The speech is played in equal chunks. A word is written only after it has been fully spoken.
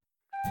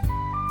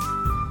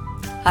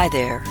Hi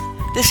there,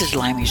 this is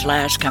Limey's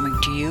Lass coming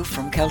to you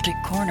from Celtic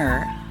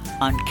Corner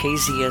on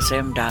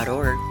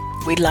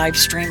kzsm.org. We live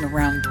stream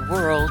around the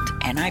world,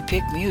 and I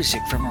pick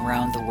music from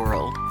around the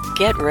world.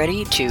 Get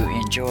ready to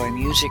enjoy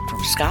music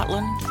from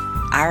Scotland,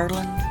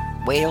 Ireland,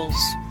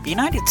 Wales, the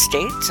United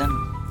States, and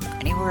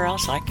anywhere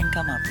else I can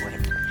come up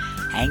with.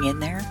 Hang in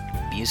there,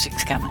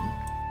 music's coming.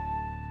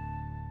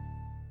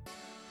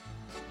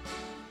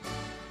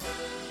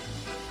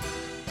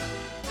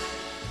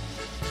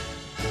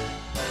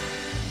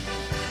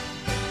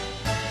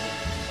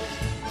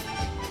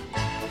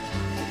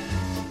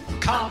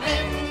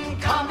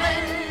 Come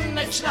in,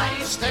 it's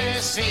nice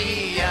to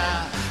see ya.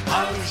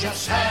 How's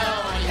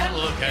yourself? You're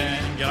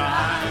looking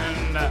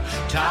grand.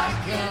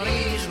 Take your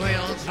ease,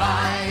 we'll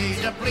try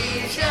to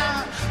please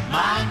ya.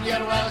 Man,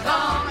 you're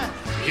welcome.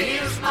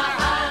 Here's my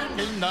hand.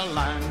 In the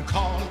land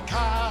called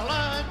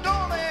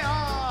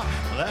Caledonia,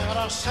 there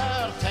are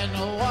certain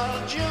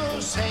words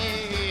you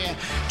say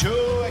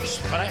to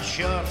express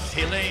your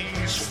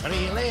feelings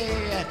freely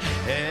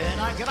in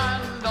a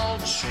grand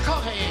old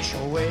Scottish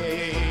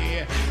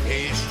way.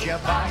 Haste your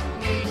back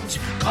needs,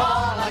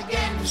 call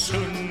again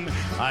soon,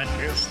 and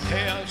here's to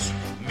us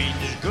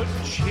means good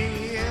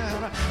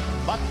cheer.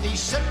 But these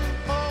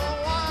simple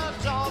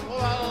words of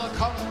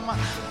welcome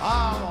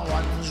are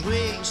ones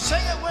we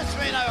sing it with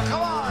me now.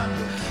 Come on,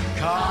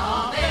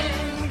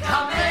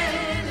 come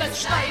in,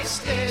 it's nice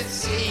to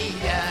see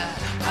ya.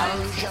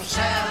 How's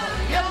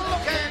yourself? You're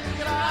looking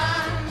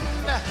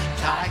grand.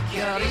 Take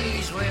your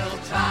ease, we'll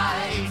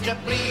try to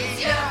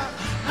please ya.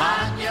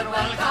 Man, you're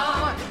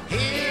welcome.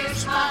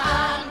 Here's my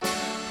hand.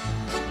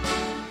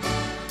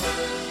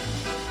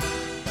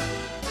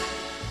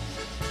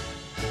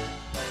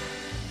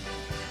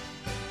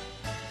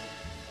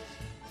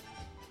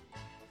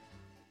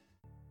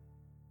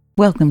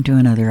 Welcome to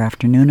another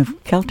afternoon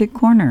of Celtic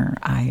Corner.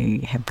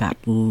 I have got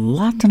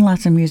lots and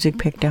lots of music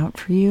picked out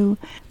for you.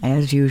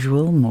 As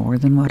usual, more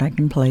than what I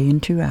can play in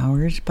 2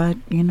 hours, but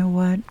you know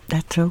what?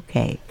 That's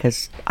okay,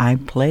 because I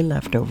play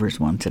leftovers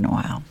once in a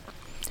while.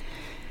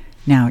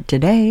 Now,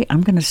 today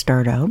I'm going to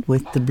start out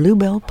with the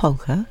Bluebell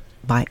Polka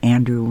by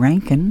Andrew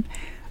Rankin,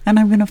 and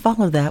I'm going to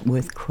follow that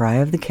with Cry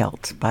of the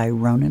Celts by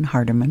Ronan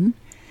Hardiman.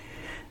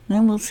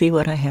 Then we'll see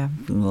what I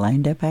have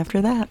lined up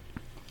after that.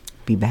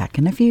 Be back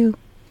in a few.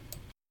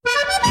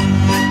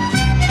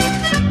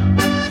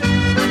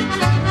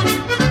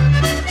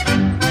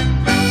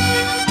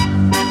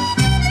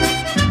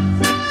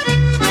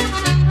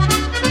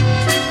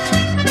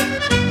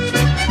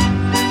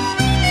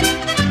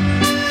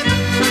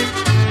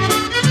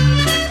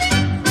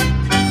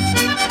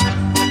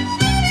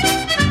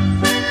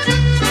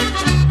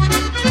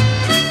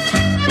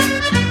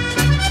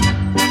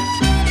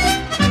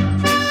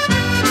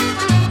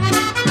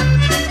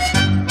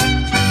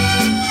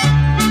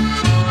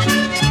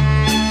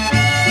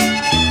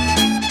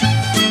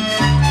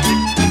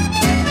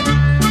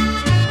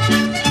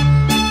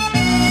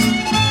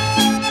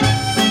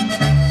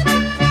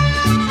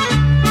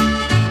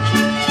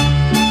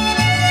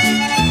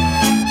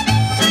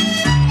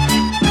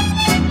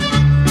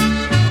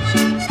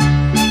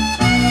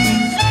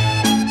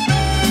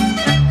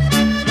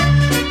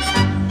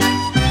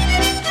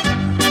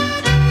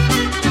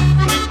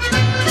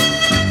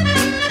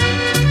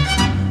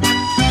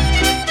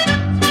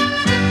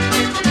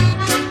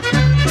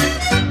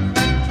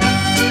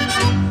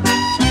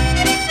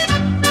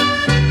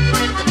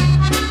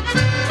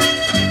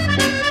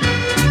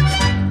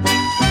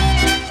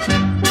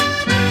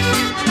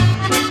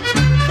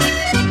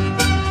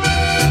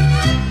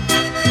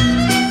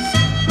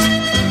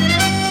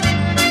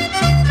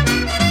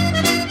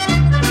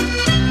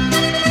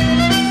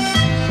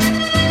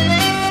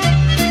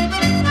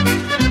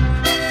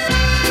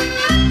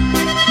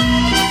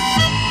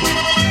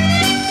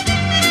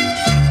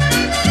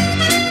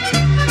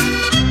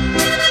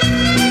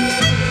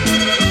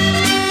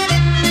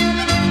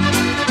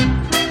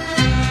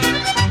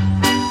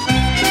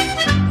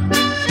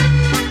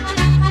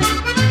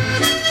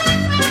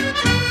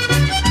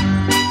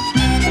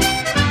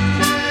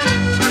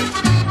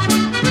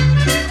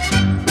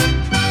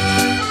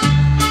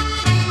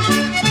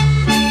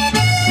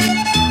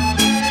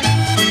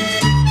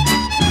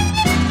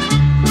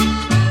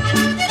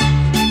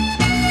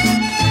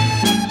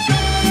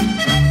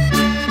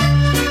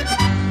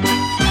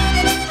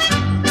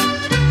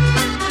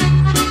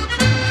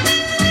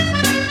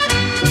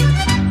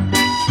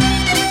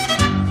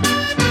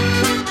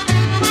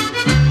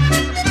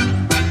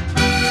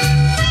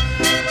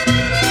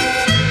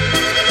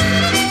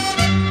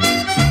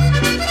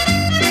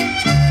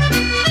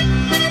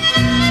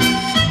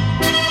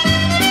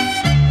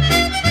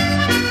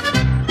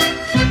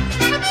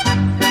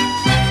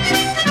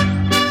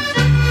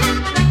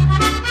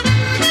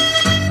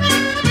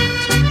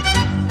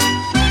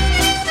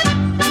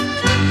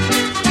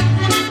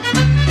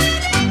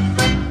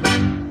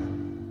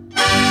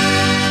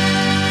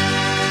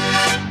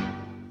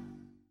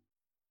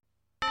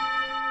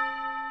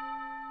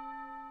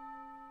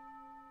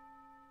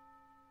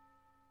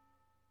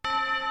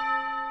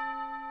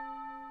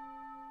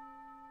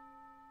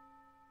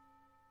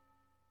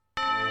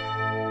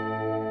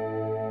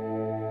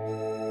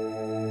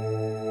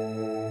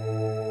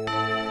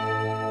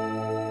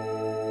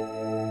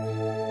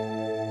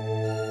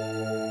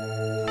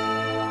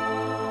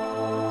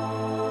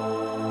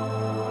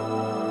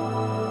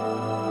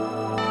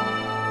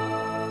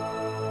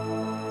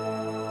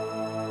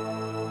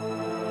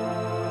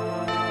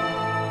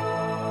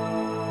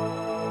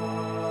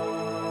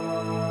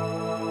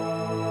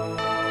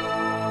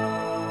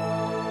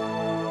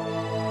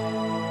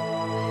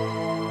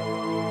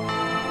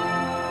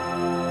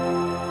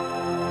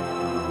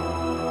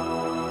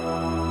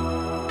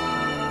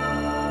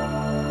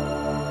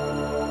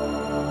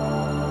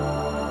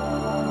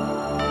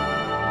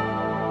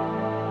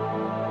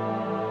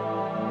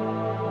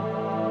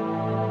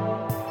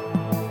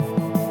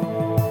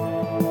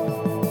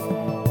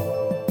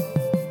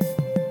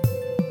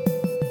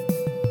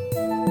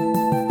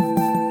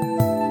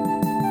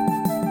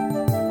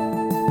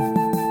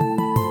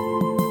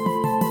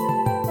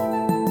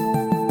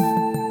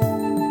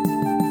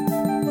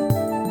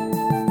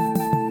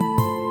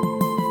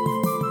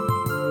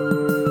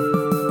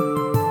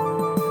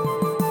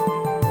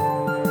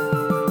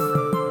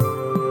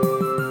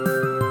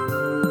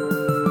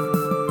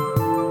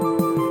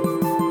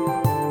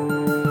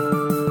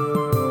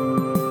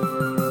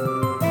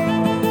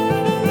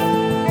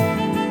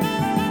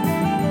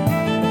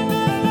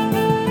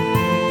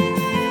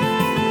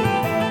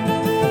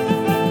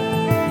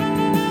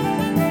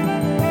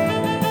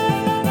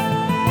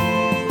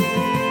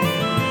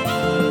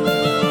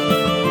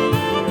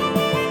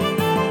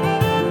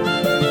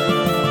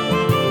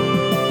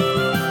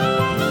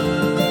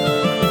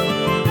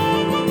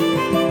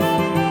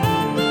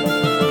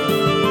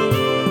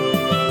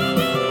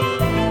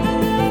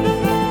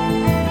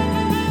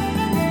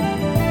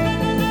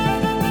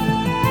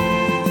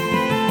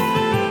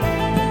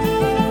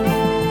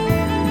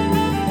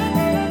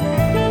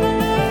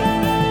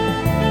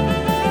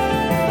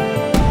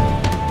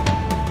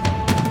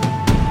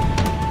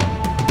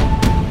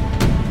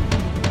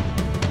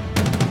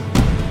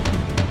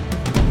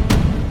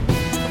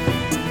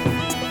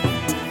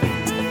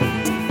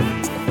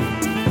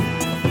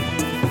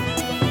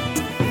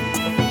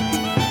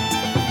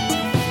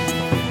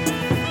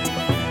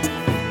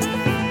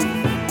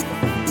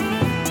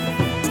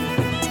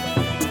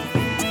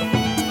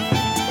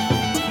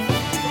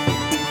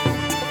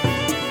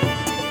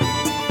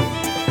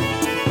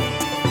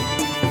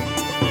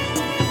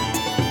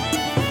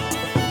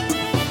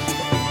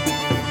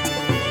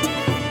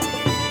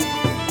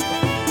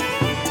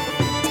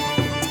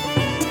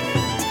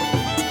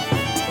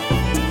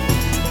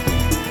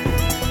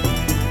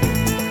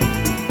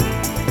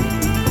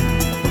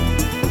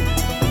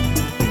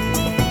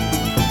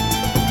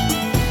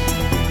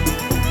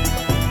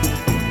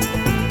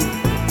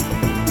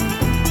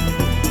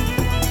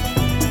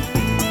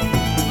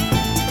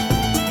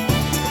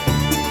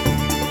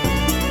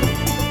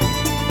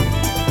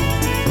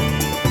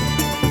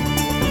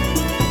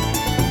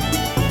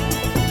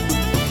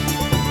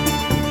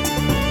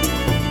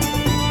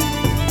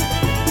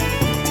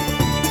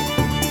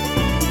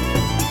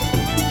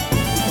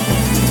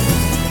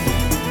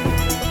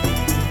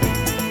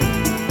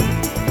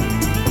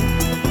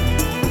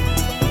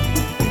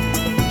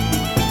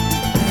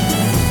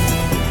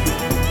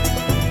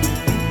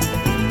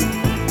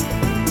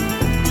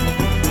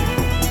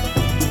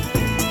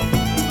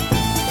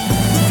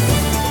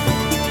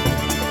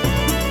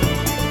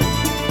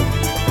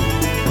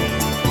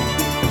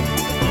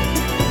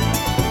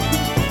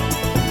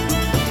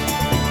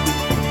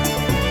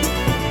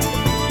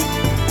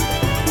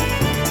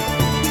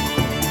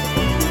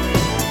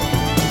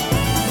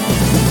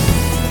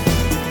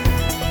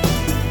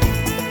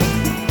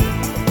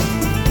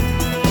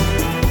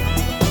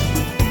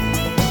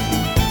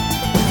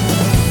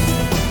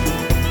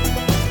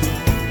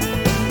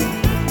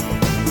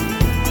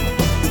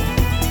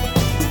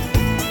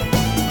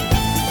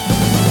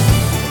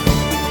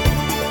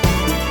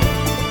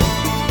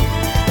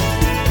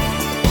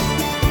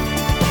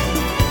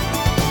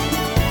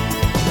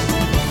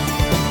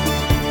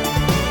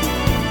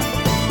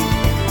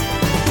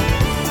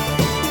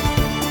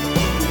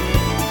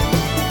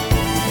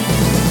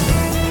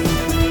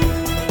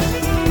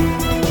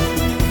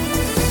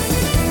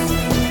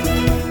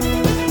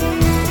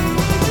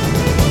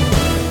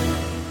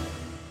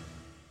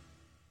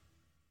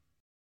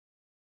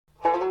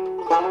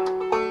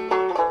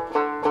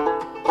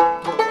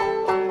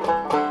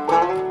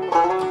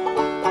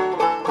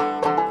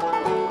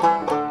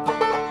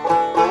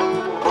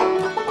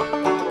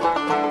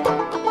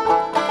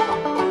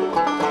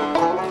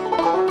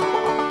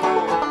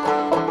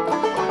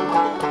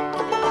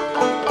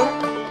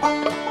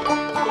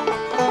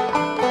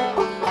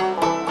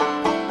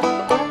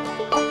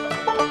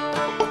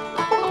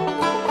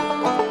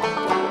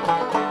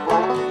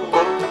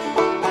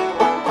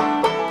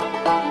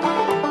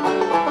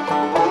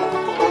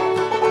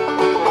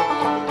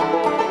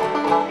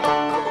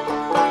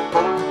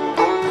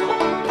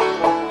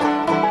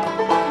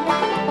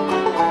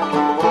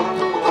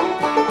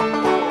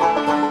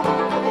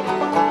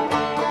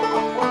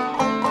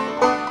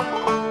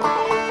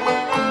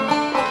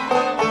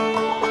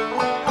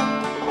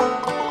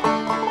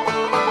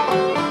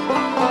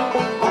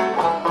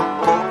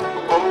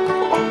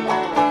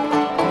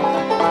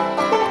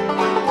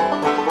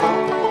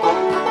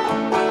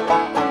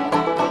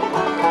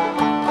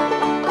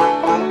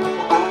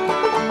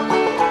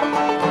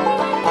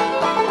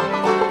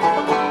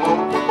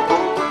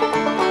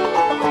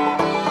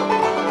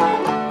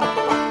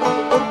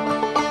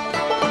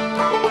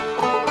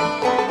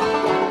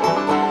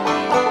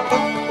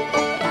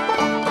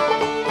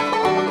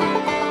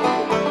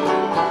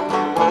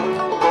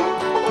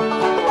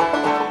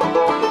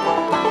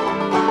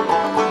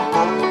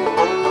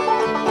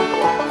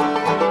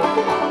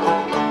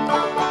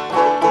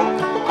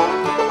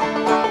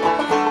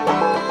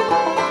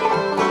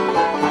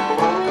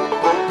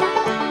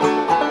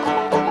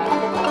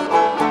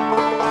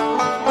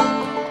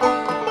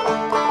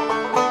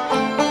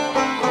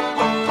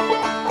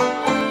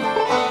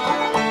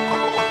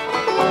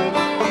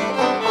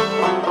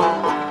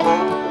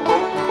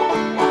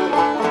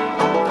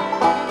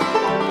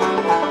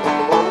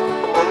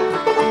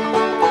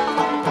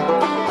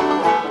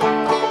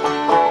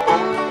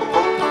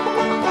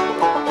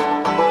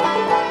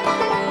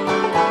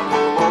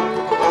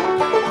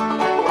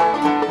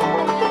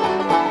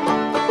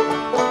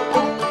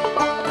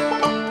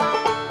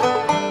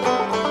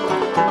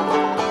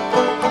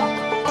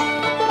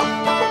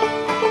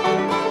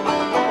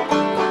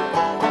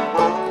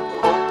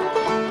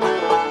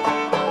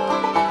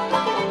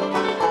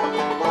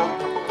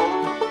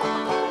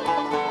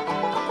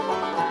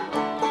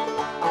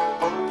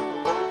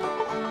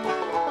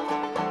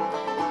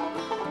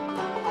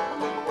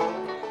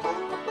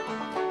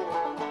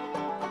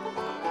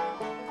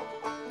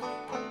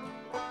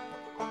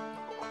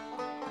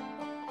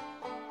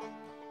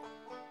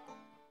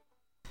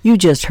 You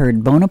just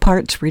heard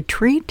Bonaparte's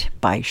Retreat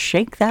by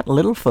Shake That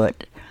Little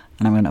Foot,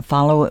 and I'm going to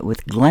follow it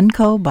with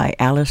Glencoe by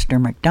Alistair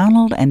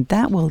MacDonald, and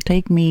that will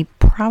take me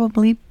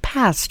probably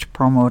past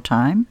promo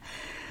time.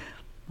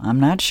 I'm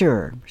not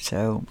sure,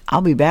 so I'll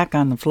be back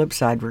on the flip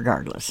side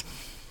regardless.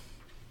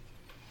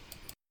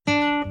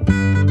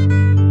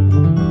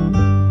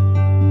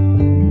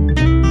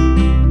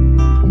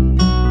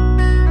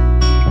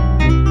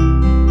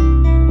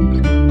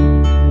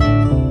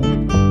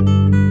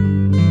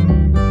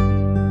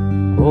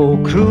 Oh,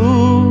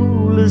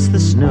 cruel is the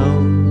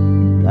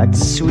snow that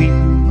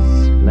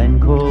sweeps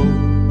Glencoe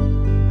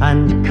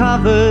and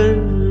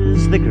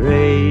covers the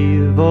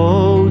grave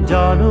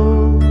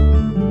O'Donnell.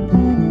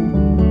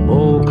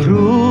 Oh,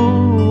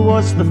 cruel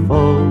was the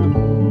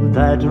foe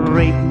that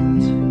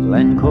raped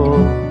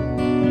Glencoe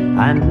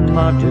and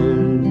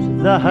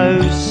murdered the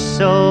house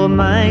o'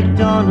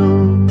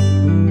 MacDonald.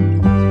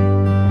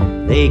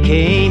 They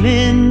came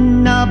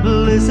in a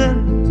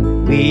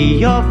blizzard,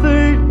 we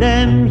offered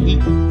them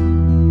heat,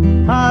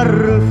 a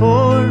roof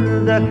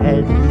o'er their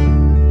heads,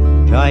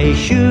 dry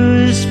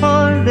shoes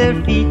for their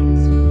feet.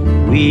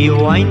 We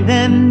wined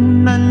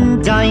them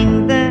and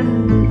dined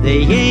them,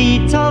 they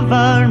ate of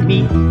our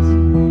meat,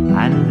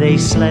 and they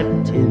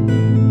slept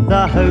in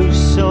the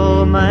house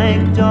o'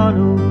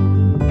 MacDonald.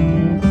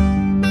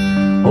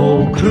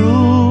 Oh,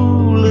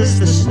 cruel is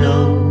the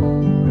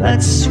snow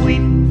that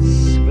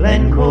sweeps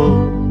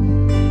Glencoe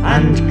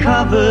and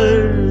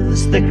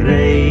covers the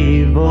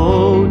grave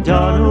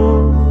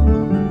O'Donnell.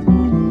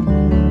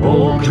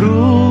 Oh,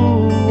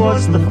 cruel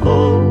was the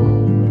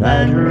foe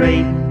that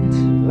raped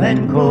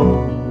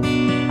Glencoe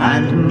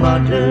and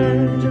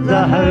murdered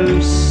the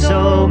house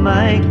o'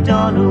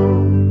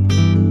 MacDonald.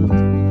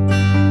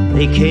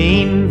 They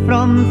came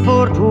from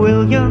Fort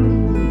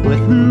William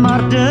with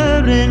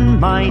murder in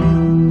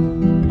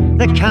mind.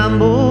 The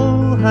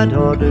Campbell had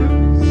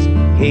orders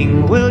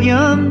King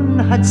William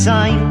had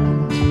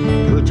signed.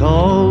 Put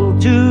all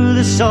to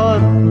the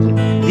sword,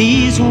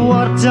 these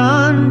words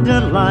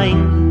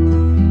underlined,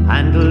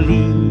 and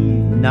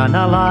leave none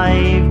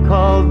alive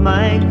called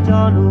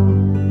MacDonald.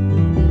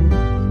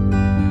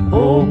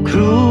 Oh,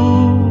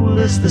 cruel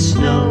is the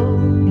snow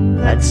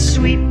that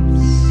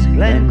sweeps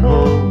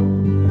Glencoe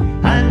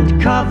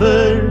and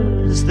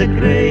covers the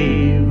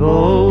grave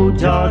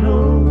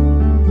O'Donnell.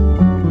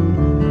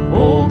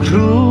 Oh,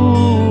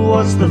 cruel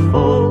was the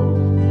foe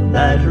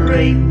that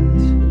raped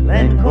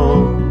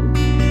Glencoe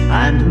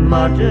and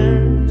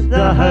murdered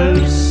the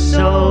house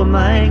o'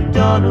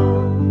 MacDonald.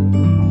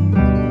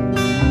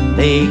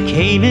 They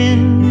came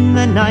in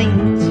the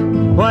night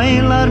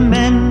while our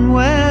men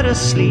were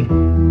asleep,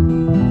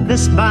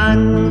 this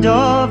band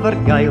of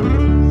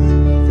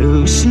Argyles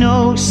through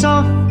snow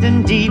soft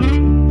and deep,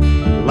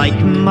 like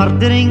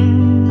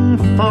murdering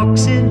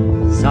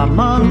foxes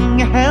among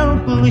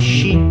helpless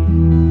sheep.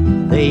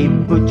 They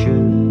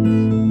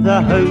butchered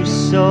the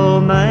house o'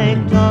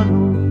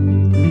 MacDonald.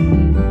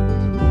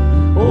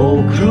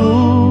 Oh,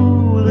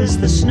 cruel is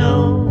the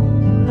snow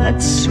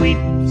that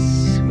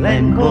sweeps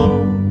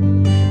Glencoe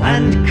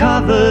and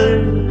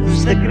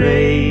covers the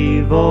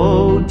grave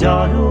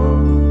O'Donnell.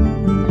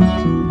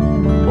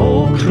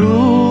 Oh,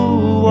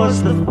 cruel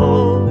was the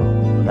foe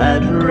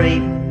that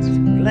raped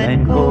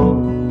Glencoe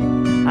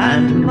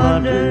and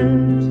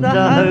murdered the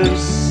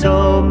house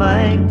o'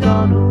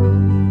 MacDonald.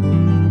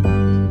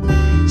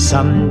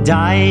 Some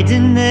died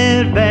in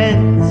their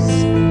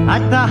beds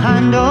at the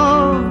hand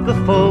of the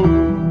foe,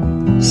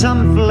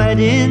 some fled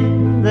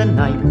in the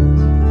night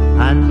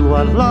and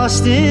were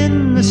lost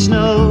in the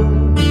snow.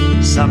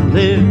 Some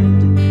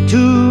lived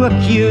to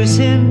accuse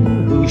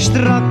him who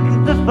struck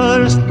the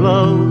first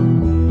blow,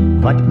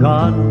 but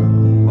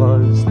gone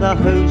was the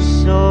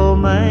house o'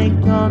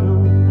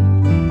 MacDonald.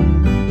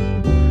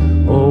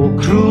 Oh,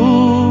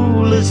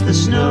 cruel is the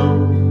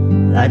snow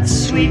that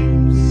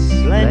sweeps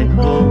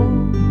Glencoe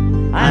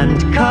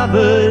and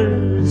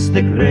covers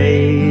the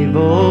grave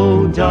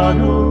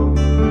O'Donnell.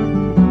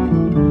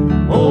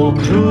 Oh,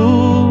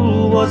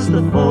 cruel was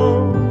the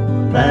foe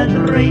that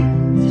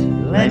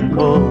raped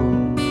Glencoe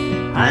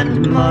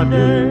and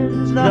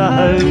murdered the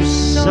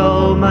house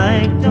o'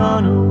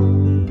 MacDonald.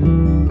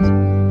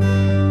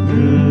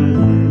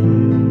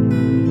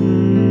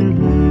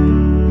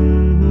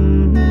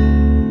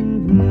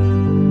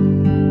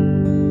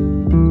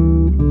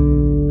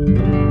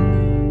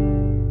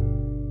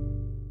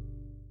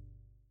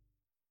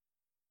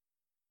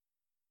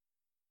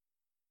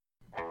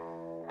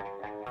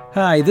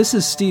 Hi, this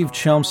is Steve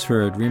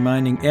Chelmsford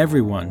reminding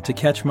everyone to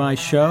catch my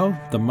show,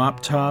 The Mop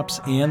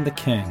Tops and the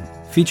King,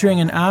 featuring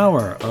an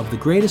hour of the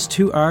greatest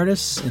two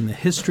artists in the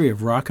history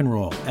of rock and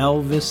roll,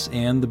 Elvis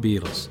and the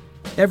Beatles.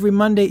 Every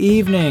Monday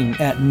evening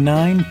at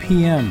 9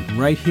 p.m.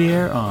 right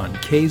here on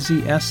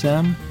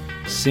KZSM,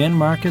 San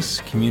Marcos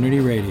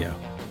Community Radio.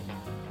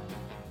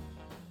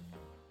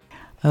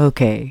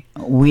 Okay,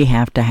 we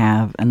have to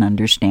have an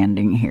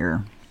understanding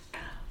here.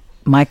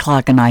 My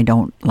clock and I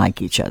don't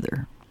like each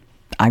other.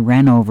 I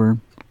ran over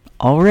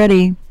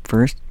already,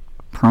 first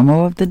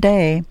promo of the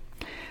day.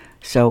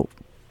 So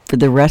for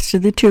the rest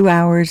of the 2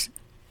 hours,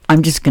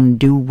 I'm just going to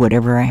do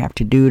whatever I have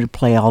to do to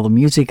play all the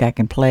music I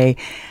can play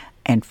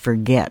and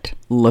forget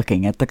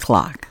looking at the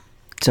clock.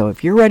 So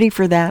if you're ready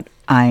for that,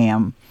 I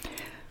am.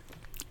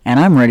 And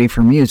I'm ready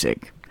for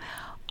music.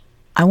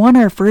 I want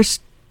our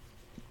first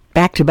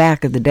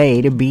back-to-back of the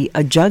day to be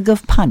a Jug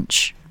of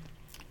Punch.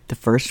 The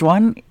first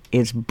one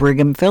is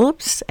Brigham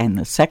Phillips, and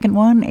the second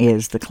one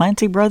is the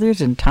Clancy Brothers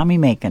and Tommy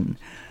Makem.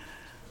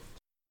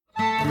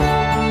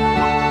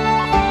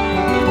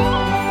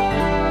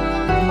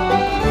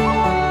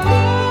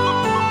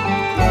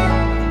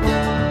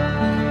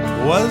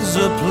 Was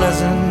a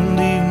pleasant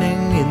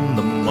evening in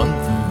the month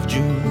of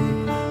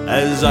June,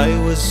 as I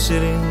was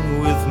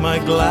sitting with my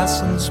glass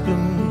and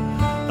spoon.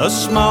 A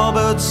small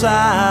bird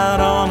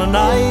sat on an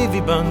ivy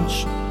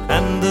bunch,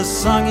 and the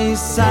song he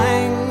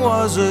sang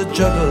was a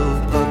jug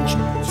of punch.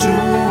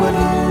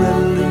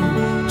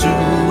 Too-a-loo-a-loo,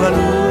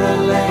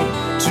 too-a-loo-a-lay,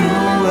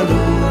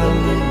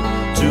 too-a-loo-a-loo,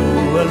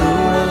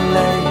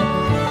 too-a-loo-a-lay.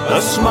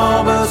 A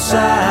small bird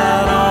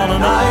sat on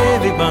an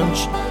ivy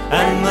bunch,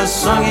 and the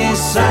song he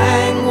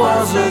sang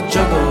was a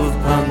jug of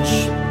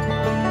punch.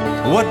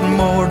 What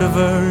more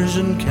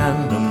diversion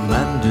can a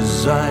man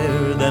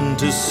desire than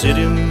to sit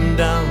him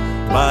down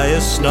by a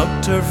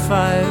snug turf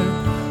fire,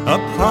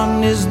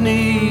 upon his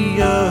knee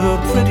a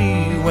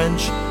pretty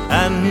wench,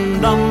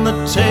 and on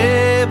the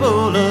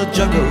table a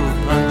jug of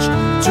punch.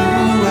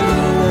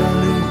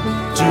 Too-a-loo-a-loo,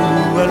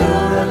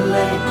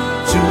 too-a-loo-a-lay,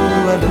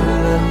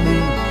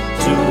 too-a-loo-a-loo,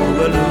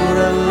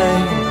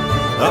 too-a-loo-a-lay.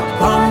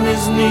 Upon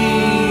his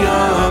knee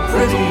a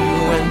pretty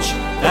wench,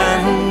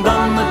 and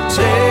on the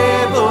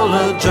table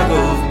a jug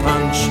of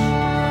punch.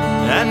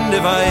 And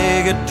if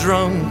I get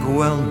drunk,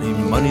 well, me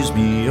money's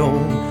me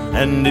own,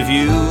 and if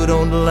you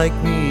don't like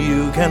me,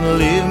 you can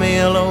leave me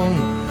alone.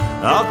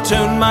 I'll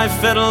tune my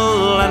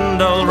fiddle and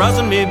I'll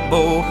rosin me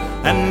bow,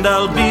 and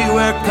I'll be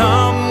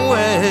welcome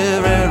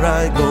where'er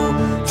I go.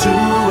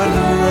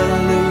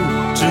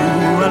 Too-a-loo-a-loo,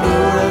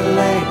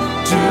 too-a-loo-a-lay,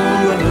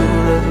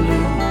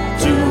 too-a-loo-a-loo,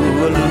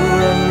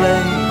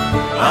 too-a-loo-a-lay.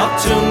 I'll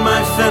tune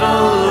my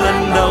fiddle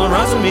and I'll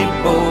rosin me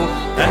bow,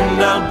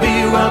 and I'll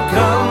be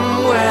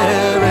welcome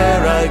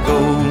where'er I go.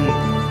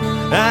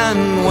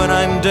 And when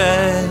I'm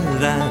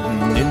dead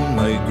and in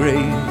my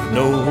grave,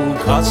 no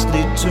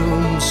costly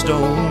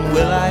tombstone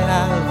will I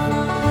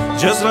have.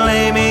 Just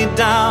lay me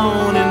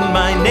down in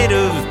my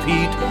native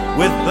peat,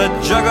 with a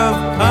jug of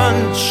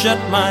punch at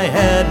my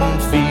head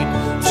and feet.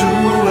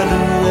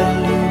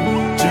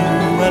 Too-a-loo-a-loo,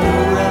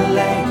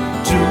 too-a-loo-a-lay,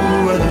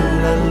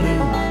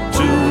 too-a-loo-a-loo,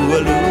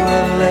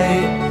 too-a-loo-a-lay.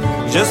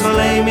 Just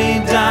lay me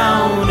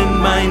down in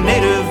my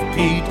native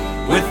peat,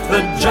 with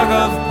a jug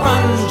of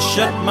punch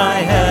at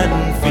my head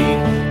and feet.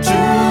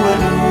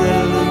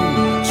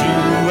 Too-a-loo-a-loo,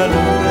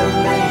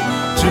 too-a-loo-a-lay,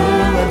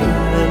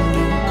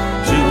 too-a-loo-a-loo,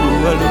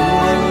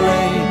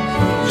 too-a-loo-a-lay.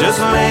 Just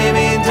lay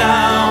me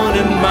down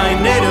in my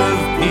native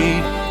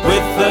peat,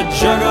 with a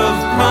jug of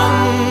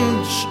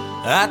punch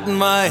at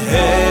my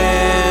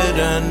head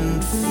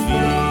and feet.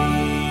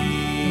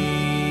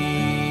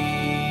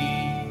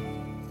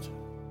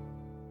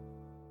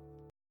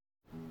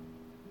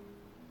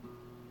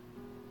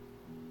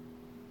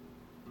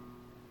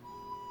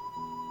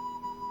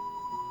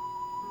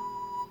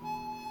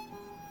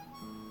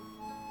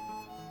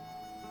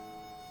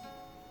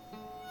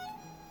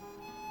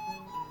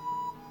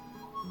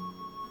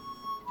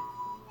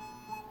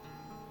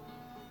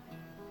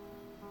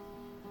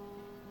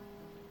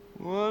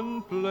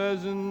 One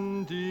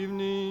pleasant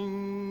evening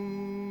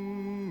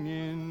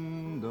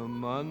in the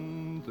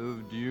month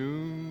of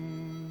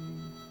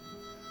June,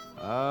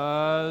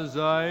 as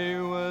I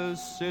was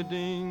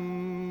sitting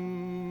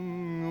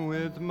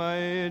with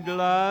my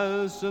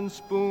glass and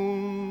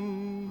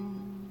spoon,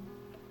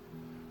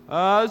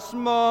 a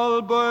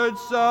small bird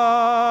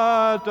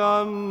sat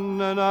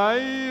on an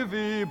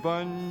ivy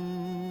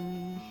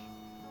bunch,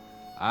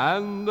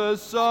 and the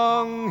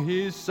song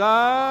he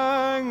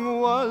sang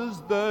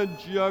was the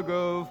jug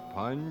of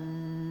punch.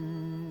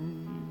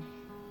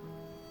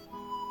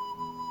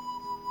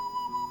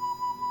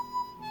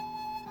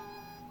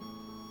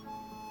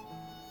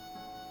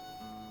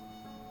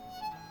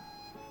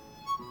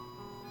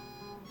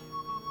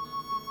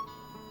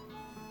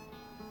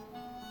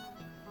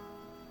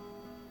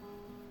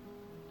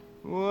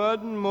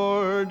 What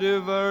more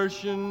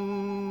diversion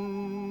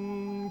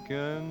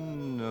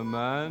can a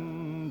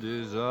man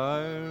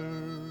desire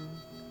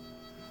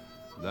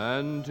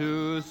than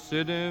to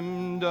sit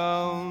him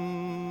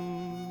down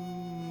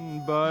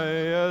by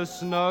a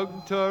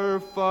snug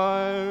turf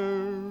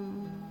fire,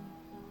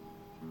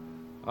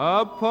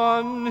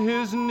 upon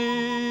his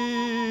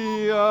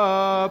knee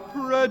a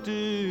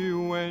pretty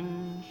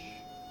wench,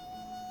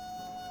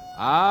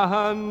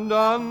 and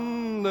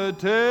on the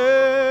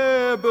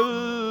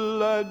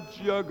table a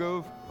jug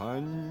of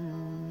punch.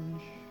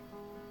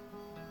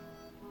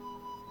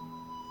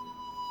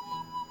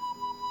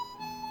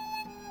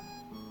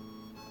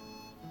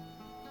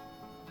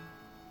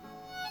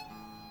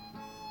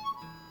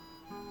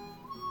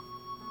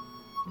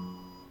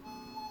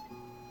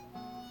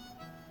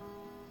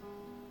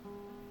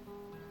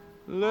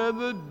 let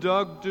the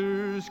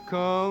doctors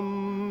come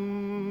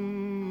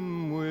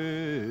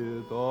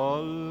with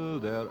all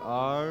their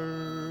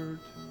art.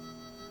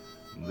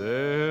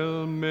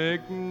 They'll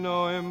make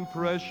no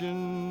impression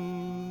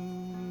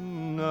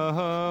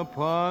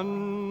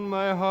upon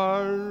my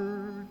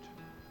heart.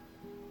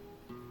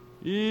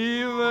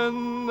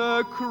 Even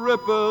the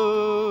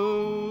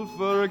cripple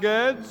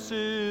forgets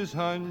his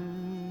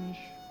hunch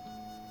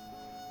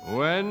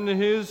when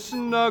he's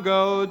snug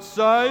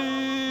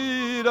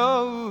outside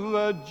of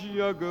a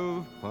jug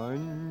of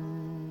punch.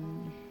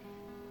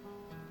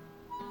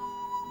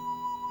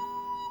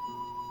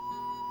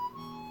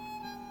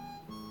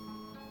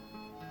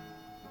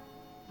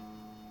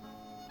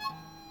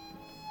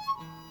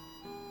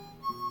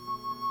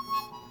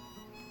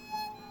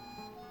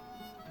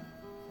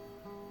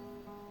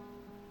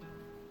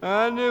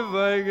 And if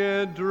I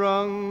get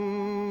drunk,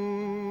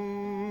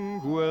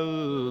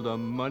 well, the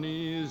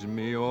money's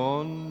me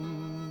own.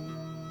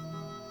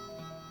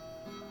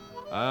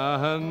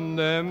 And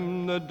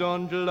them that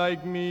don't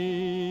like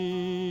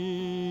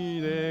me,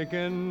 they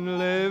can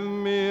leave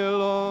me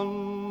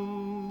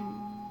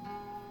alone.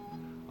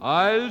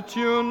 I'll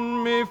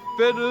tune me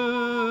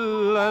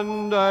fiddle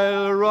and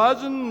I'll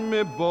rosin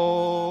me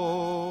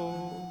bow,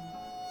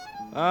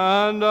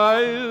 and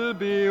I'll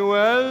be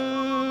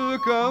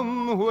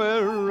welcome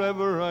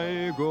wherever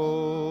I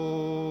go.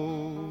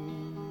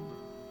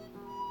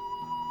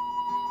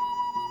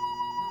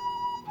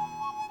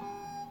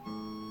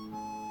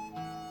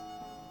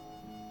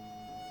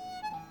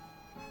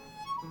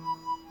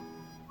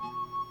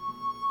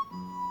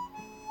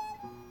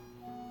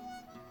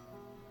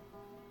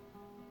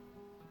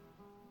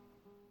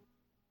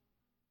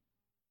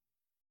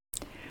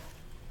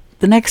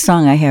 The next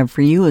song I have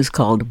for you is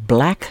called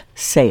Black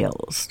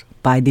Sails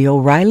by the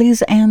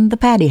O'Reillys and the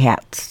Paddy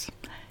Hats.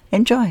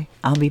 Enjoy.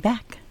 I'll be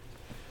back.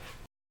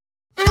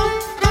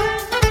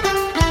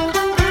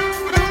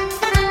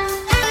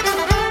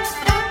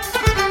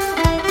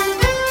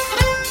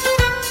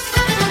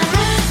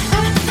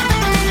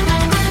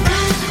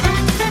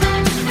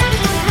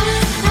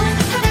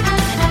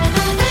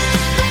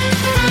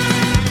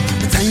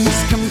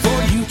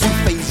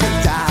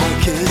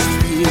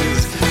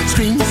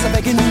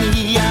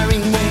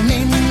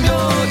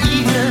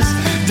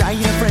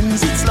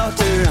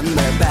 Slaughter on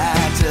the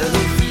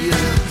battlefield.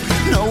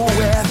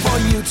 Nowhere for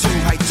you to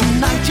hide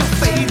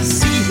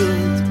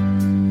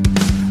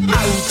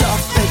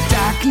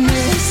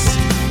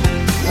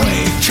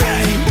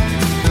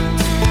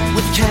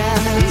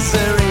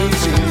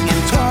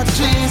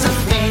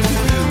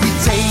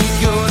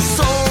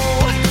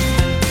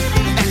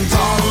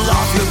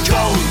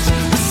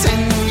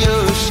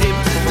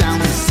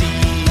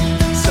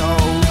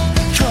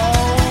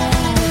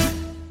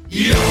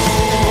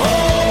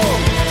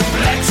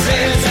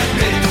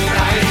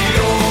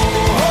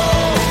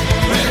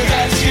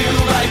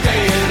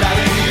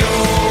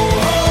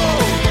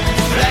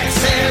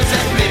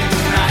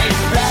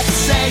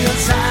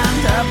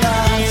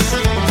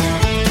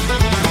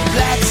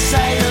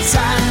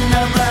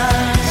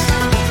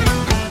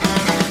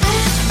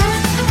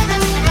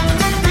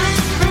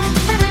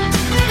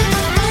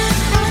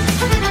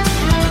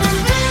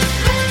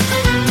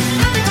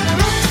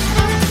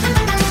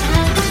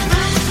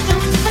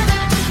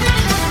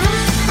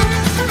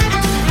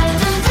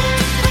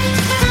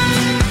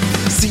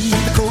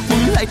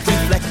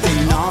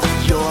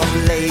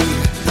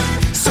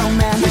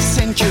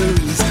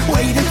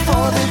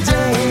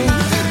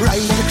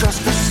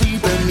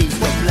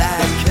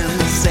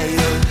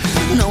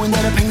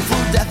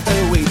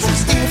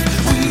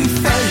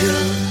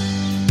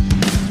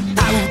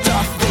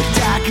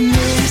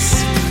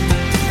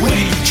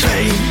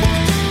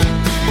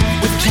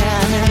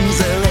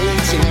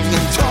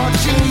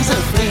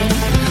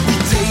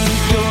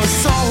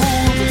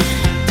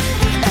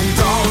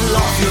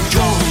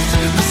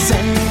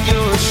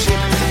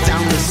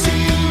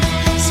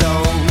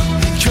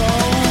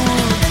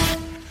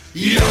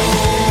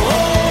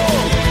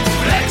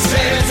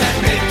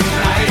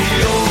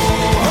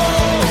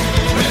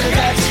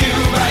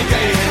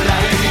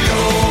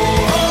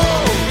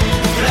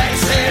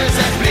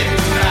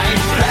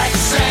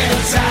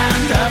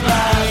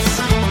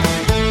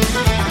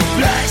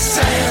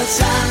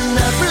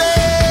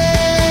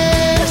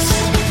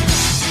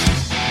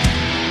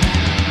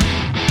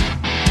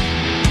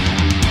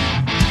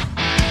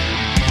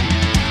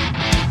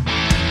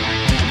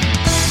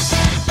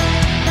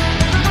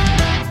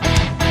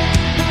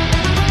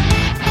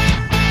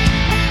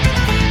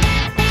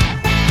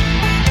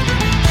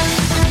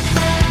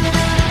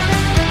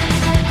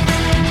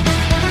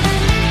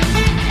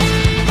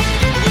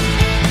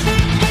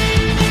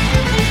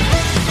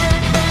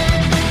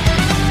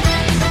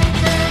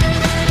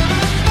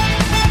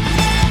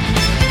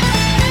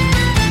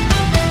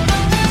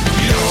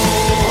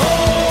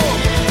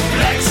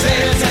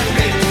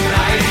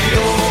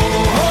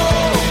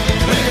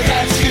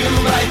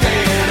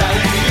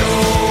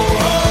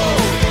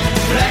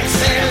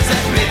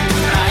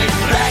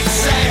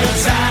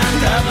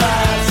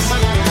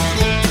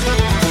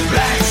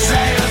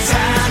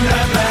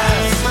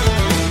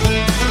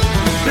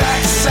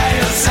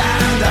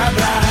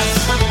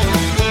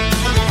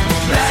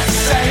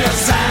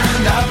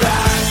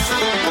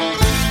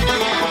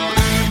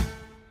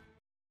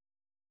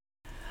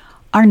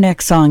Our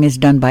next song is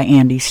done by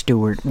Andy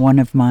Stewart, one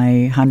of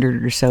my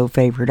 100 or so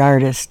favorite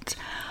artists.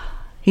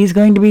 He's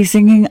going to be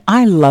singing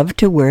I Love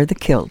to Wear the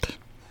Kilt.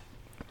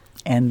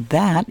 And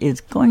that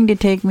is going to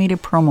take me to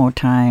promo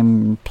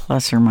time,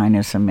 plus or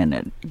minus a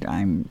minute.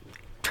 I'm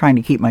trying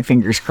to keep my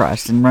fingers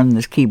crossed and run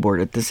this keyboard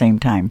at the same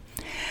time.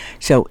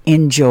 So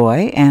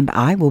enjoy, and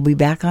I will be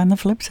back on the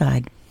flip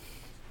side.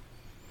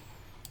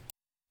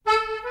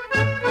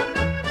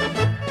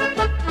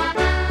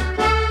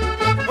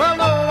 Well,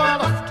 no, I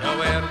love to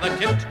wear the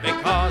kilt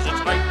because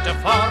it's right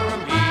for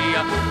me.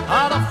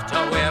 I love to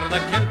wear the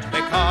kilt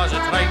because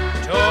it's right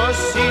to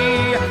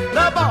see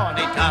the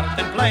bonny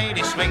tartan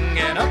lady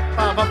swinging up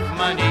above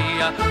my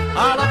knee.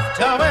 I love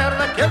to wear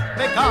the kilt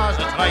because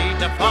it's right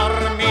for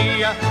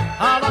me.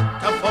 A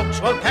lot of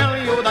folks will tell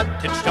you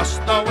that it's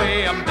just the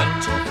way I'm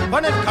built.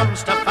 When it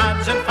comes to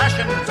fads and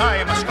fashions,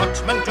 I'm a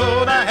Scotsman to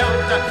the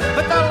hilt.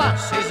 But the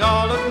lassies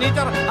all look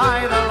neater,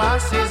 aye, the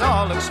lassies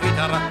all look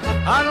sweeter,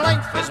 and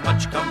life is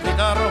much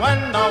completer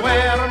when I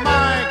wear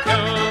my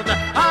kilt.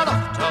 I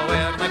love to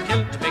wear the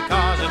kilt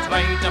because it's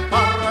right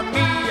for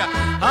me.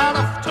 I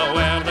love to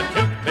wear the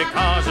kilt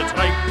because it's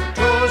right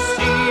to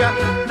see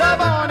the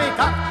bonny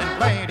tartan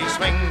lady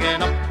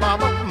swinging up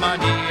above my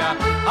knee.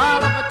 I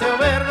love to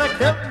wear the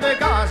kilt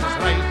because it's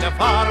right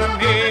for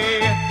me.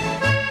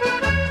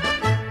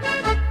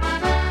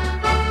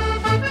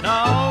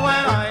 Now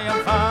when I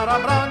am far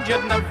abroad,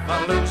 you'd never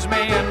lose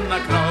me in the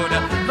crowd.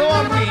 Though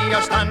I'm wee,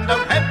 I stand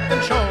up head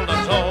and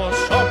shoulders, oh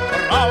so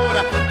proud.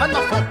 And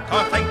the folk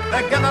all think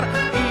together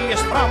he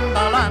is from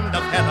the land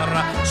of heather.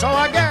 So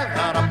I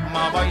gather up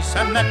my voice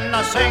and then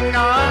I sing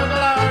out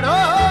loud. Oh,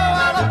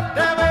 I love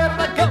to wear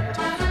the kilt,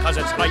 cause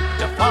it's right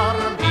for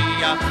me.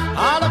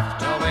 I love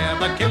to wear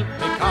the kilt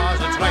because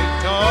it's right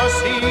to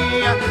see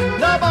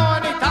the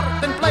bonny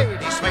tartan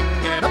lady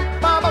swinging up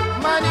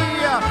above my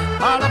knee.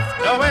 I love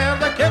to wear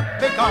the kilt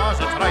because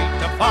it's right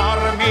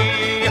for me.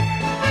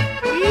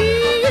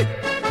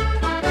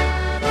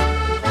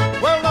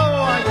 Well,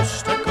 though I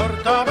used to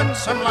court a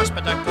winsome lass,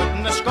 but I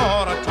couldn't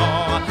score at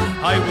all.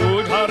 I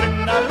would her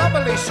in a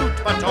lovely suit,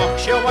 but oh,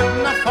 she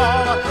wouldn't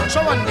fall.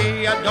 So one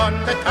day I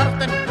donned the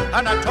tartan,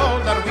 and I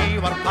told her we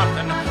were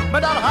parting.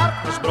 But her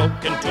heart was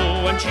broken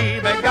too, and she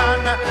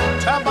began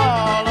to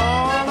bawl.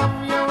 Oh, I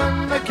love you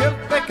in the kilt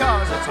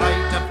because it's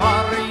right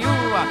for you.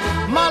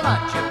 My lad,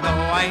 you've no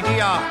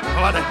idea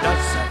what it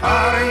does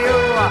for you.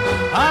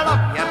 I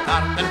love your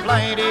tartan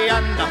lady,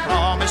 and I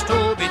promise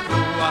to be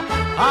true.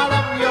 I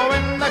love you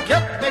in the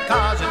kilt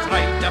because it's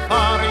right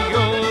for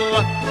you.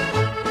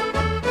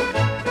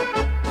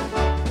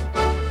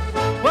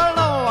 Well,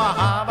 now I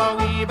have a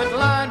wee bit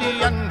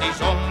laddie, and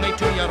he's only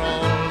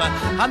 2-year-old.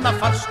 And the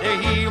first day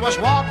he was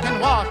walking,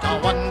 what a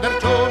wonder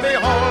to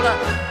behold.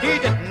 He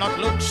did not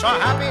look so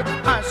happy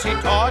as he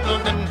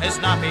toddled in his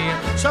nappy.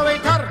 So he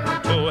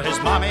turned to his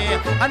mommy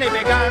and he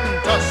began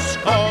to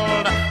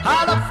scold.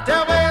 I love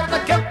to wear the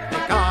kilt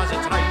because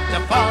it's right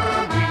for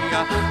me.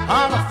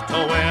 I love to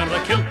wear the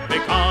kilt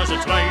because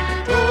it's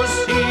right to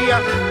see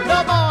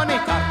the bonny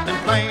tartan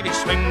lady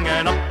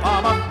swinging up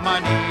above my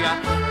knee.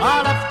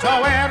 I love to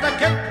wear the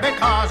kilt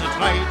because it's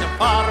right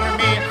for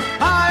me.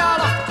 I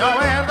love to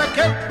wear the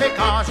kilt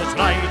because it's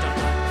right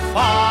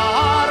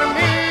for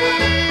me.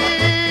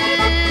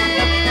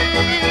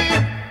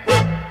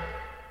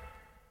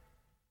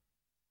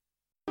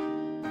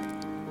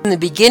 In the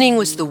beginning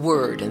was the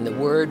Word, and the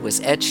Word was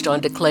etched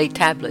onto clay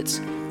tablets,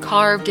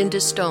 carved into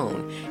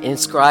stone,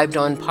 inscribed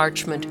on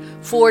parchment,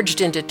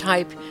 forged into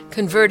type,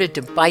 converted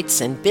to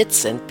bytes and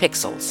bits and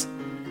pixels.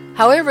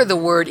 However the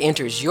Word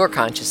enters your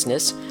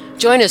consciousness,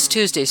 join us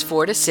Tuesdays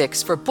 4 to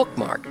 6 for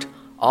Bookmarked,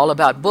 all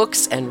about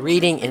books and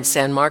reading in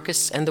San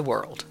Marcos and the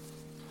world.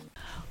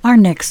 Our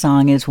next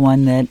song is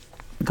one that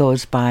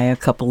goes by a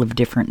couple of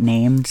different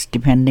names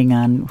depending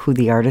on who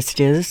the artist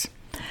is.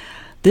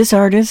 This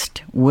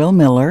artist, Will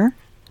Millar,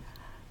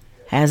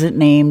 has it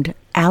named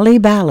Ali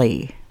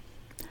Bally.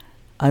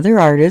 Other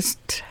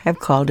artists have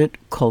called it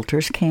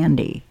Coulter's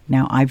Candy.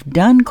 Now, I've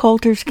done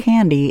Coulter's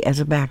Candy as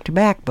a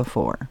back-to-back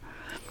before.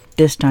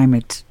 This time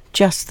it's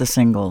just the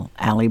single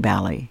Ali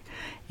Bally.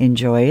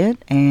 Enjoy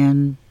it,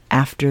 and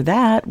after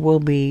that will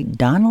be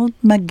Donal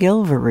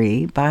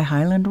MacGillivray by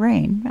Highland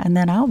Reign, and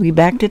then I'll be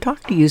back to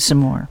talk to you some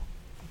more.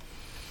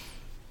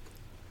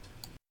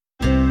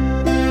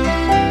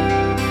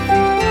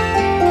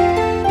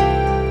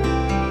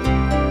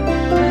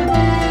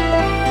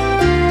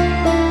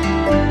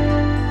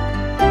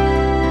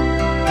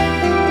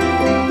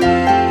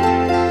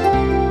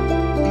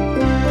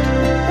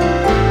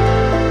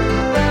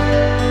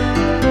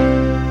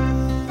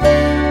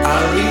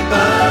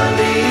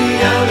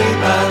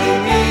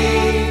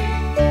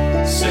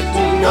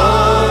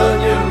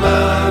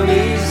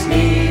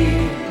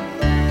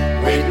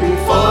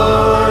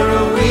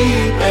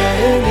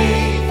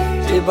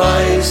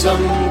 Buy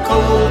some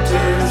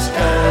Coulter's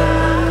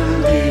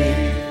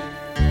candy.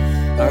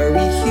 Are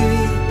we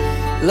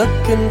Hughie,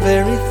 looking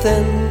very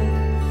thin?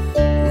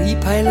 Wee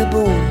pile of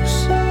bones,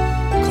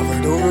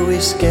 covered over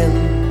with skin.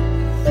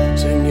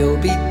 Soon you'll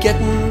be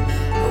getting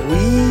a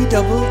wee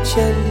double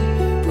chin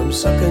from I'm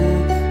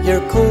sucking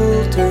your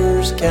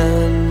coulter's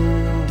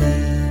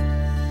candy.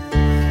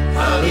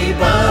 Ally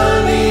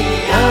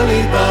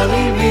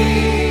bally me,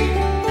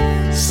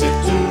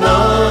 sitting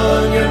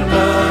on your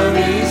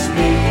mammy's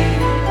knee,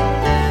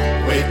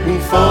 waiting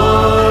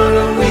for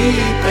a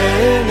wee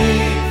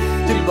penny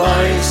to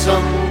buy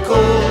some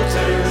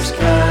coulter's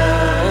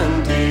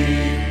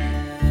candy.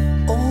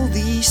 All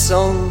these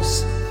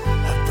songs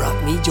have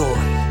brought me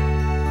joy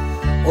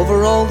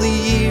over all the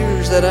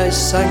years that I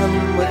sang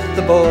them with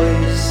the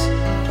boys.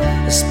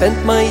 I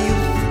spent my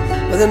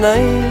youth with an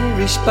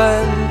Irish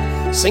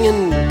band,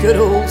 singing good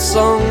old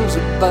songs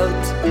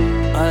about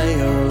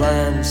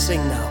Ireland.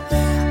 Sing now.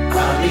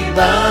 Ally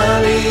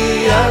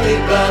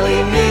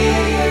bally me,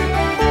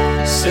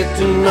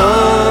 sitting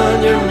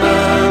on your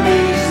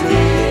mammy's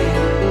knee,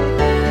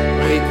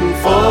 waiting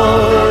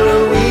for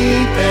a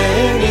wee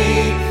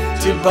penny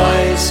to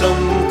buy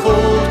some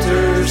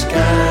coulter's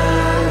candy.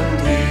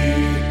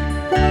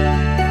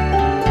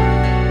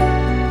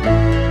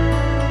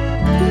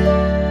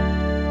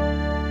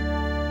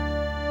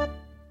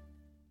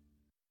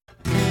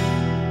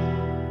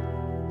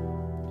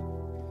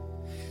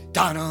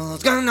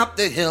 Donald's gone up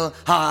the hill,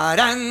 hard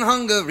and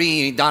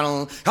hungry.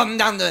 Donald come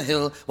down the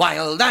hill,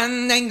 wild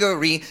and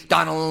angry.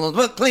 Donald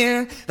will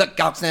clear the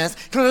Gowk's Nest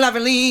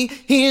cleverly.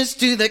 Here's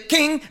to the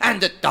king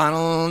and to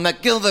Donald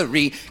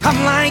MacGillivray.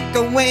 Come like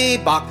a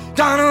waybuck,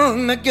 Donald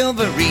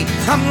MacGillivray.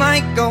 Come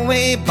like a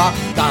waybuck,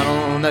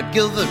 Donald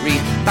MacGillivray.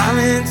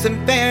 Balance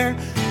and fair,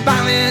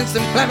 balance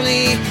and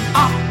cleverly.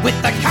 Off with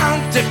the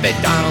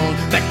counterfeit Donald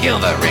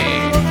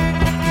MacGillivray.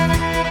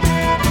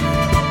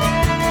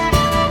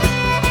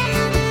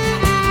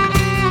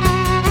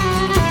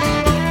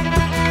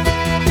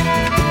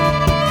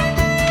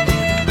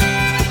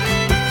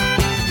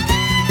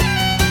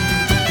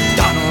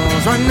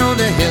 Run on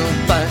the hill,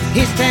 but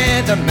he's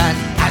tether man,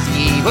 as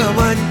he will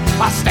would,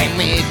 I'll stand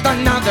with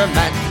another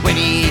man. When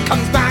he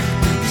comes back,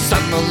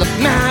 some will look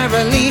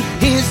merrily.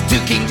 Here's to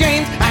King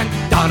James and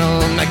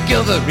Donald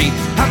MacGillivray.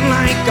 Come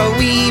like a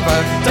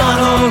weaver,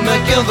 Donald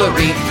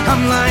MacGillivray.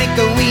 Come like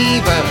a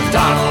weaver,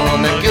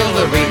 Donald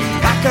MacGillivray.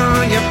 Back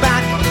on your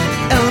back,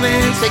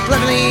 elements say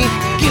cleverly.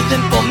 Give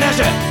them full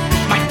measure,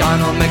 my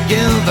Donald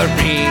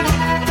MacGillivray.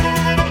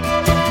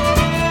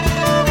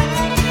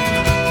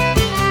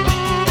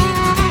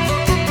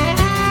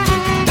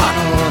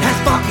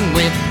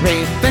 With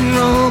rape and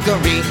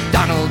roguery,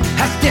 Donald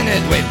has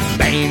dinnered with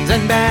banes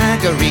and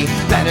baggery.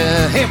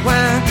 Better hit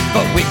one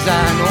for wigs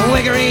and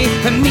wiggery,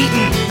 and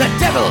meeting the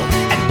devil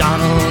and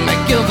Donald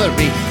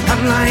MacGillivray.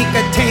 I'm like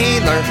a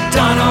tailor,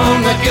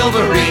 Donald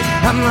MacGillivray.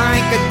 I'm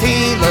like a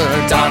tailor,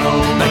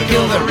 Donald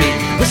MacGillivray.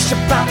 Push a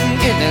button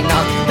in and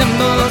out,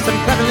 nimbles and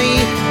cleverly.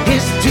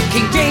 Here's to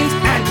King James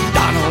and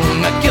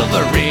Donald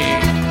MacGillivray.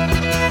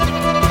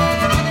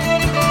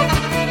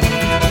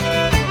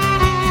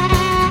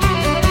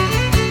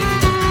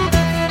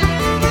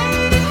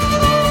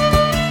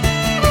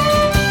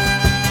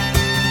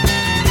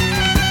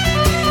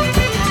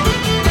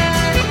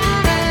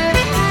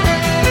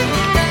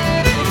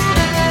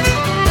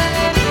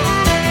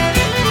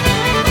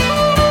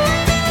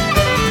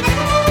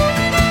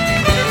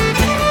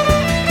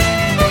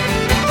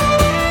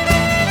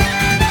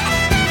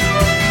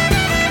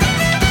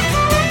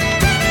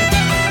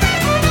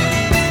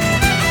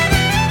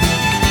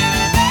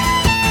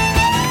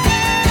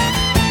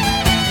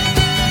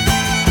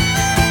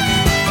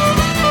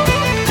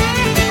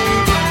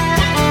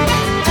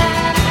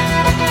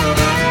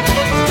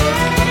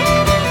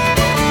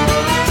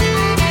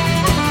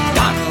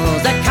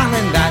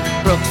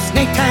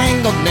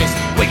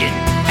 Wiggin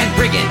and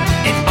Brigham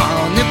in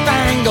all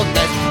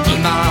newfangledness. He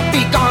might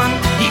be gone,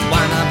 he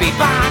wanna be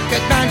back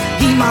again.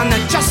 He man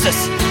the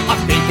justice of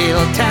the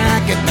hill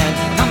tagged man.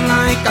 Come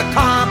like a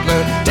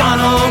cobbler,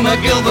 Donald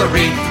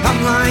MacGillivray.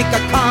 Come like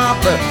a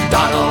cobbler,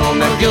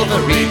 Donald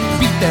MacGillivray.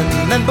 Beat them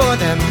and bore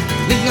them,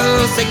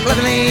 lingo say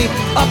cleverly.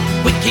 Up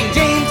with King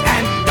James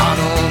and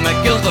Donald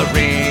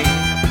MacGillivray.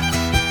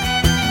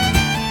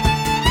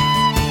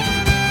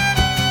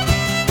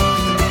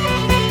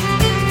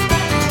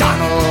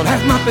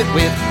 Has muppet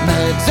with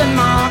mugs and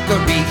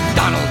mockery.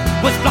 Donald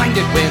was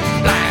blinded with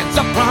lands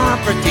of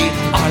property.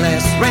 Our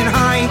less ran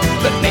high,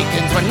 but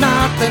Maken's were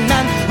nothing.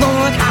 And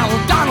Lord, how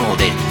Donald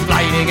did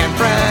fighting and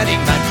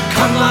fretting. Man,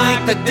 come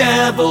like the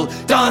devil,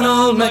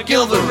 Donald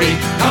MacGillivray.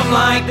 Come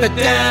like the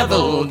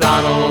devil,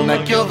 Donald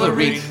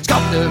MacGillivray.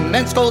 Scoff them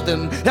and scold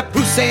them, the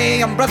Bruce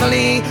say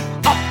unbrotherly.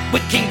 Up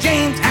with King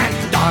James and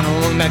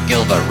Donald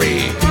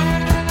MacGillivray.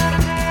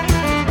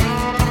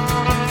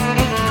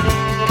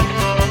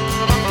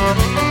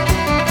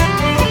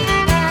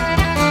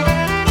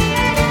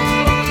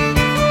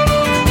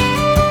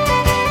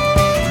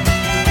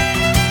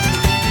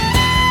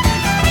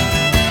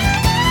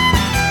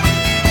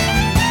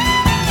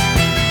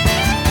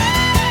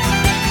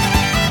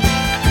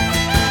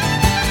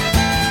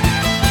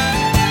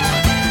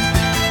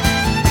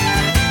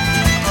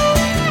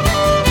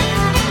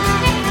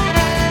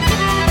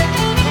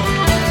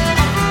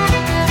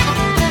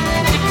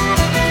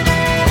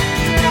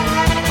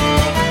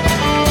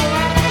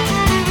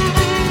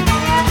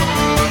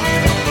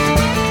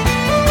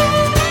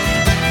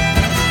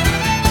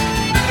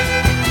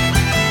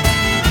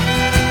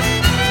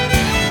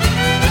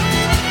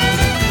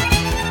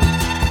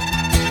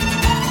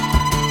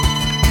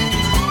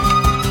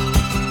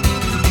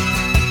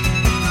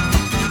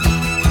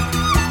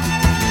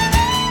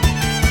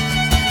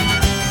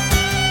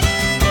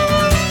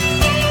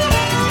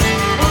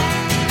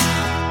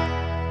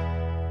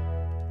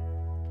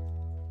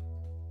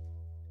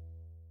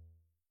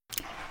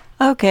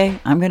 Okay,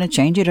 I'm going to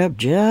change it up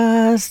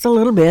just a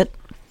little bit.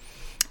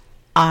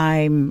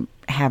 I'm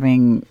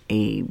having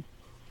a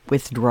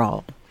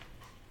withdrawal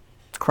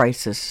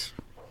crisis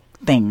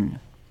thing.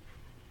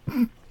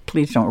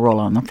 Please don't roll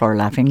on the floor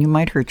laughing. You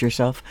might hurt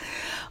yourself.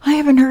 I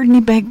haven't heard any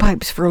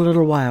bagpipes for a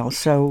little while,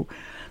 so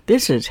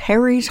this is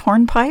Harry's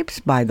Hornpipes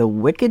by the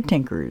Wicked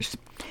Tinkers.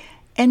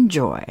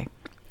 Enjoy.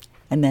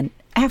 And then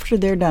after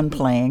they're done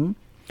playing,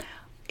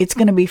 it's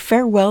going to be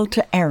Farewell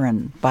to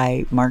Erin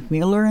by Mark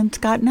Mueller and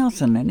Scott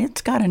Nelson, and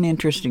it's got an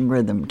interesting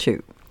rhythm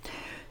too.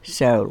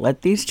 So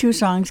let these two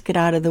songs get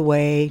out of the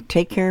way,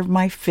 take care of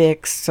my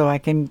fix so I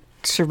can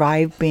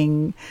survive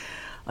being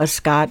a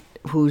Scot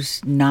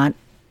who's not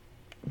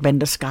been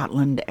to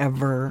Scotland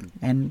ever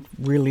and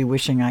really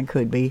wishing I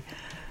could be.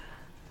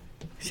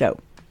 So,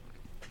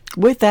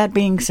 with that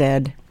being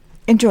said,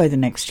 enjoy the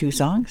next two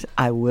songs.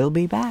 I will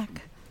be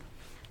back.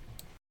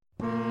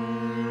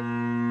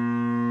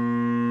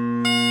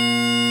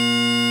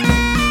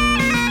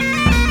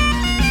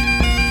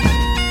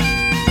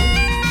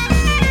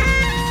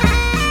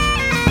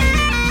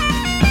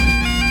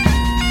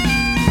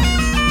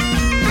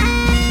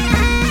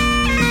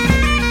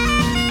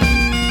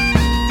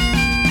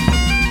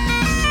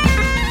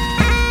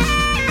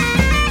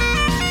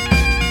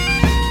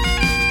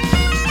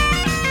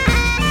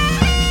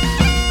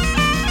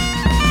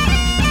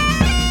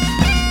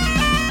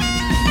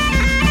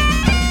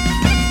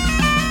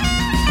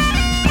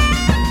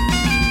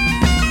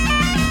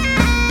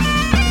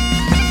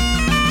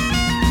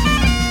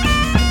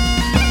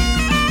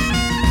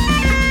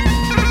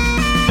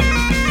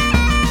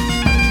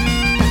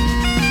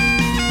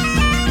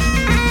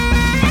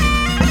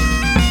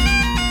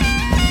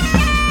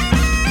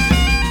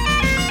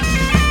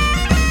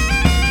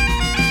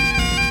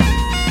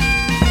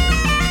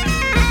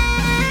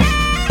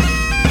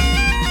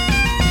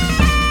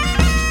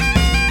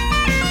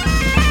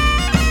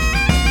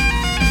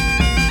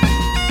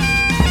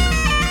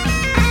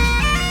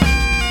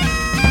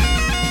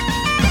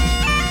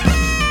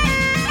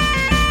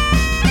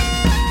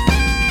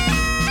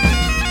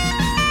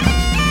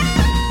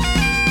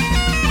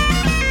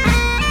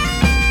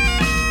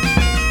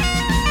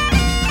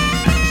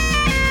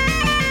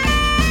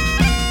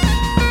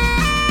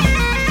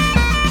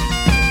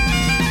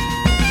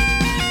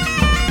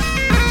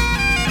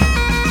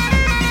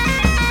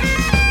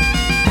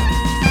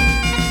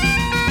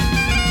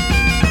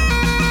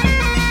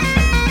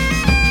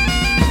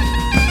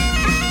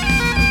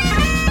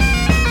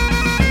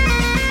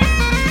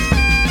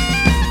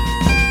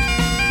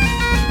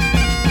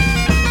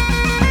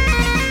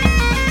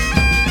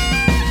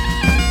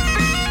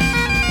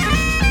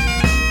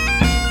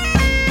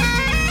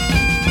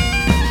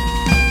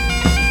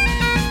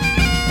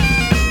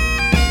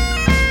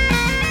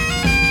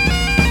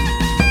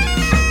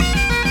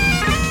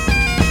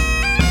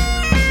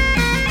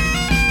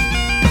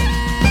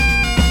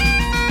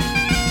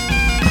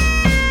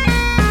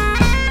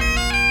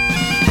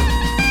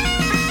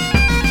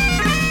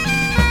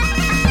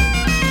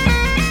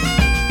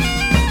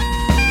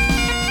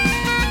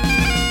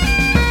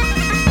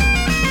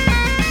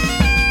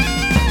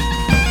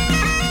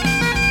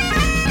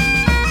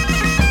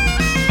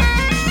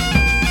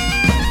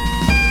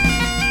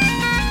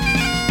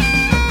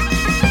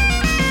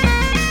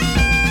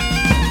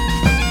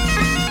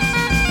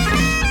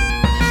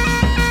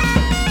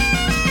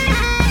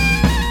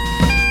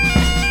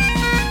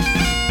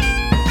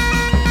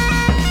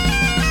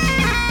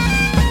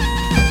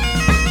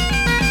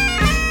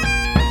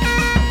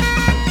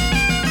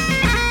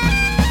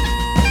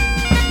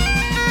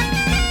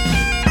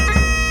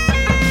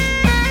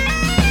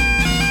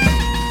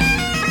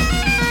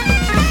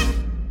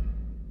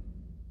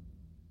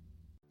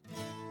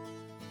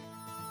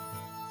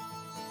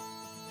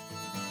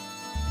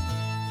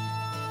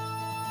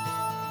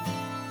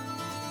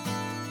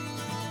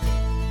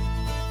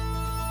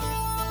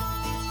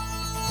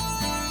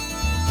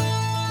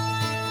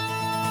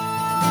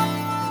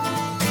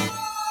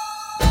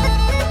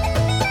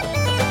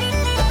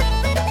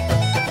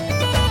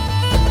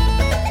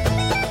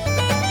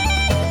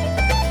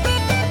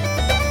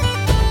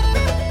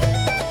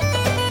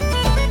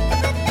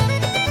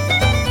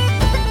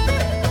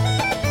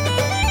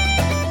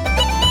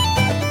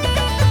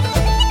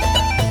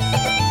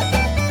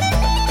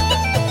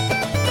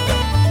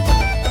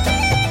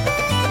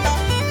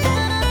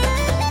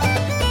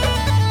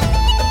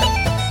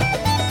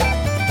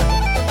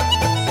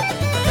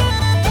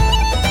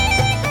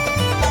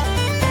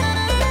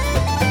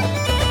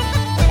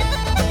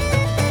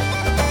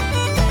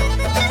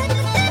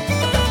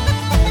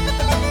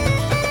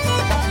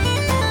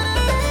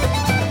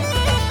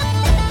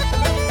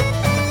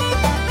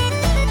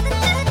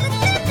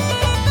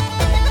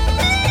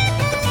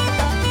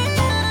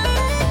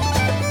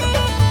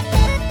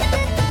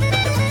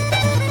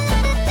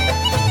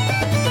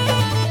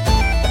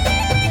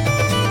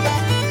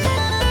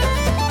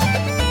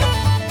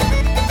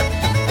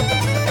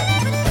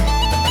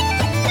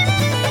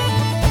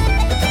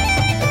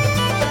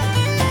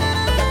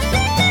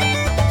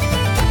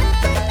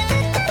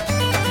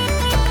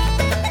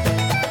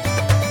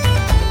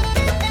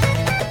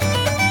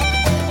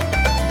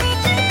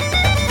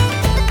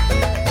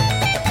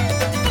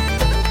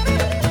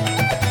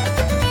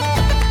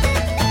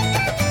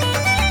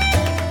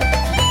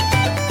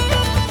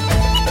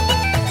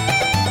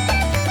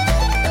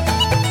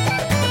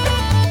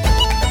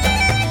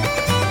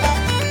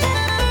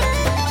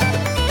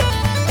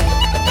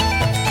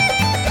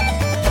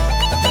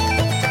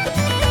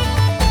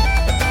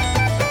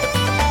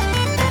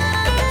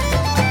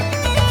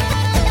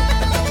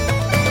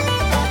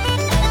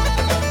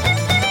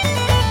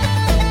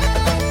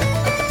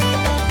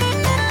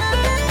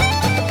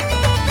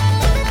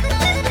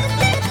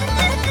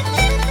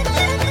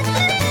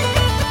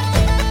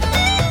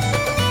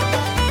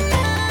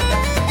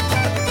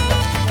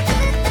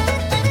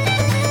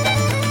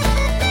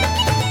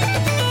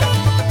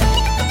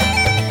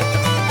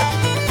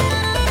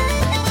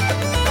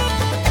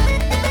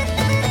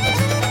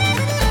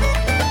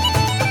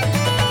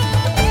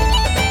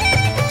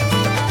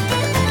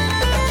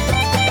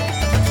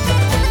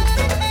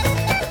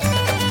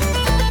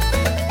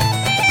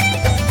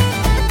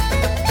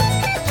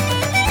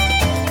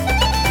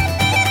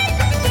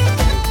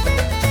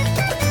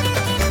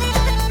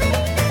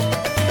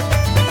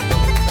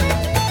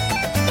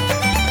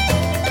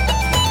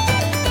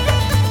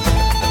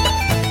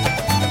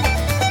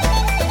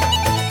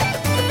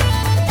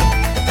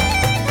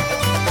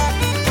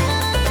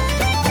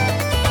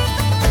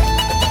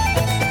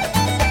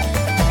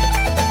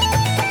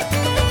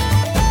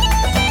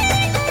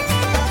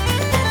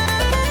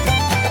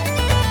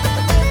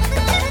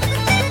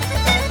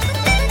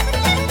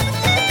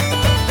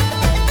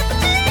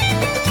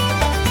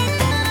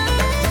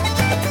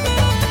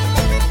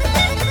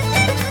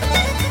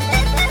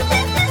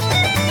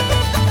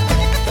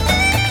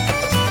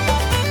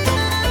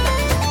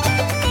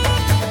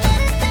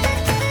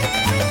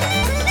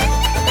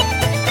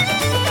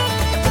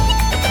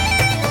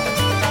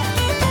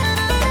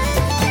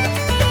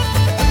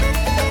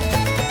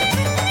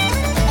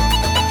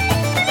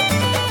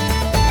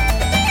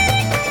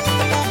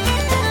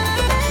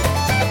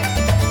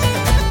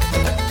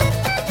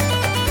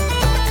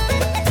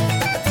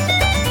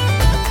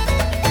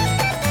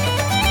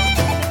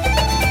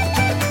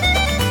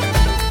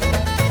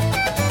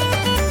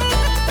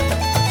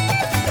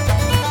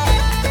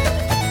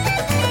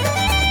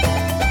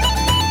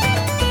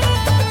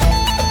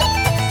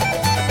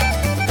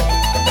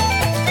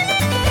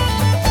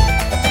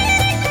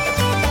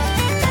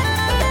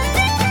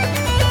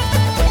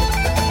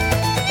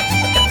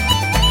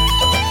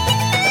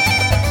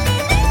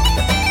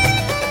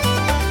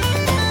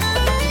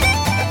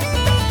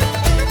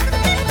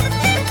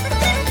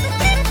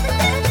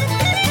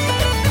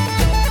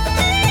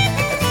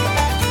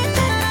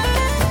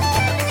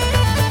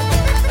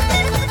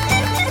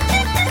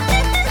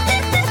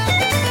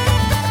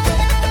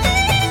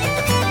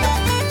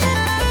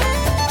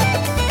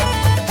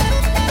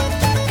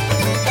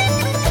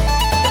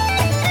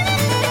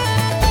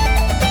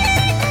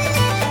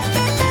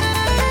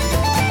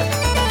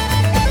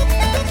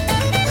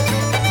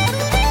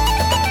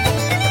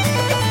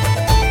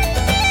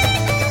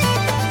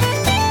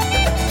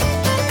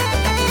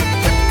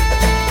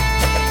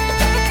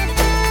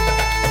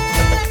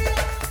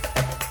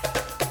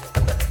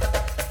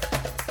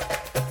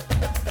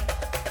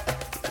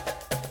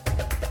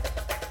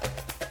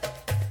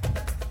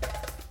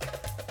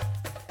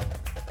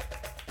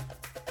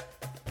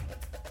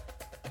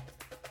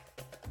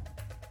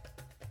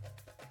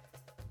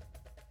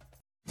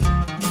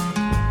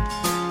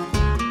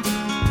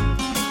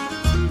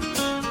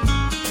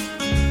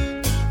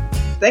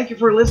 Thank you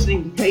for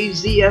listening to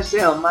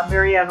KZSM. I'm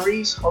Marianne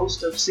Reese,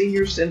 host of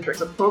Senior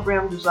Centric, a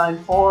program designed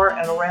for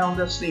and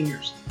around us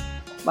seniors.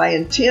 My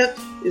intent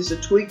is to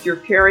tweak your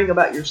caring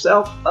about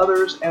yourself,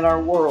 others, and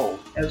our world,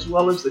 as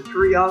well as the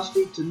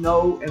curiosity to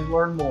know and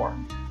learn more.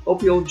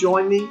 Hope you'll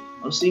join me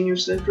on Senior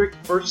Centric,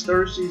 first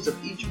Thursdays of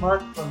each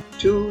month from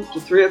 2 to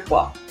 3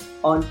 o'clock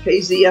on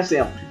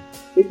KZSM.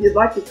 If you'd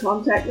like to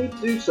contact me,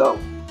 do so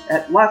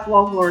at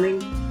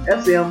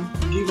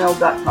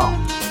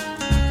lifelonglearningsm@gmail.com.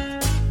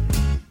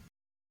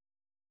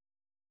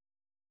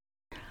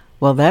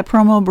 Well, that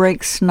promo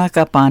break snuck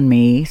up on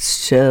me,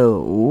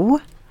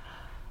 so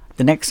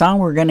the next song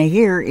we're going to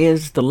hear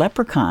is The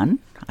Leprechaun.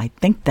 I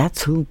think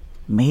that's who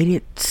made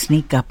it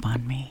sneak up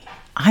on me.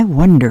 I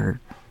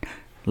wonder,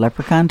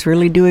 leprechauns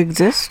really do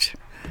exist?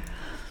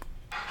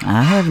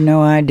 I have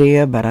no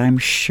idea, but I'm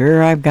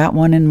sure I've got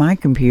one in my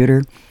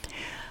computer.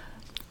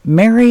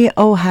 Mary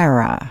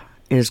O'Hara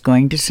is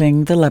going to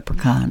sing The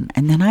Leprechaun,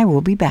 and then I will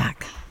be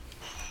back.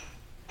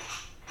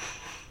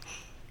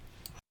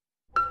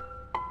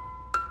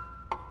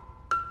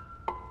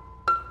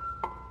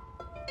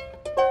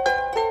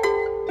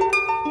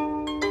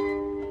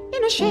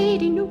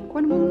 Shady nook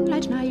one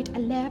moonlight night, a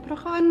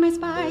leprechaun I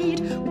spied,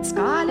 with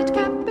scarlet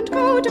cap and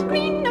coat of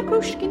green, a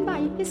crushkin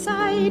by his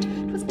side.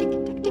 'Twas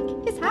tick-tack-tick,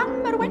 his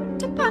hammer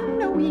went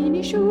upon a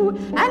weeny shoe,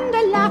 and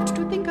I laughed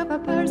to think of a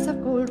purse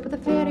of gold, but the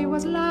fairy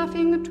was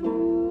laughing too.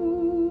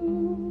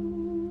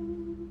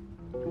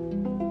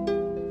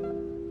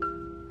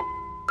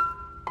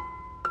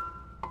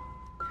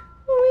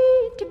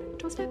 We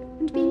tiptoe-step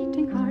and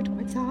beating heart,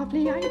 quite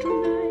softly I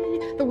drew nigh.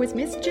 There was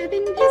mischief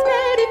in his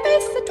merry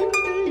face, a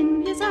twinkle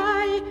in his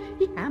eye.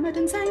 He hammered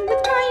and sang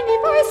with tiny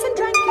voice and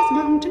drank his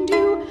Mountain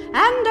Dew,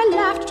 and I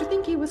laughed to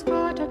think he was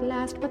caught at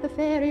last, but the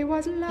fairy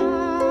was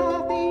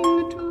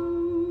laughing too.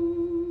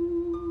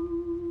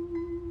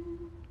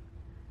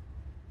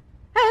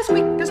 As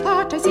quick as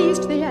thought I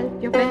seized the elf,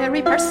 your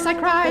fairy purse I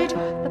cried.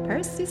 The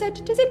purse, he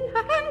said, 'tis in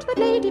her hand, that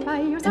lady by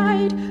your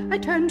side. I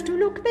turned to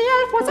look, the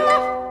elf was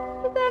off,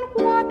 then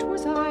what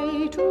was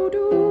I to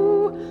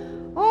do?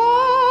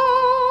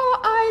 Oh,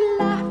 I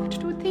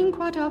laughed to think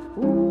what a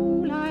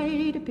fool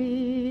I'd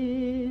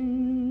been.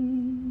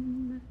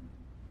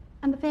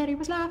 And the fairy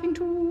was laughing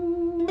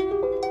too.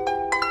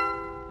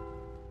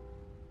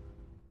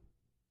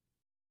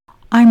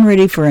 I'm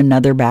ready for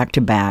another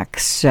back-to-back,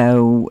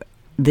 so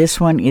this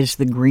one is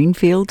The Green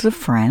Fields of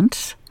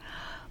France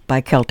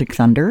by Celtic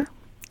Thunder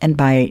and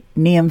by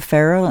Niamh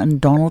Farrel and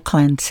Donal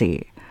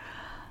Clancy.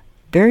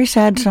 Very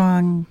sad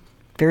song,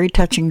 very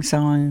touching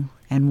song,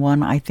 and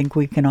one I think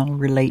we can all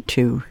relate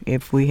to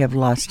if we have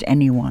lost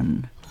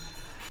anyone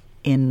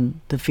in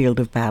the field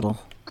of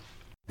battle.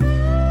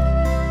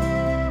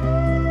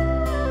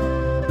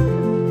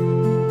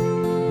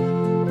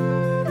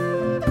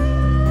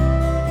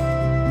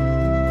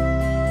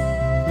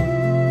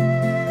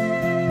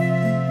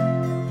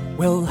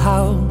 Well,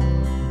 how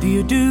do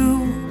you do,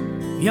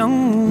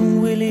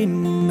 young Willie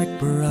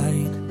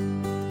McBride?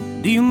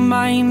 Do you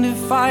mind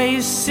if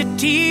I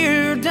sit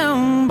here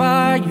down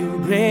by your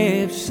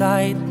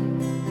graveside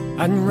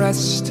and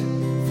rest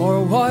for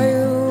a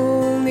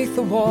while neath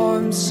the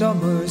warm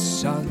summer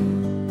sun?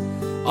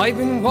 I've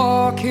been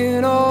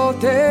walking all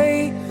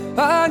day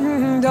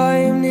and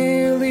I'm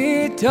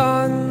nearly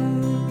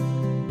done.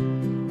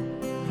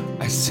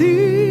 I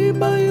see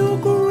by your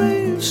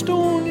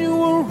gravestone you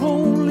were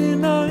only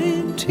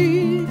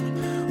 19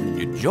 when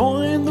you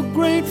joined the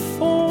Great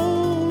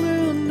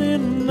Falling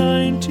in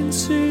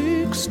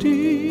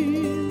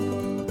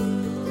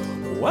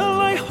 1916. Well,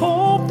 I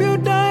hope you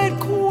died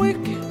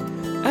quick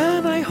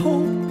and I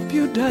hope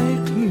you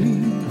died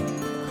clean.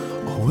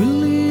 Oh,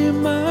 Willie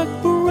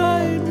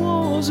McBride,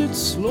 was it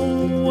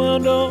slow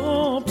and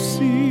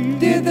obscene?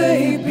 Did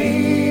they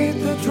beat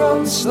the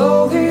drum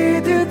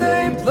slowly? Did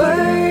they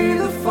play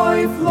the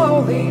fife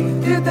lowly?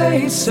 Did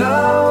they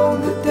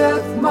sound the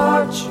death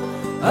march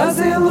as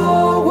they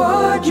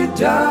lowered you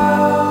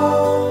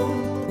down?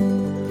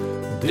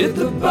 Did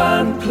the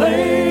band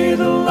play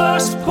the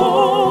last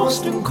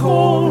post and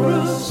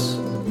chorus?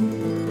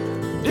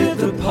 Did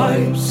the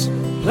pipes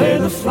play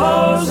the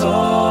flowers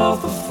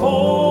of the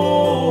forest?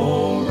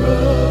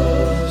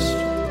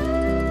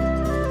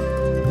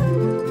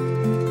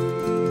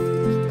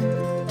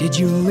 Did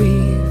you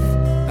leave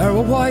her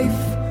a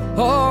wife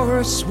or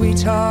a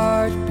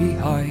sweetheart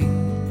behind?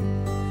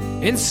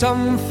 In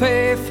some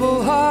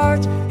faithful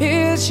heart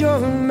is your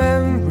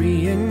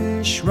memory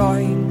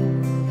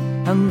enshrined.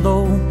 And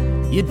though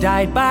you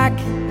died back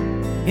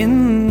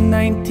in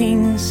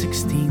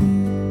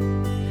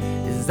 1916,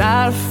 is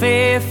that a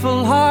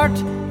faithful heart?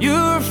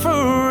 You're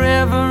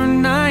forever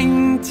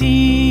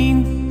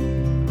 19.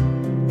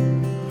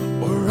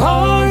 Or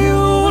are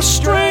you a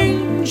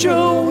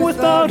stranger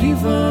without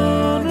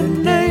even a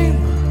name,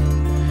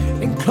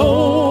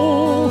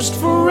 enclosed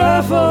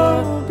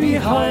forever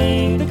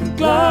behind a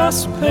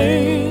glass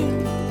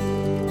pane,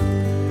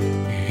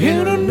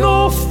 in an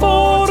old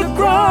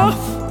photograph,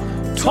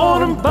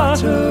 torn and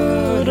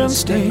battered and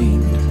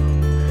stained,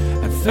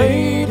 and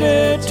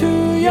faded to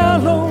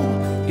yellow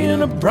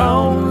in a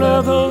brown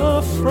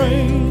leather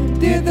frame.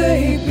 Did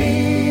they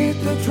beat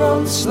the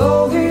drum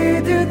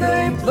slowly? Did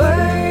they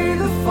play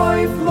the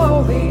fife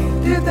lowly?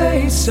 Did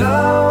they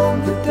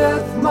sound the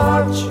death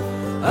march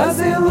as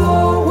they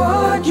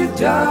lowered you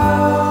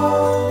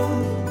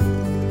down?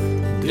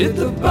 Did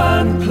the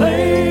band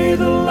play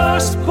the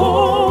last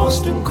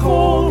post and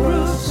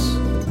chorus?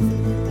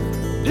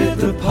 Did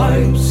the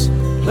pipes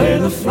play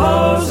the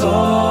flowers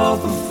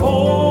of the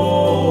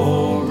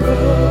forest?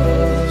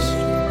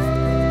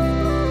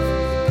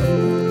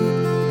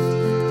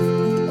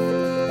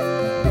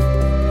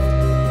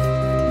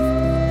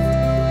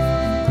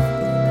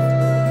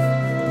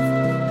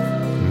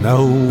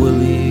 Now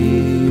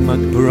Willie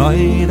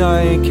McBride,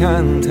 I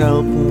can't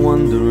help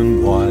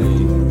wondering why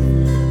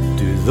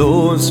do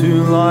those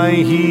who lie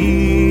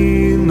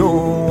here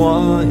know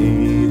why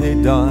they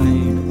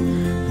died?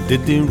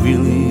 Did they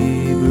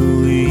really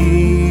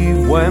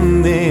believe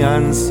when they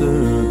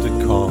answered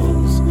the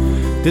calls?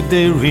 Did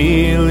they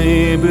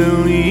really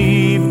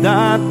believe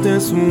that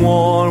this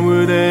war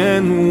would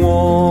end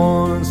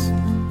wars?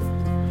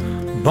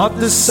 But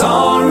the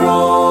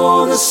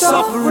sorrow, the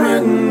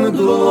suffering, the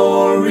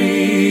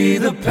glory,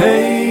 the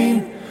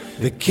pain,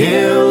 the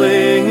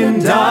killing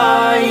and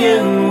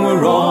dying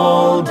were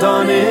all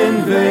done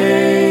in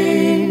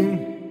vain.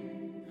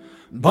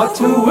 But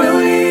to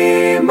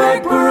Willie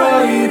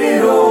McBride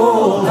it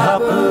all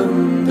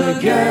happened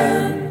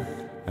again,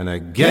 and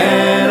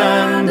again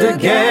and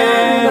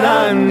again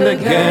and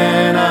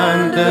again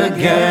and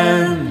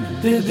again.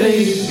 Did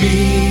they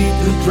beat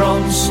the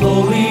drum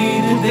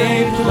slowly? Did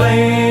they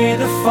play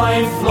the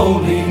fife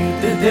lowly?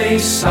 Did they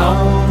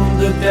sound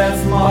the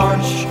death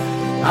march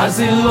as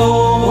they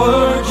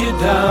lowered you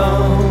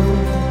down?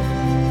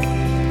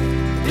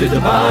 Did the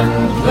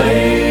band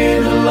play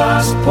the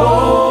last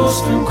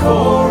post and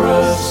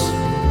chorus?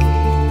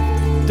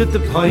 Did the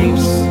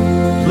pipes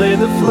play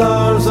the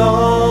flowers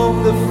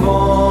of the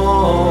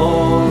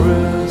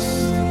forest?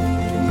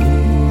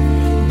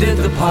 Did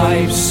the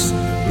pipes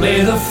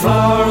play the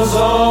flowers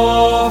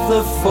of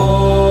the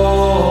forest?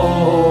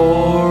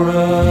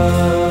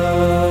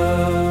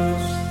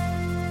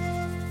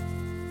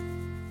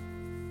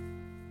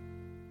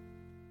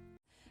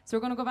 So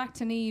we're going to go back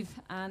to Niamh,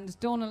 and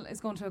Donal is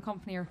going to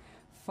accompany her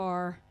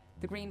for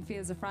the Green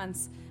Fields of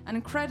France. An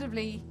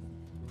incredibly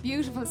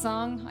beautiful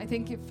song. I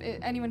think if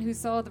anyone who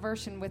saw the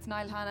version with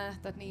Niall Hanna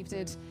that Niamh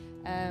did,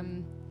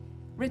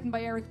 written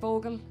by Eric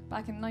Bogle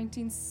back in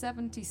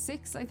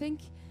 1976, I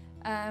think,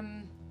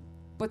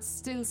 but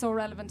still so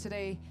relevant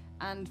today.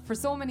 And for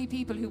so many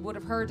people who would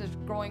have heard it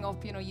growing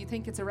up, you know, you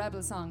think it's a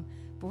rebel song,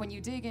 but when you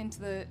dig into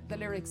the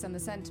lyrics and the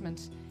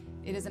sentiment,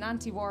 it is an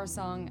anti-war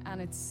song, and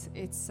it's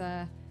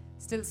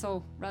still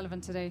so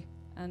relevant today.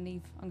 And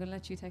Niamh, I'm going to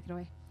let you take it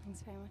away.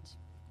 Thanks very much.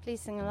 Please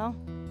sing along.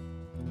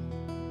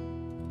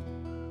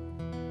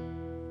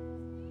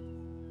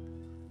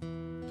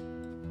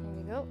 Here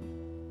we go.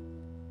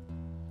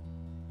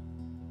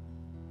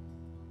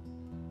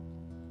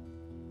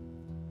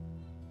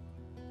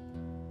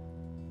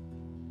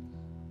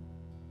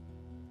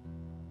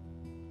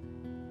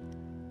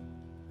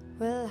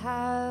 Well,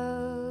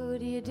 how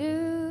do you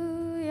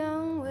do,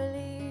 young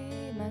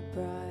Willie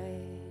McBride?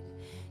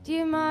 Do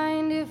you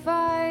mind if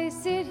I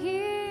sit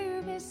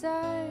here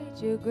beside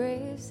your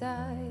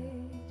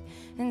graveside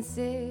and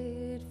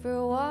sit for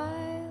a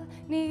while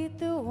neath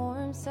the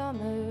warm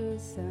summer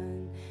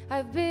sun?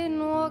 I've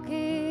been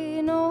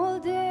walking all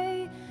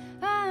day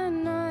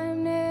and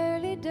I'm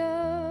nearly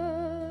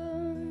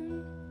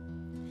done.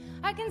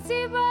 I can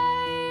see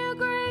by your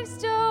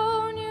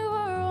gravestone you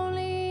were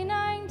only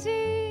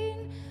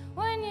 19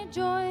 when you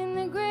joined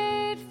the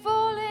Great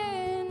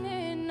Fall-In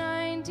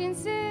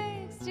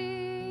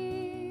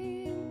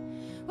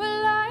 1916.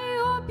 Well, I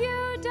hope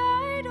you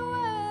died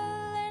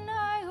well, and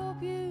I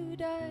hope you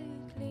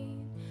died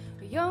clean.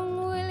 For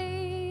young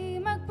Willie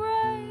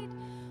McBride,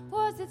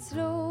 was it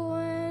slow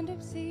and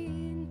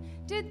obscene?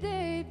 Did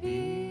they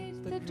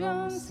beat the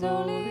drum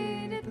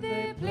slowly? Did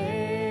they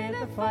play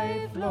the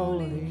fife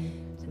lowly?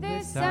 Did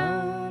they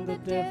sound the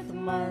death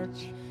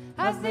march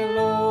as they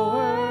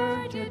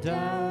lowered you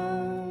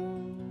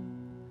down?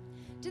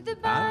 Did the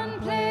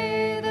band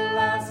play the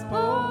last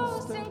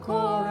post and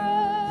chorus?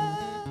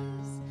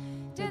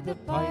 Did the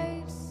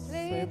pipes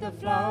play the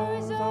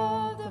flowers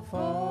of the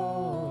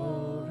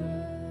forest?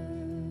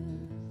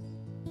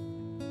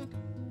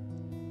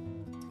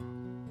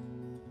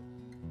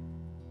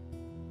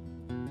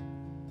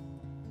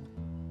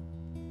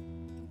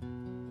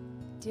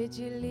 Did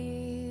you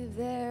leave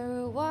there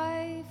a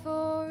wife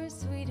or a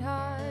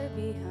sweetheart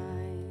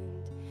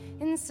behind?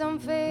 In some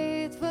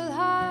faithful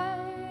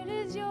heart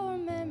is your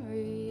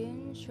memory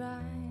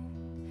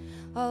enshrined.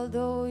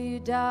 Although you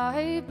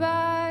died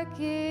back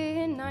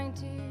in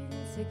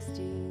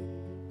 1916,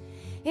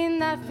 in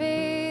that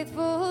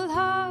faithful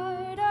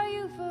heart are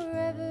you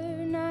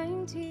forever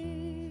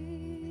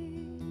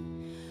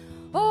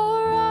 19? Or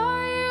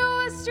are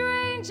you a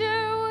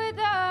stranger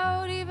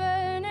without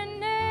even a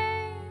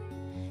name,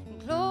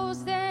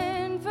 enclosed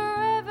and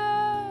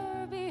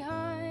forever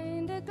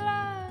behind a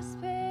glass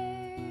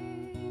pane?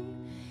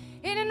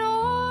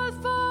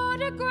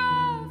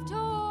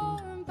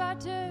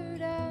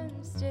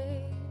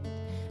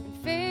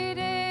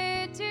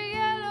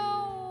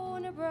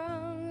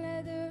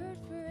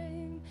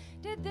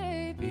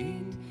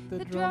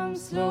 drum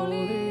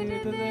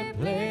slowly? Did they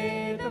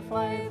play the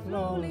fife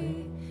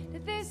lowly?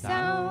 Did they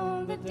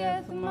sound the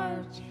death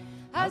march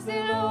as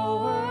they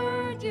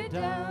lowered you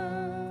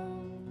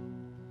down?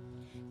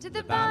 Did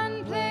the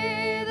band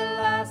play the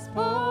last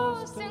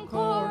post and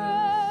chorus?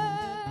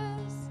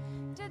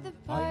 Did the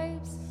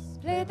pipes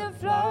play the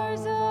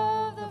flowers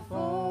of the forest?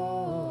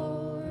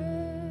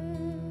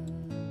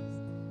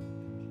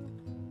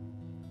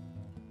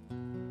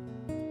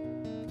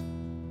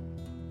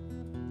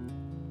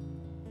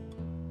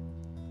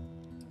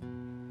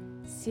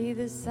 See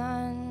the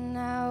sun,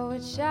 how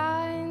it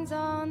shines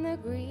on the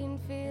green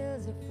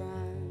fields of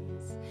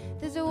France.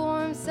 There's a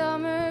warm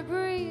summer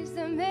breeze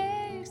that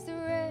makes the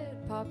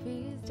red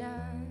poppies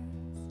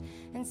dance.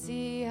 And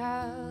see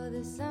how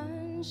the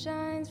sun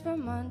shines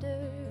from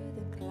under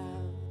the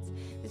clouds.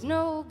 There's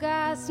no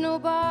gas, no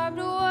barbed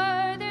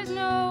wire, there's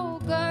no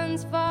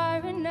guns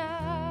firing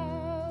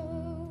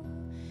now.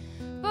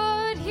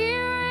 But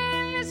here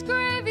in this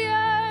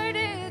graveyard,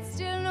 it's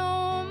still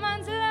no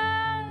man's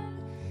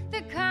land.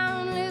 The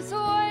countless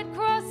white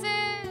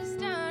crosses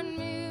stand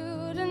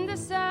mute in the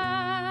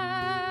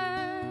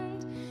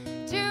sand.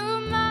 To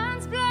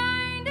man's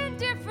blind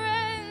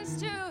indifference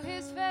to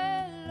his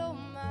fellow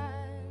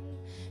man.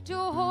 To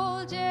a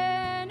whole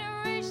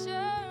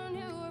generation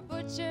who were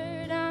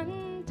butchered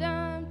and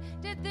damned.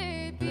 Did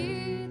they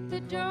beat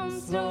the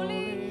drum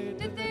slowly?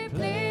 Did they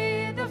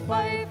play the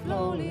fife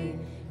lowly?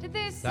 Did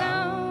they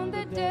sound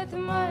the death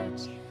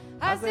march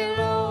as they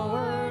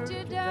lowered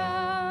you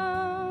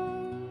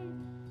down?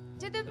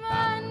 Did the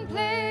band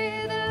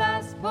play the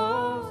last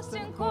post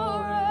and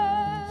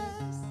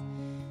chorus?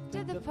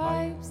 Did the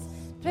pipes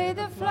play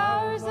the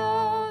flowers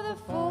of the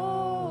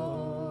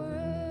forest?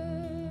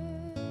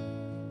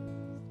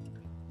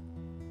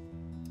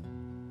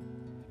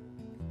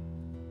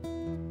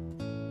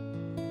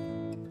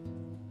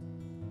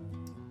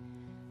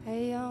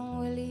 Hey, young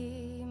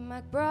Willie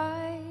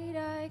McBride,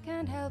 I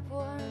can't help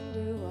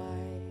wonder why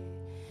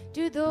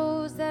do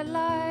those that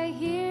lie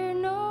here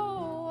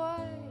know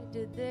why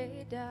did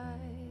they die?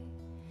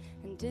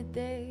 And did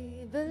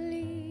they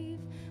believe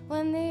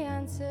when they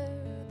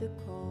answered the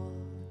call?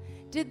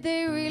 Did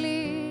they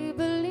really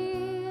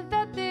believe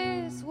that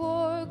this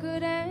war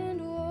could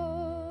end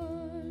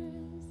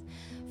wars?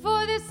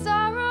 For the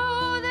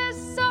sorrow, the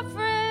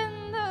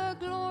suffering, the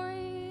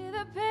glory,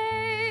 the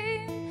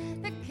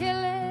pain, the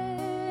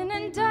killing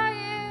and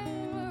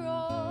dying were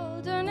all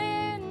done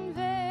in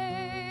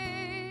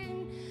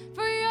vain.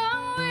 For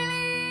young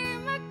Willie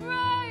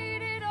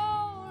McBride, it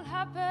all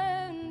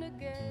happened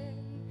again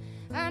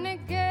and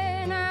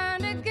again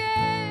and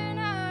again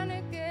and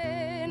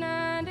again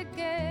and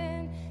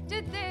again.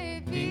 Did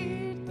they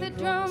beat the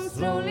drum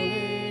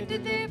slowly?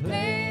 Did they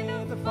play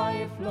the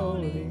fife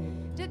lowly?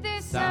 Did they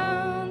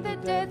sound the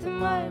death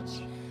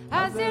march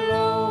as they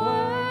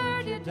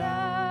lowered you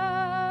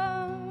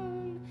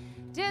down?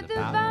 Did the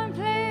band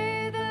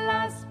play the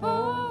last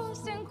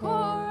post and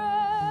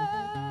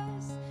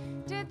chorus?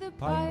 Did the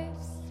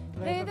pipes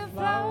play the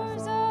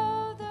flowers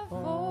of the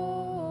forest?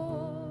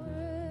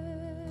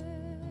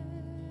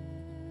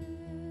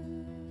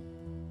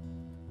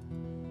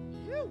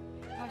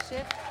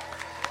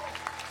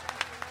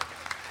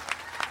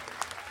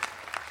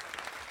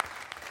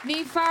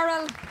 Niamh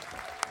Farrel,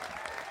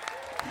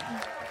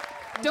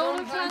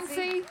 Donal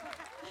Clancy.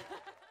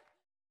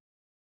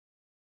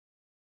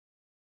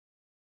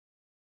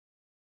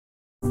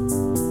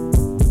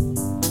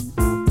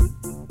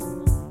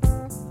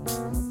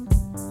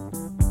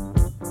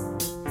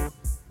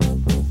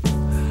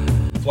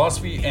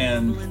 Philosophy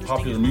and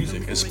Popular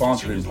Music is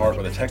sponsored in part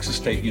by the Texas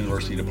State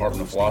University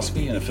Department of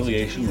Philosophy in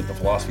affiliation with the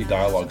Philosophy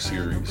Dialogue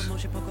Series.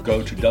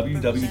 Go to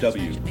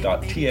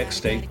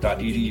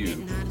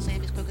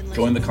www.txstate.edu.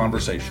 Join the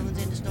conversation.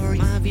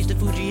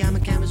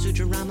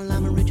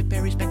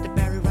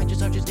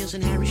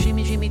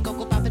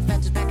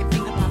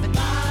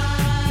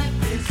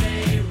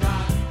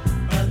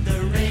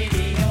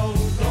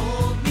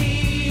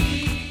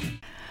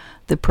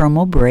 The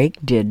promo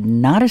break did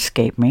not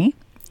escape me.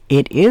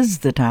 It is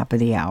the top of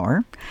the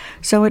hour,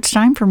 so it's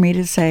time for me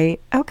to say,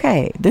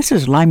 okay, this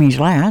is Limey's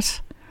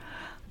Lass.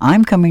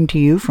 I'm coming to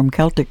you from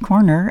Celtic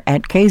Corner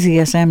at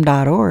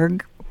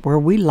kzsm.org, where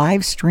we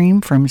live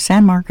stream from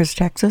San Marcos,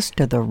 Texas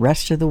to the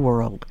rest of the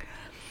world.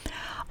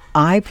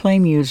 I play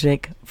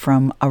music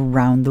from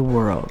around the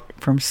world,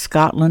 from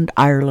Scotland,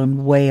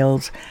 Ireland,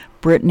 Wales,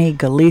 Brittany,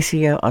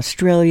 Galicia,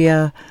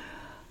 Australia,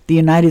 the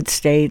United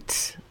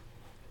States,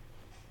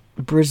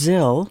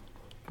 Brazil,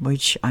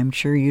 which I'm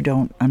sure you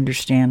don't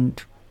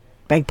understand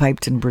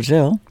bagpipes in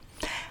Brazil,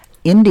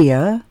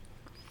 India,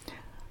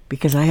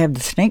 because I have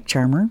the snake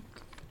charmer.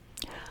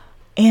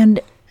 And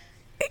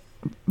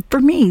for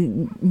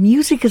me,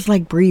 music is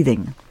like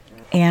breathing,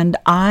 and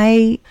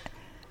I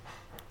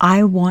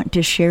want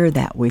to share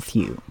that with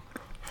you.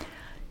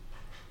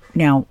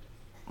 Now,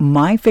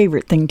 my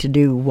favorite thing to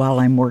do while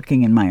I'm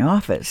working in my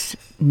office,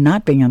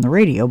 not being on the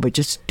radio, but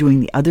just doing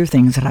the other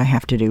things that I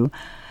have to do,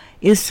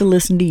 is to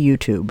listen to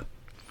YouTube.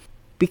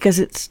 Because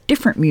it's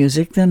different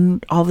music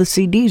than all the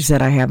CDs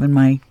that I have in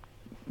my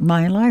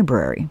my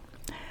library.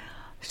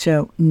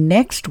 So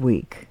next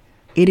week,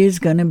 it is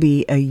going to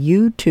be a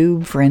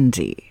YouTube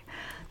frenzy.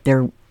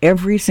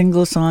 Every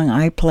single song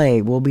I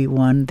play will be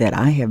one that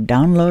I have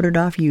downloaded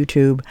off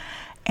YouTube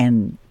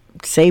and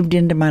saved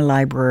into my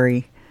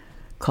library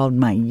called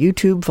my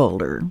YouTube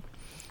folder.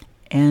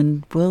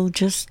 And we'll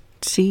just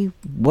see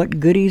what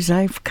goodies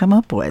I've come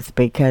up with,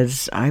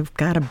 because I've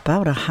got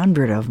about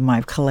 100 of them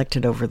I've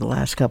collected over the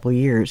last couple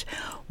years,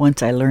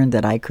 once I learned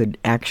that I could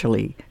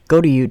actually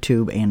go to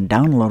YouTube and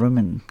download them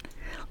and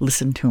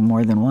listen to them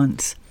more than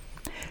once.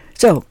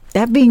 So,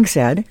 that being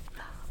said,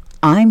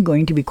 I'm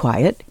going to be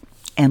quiet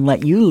and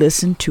let you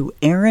listen to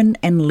Erin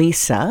and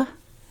Lisa.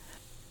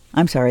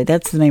 I'm sorry,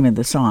 that's the name of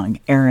the song,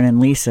 Erin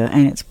and Lisa,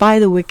 and it's by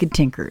the Wicked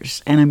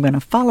Tinkers. And I'm going to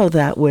follow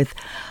that with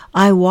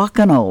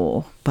Waukin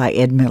O by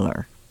Ed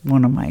Millar,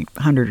 one of my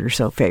 100 or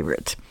so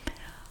favorites.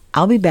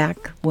 I'll be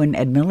back when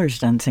Ed Millar's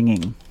done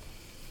singing.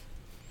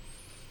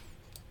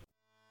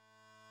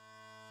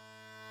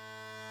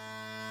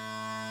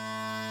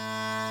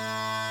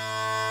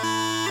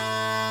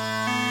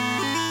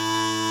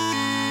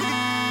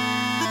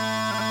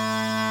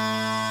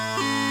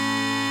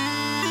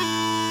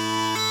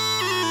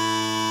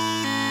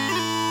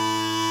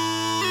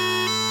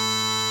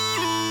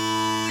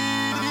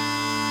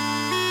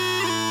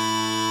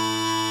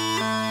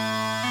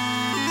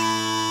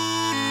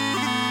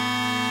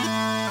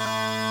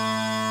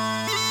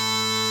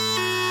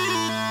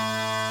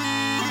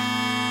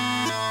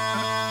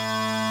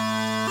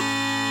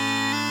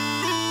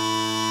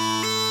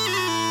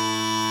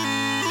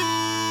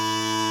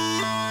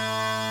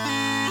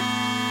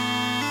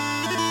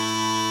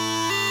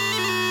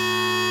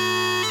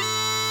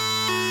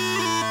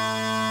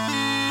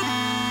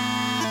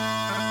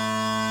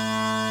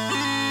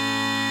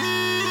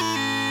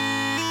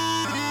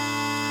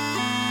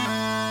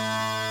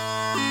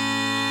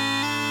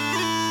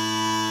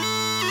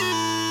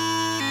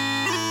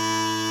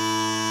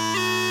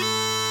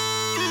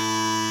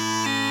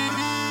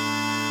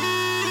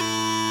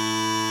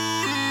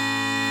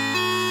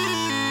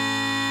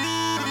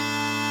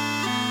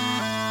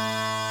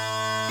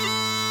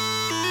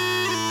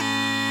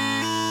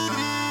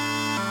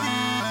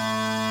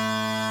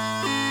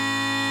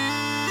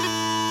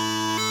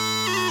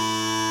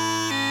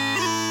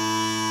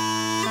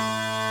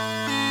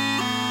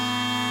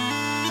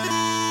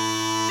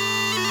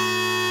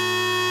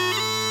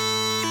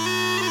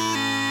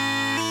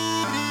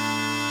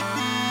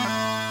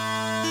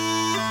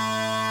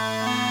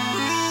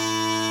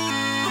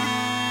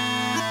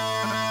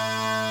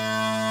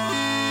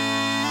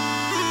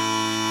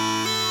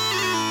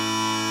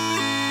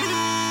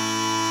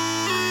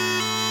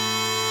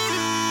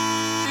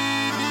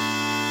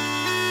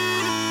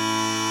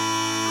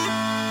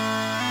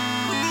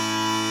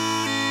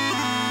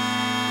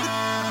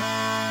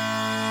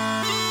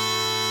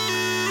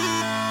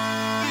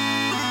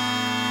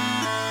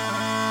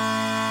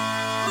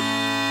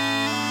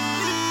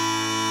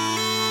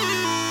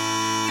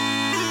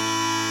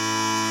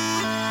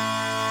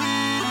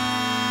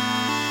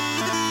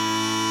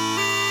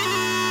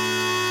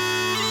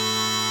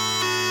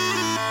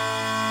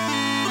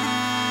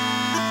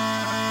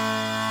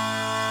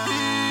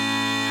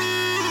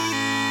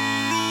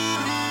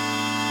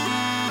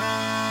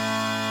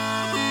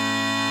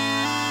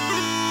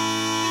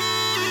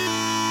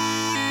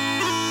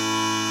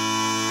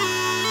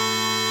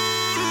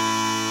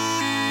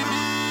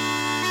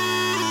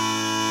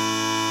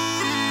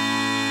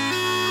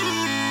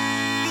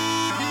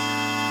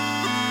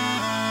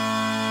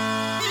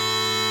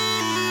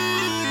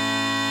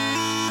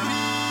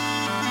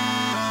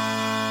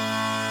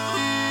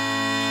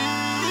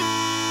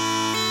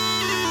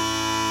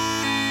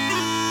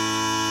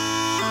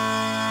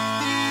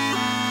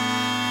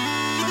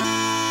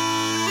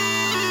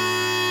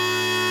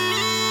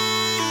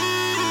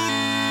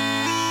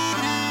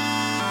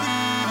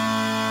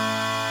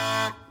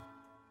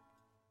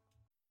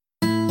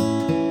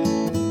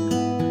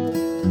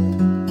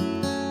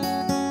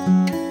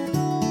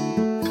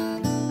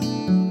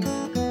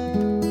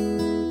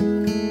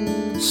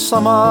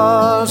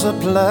 Summer's a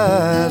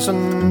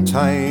pleasant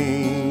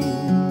time,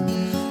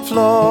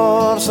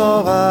 floors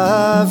of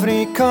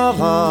every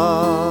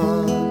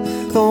colour,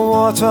 the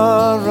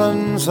water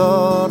runs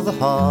o'er the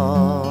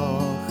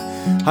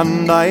hearth,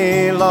 and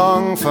I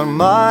long for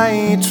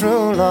my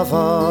true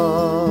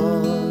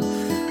lover.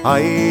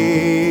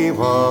 I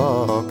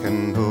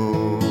Waukin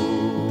O,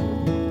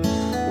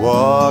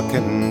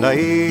 Waukin I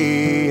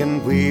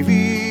and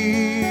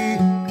weavy,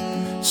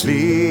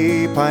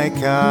 sleep I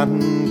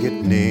can get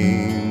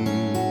name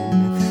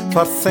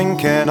for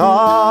thinking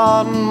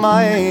on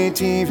my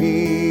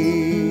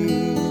TV.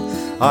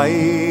 I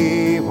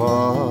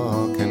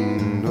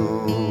Waukin O.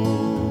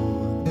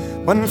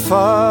 When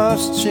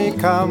first she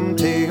come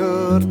to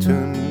her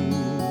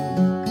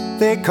tune,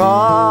 they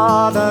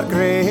called her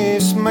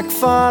Grace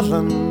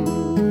McFarlane,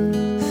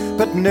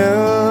 but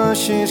now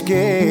she's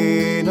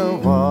gain a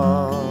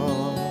war.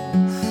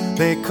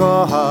 They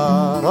call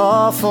her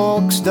a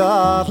folks'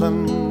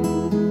 darling.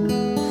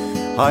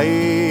 I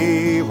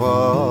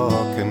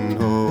Waukin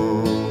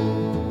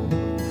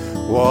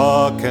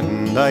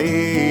Walking I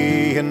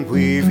and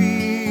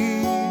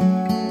weavy,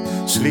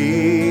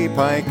 sleep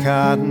I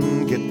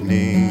can't get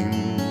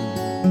name,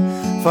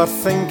 for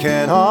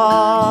thinking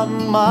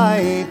on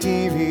my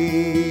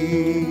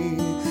TV.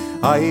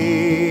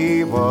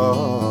 I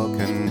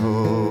walking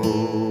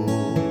home.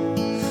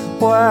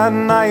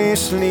 When I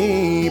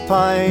sleep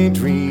I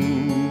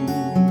dream,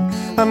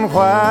 and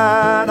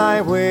when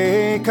I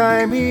wake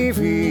I'm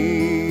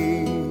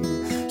heavy.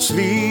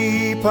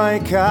 Sleep I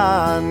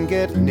can't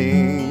get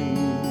name,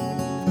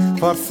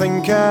 for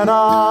thinking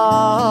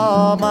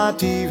of my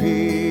TV.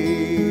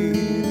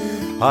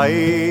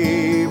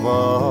 I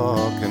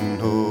walking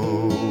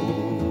home,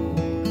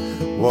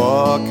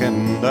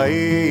 walking I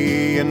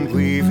and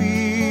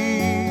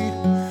weavy.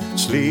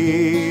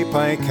 Sleep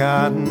I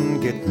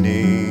can't get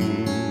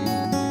name,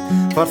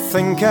 for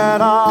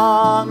thinking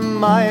on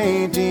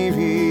my TV.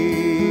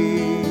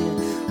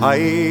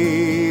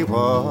 I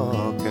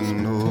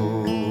walking home.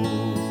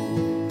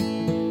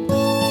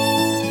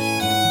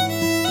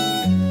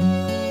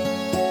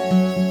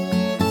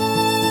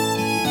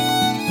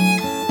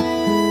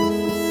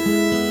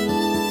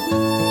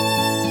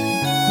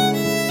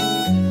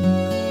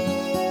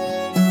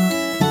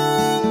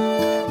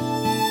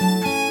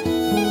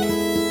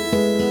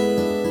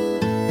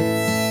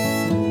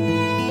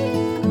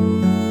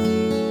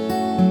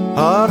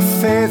 Our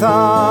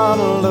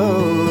father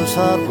loves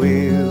her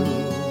wheel,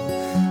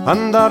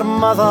 and our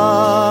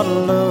mother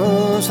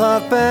loves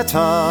her better,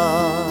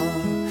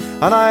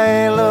 and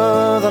I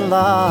love the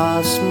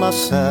lass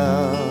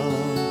myself.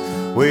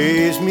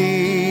 Ways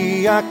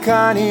me I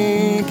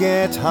can't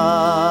get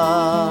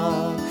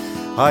her.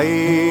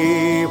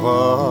 I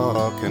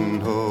walking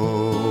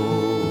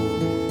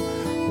home,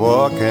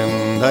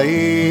 walking I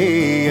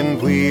and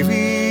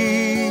weavy.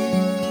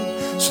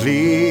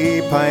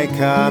 Sleep I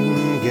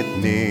can't get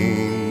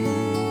name,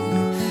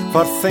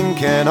 for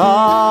thinking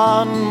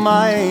on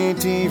my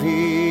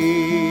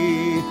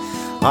TV.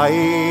 I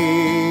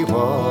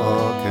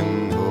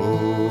walking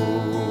home.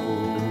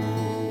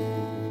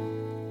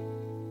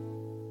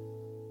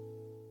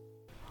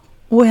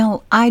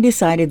 Well, I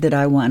decided that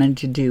I wanted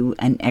to do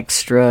an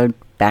extra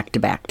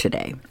back-to-back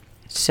today.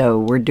 So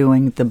we're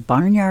doing The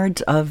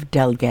Barnyards of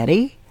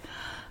Delgatty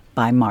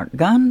by Marc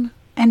Gunn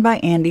and by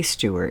Andy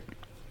Stewart.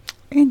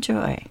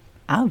 Enjoy.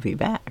 I'll be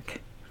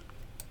back.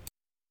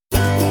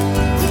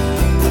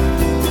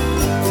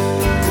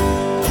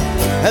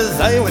 As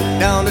I went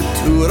down to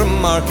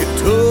Market,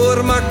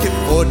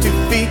 40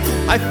 feet,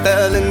 I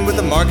fell in with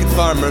the market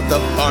farmer, the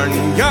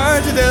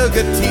Barnyards of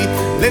Delgatty.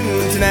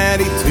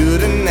 Linton-addy,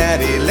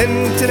 tootin-addy,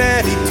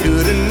 Linton-addy,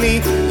 tootin-me,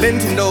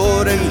 Linton,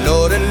 Lord and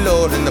Lord and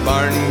Lord, in the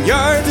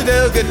Barnyards of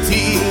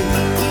Delgatty.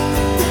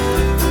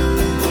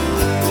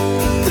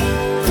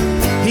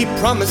 He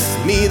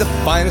promised me the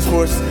finest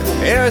horse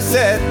e'er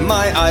set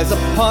my eyes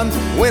upon.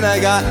 When I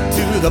got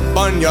to the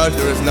barnyard,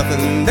 there was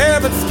nothing there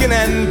but skin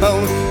and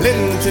bone.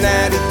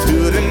 Linton-addy,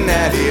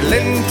 tootin-addy,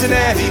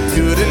 Linton-addy,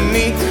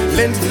 tootin-me,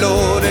 Linton,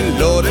 Lord and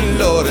Lord and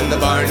Lord, in the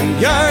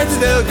Barnyards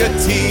of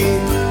Delgatty.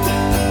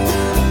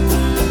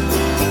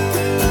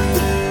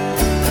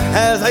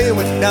 As I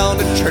went down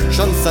to church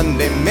on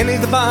Sunday, many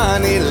the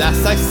bonny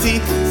lass I see,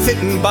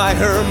 sitting by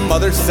her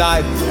mother's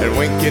side and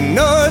winking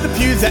o'er the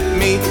pews at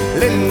me.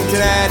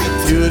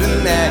 Linton-addy,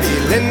 tootin-addy,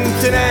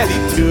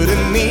 Linton-addy,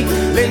 tootin-me,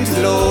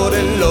 Linton, Lord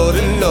and Lord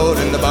and Lord,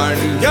 in the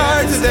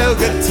Barnyards of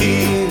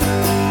Delgatty.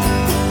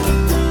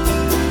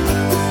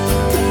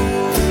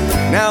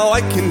 Now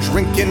I can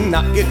drink and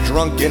not get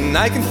drunk, and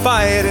I can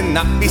fight and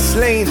not be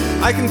slain.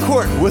 I can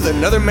court with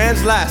another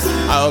man's lass,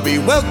 I'll be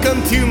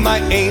welcome to my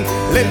aim.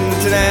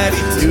 Linton-addy,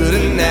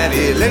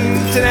 tootin-addy,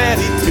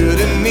 Linton-addy,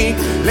 tootin-me,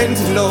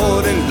 Linton,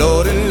 Lord and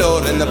Lord and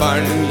Lord, in the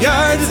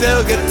Barnyards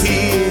of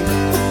Delgatty.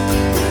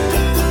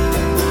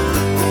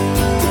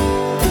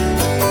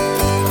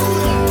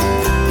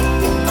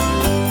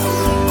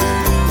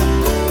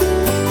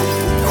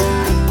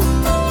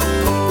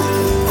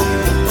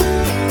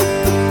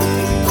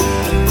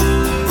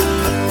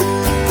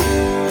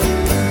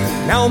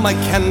 Now my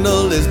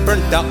candle is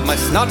burnt out, my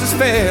snot is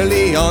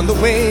fairly on the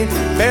wane.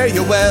 Fare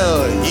you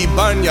well, ye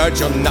barnyards,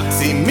 you'll not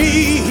see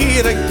me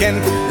here again.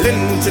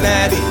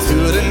 Linton-addy,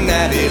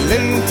 tootin-addy,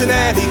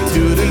 Linton-addy,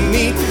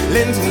 tootin-me,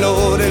 Linton,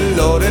 Lord and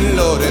Lord and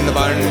Lord, in the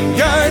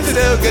Barnyards of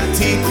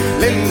Delgatty.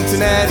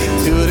 Linton-addy,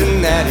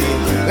 tootin-addy,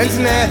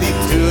 Linton-addy,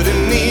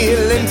 tootin-me,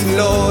 Linton,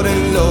 Lord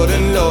and Lord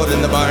and Lord,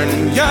 in the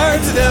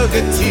Barnyards of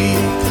Delgatty.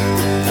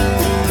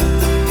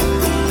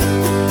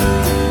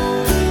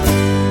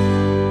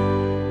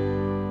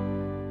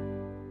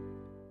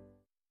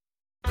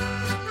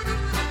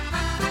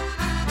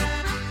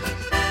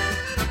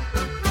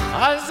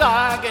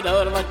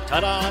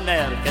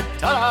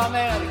 To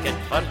American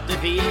for the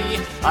V.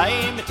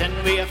 I'm a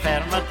 10-wee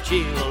farmer,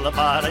 chill the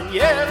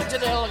Barnyards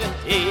of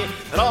Delgatty.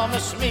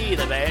 Promise me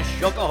the best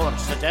yoke of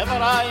horse that ever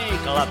I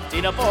clapped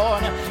in a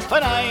bone.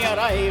 When I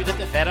arrived at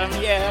the farm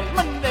yard,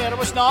 man, there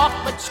was naught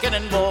but skin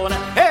and bone.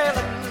 Hey,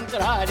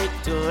 Linton-addy,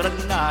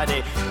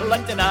 tootin-addy,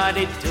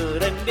 Linton-addy,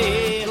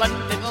 tootin-dee,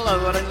 Linton,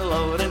 Lord and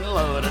Lord and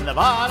Lowrin, the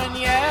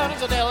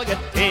Barnyards of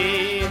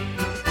Delgatty.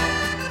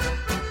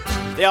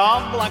 They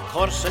all black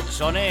corsets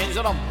on his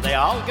rump, they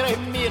all grey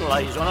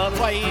mealies on her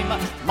wame.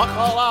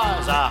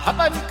 Muckle's a hip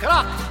and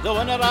crack, the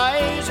winner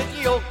rise at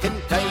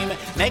yoking time.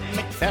 Meg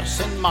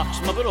McPherson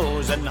marks my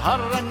bros, and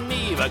her and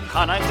me we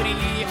can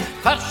agree.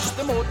 First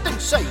the moat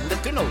inside the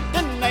tunnel,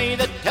 deny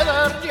the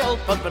tether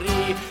yelp a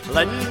brie.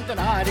 London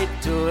addy,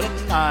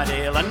 Turin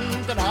addy,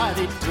 London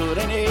addy,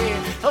 Turin eh.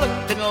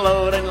 London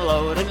Lowrin,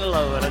 Lowrin,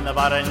 Lowrin, the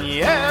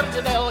Barnyards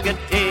of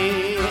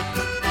Delgatty.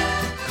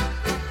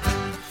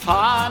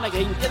 Fan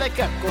again to the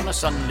kirk on a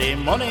Sunday,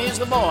 money's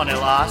the bonny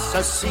lass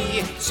I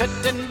see,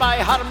 sitting by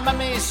her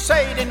mammy's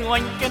side and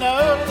winking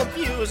o'er the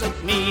pews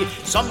at me.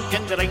 Some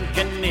can drink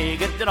and they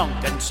get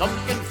drunk, and some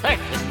can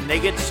fecht and they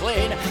get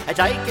slain. And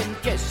I can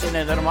kiss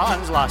another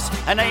man's lass,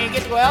 and I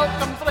get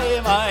welcome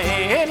frae my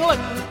hain.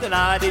 London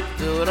addy,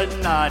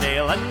 Turin addy,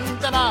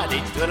 London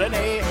addy, Turin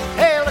eh.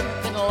 Hey,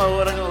 London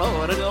Lowrin,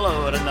 Lowrin,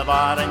 Lowrin, the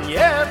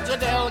Barnyards of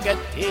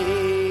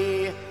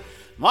Delgatty.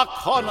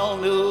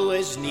 McConnell knew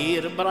is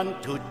near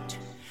Brantwood,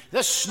 the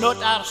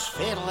snotter's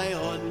fairly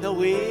on the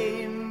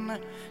wane.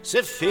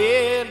 So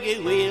fare ye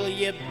well,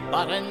 ye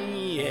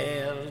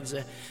Barnyards,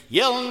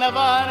 you'll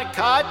never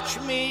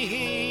catch me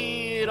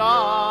here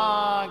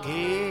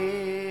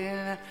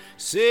again.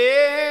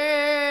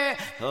 Say,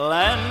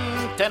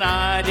 London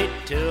addy,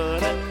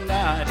 Turin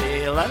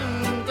addy,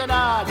 London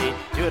addy,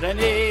 Turin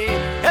eh.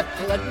 At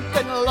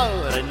London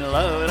Lowrin,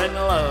 Lowrin,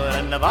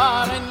 Lowrin, the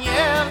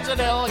Barnyards of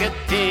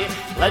Delgatty.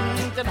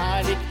 London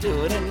addy,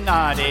 Turin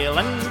addy,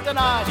 London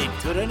addy,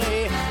 Turin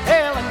eh.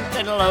 Hey,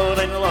 London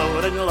Lowrin,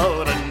 Lowrin,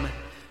 Lowrin,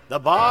 the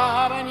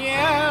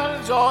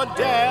Barnyards of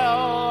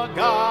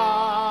Delgatty.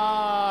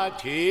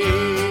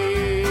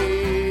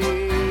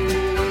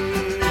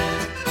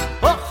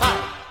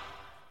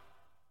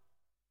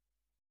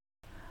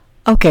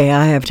 Okay,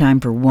 I have time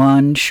for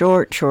one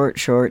short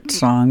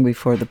song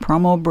before the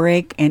promo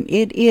break, and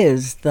it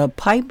is The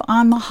Pipe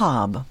on the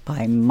Hob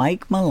by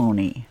Mike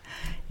Maloney.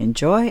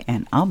 Enjoy,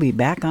 and I'll be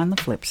back on the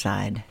flip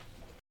side.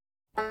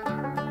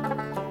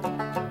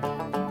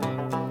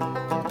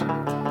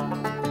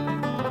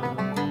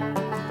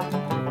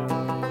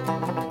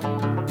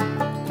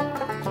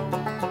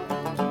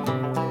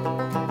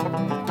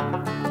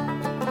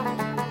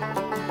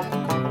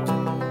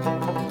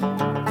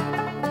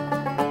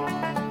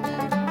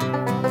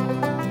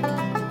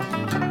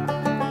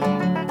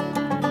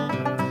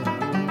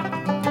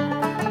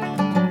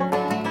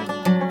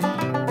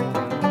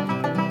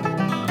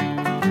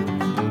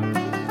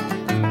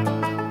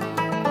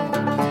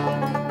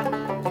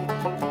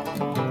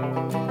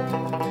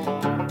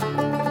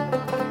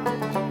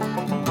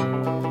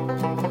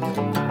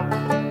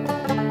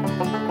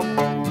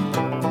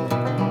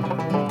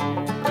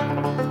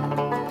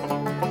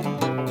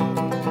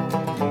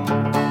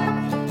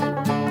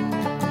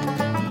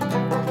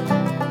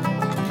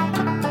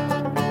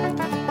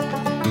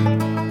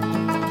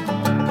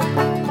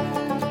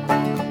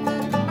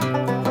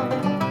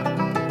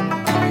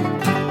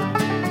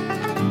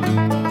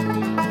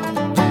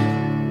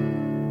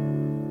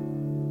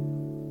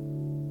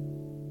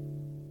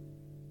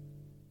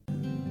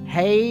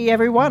 Hey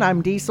everyone,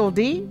 I'm Diesel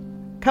D,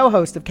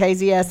 co-host of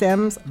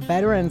KZSM's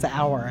Veterans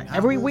Hour.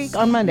 Every week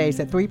on Mondays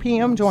at 3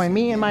 p.m., join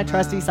me and my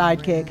trusty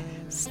sidekick,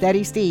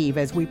 Steady Steve,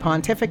 as we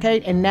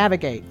pontificate and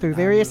navigate through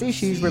various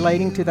issues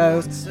relating to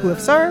those who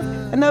have served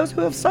and those who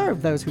have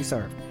served those who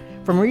served.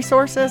 From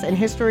resources and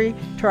history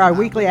to our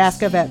weekly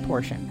Ask a Vet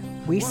portion,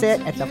 we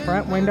sit at the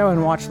front window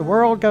and watch the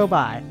world go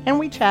by, and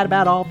we chat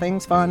about all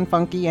things fun,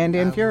 funky, and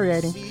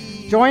infuriating.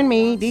 Join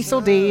me, Diesel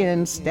D,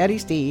 and Steady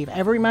Steve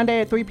every Monday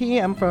at 3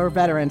 p.m. for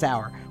Veterans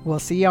Hour. We'll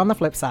see you on the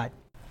flip side.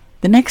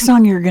 The next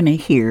song you're going to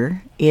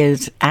hear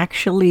is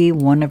actually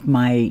one of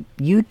my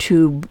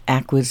YouTube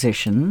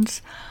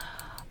acquisitions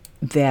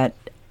that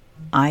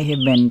I have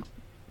been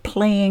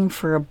playing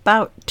for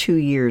about 2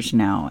 years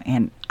now,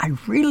 and I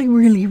really,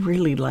 really,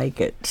 really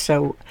like it.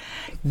 So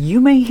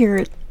you may hear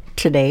it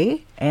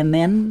today and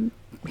then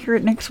hear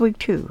it next week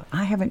too.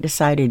 I haven't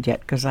decided yet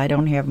because I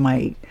don't have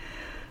my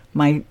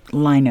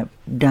lineup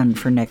done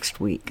for next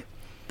week.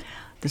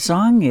 The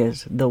song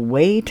is The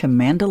Way to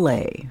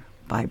Mandalay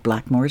by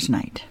Blackmore's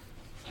Night.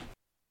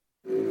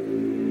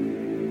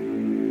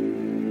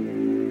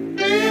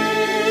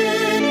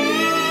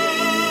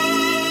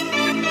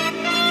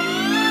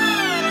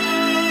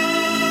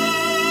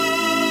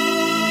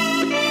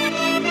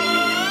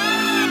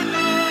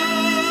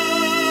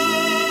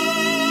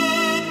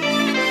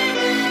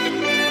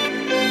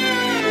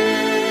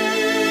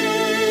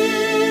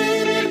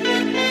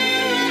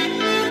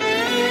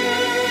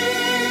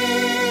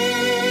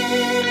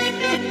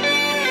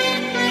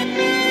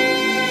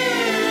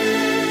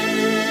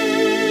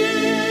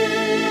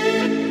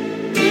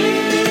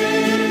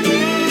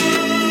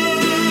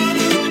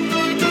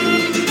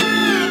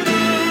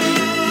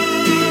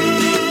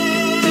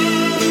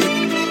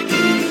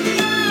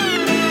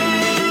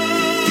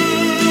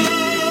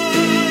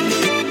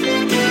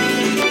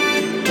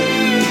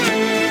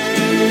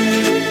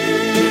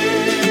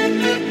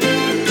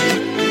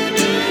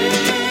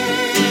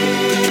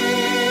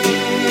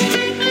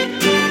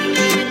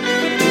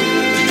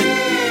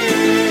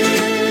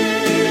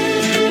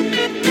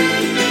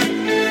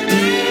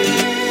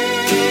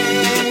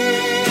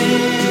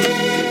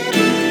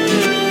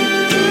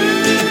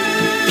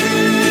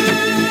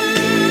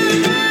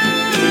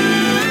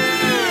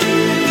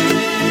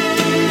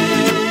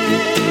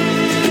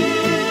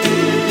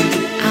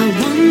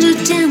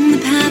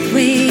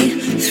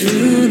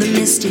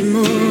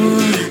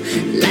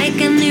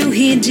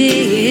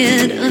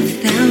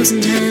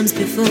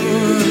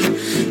 before.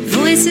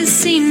 Voices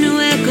seem to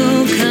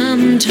echo,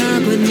 come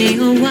talk with me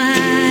a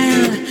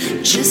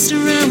while. Just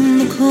around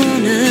the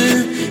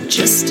corner,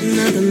 just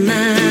another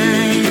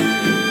mile.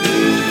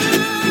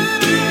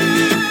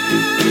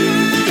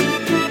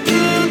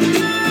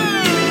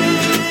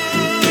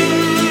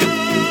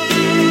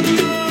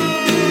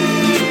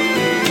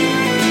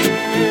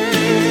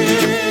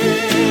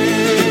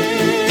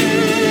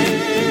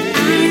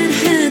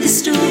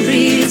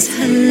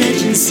 Her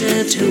legend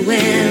served her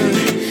well.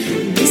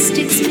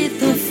 Mystic,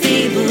 myth or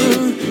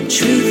fable,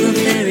 truth or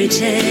fairy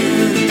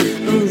tale.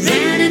 A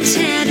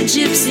rat-a-tat-a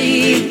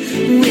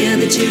gypsy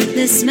with a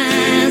toothless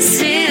smile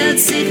said,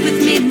 sit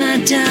with me, my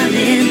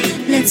darling,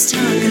 let's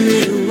talk a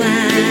little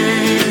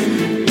while.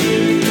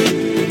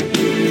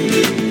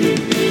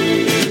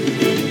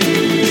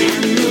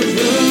 And the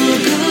road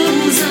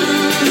goes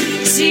on,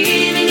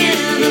 seeming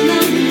ever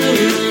longer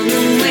on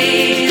the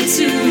way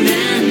to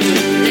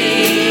Mandalay.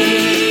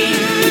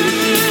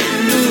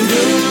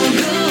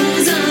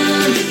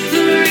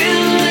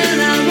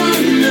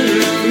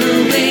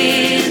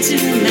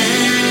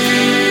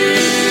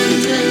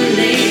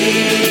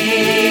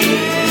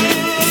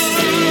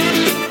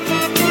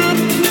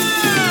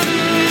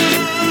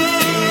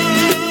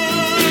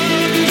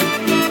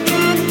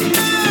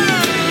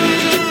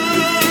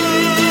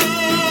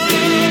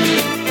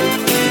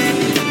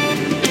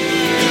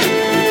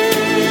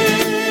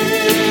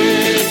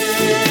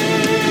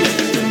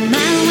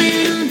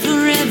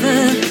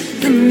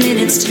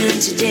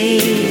 Turned to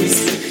days.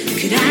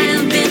 Could I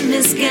have been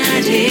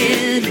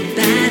misguided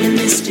by the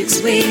mystic's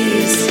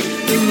ways?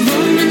 The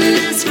moment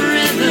lasts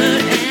forever,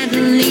 at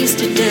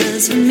least it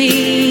does for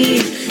me.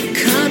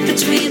 Caught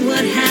between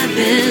what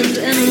happened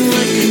and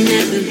what could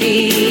never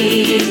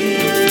be.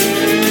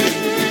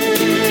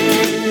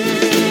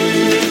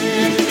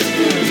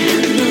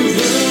 And the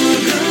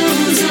road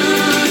goes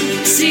on,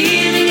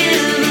 seeming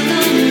ever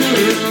longer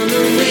on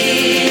the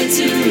way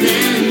to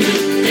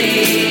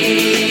Mandalay.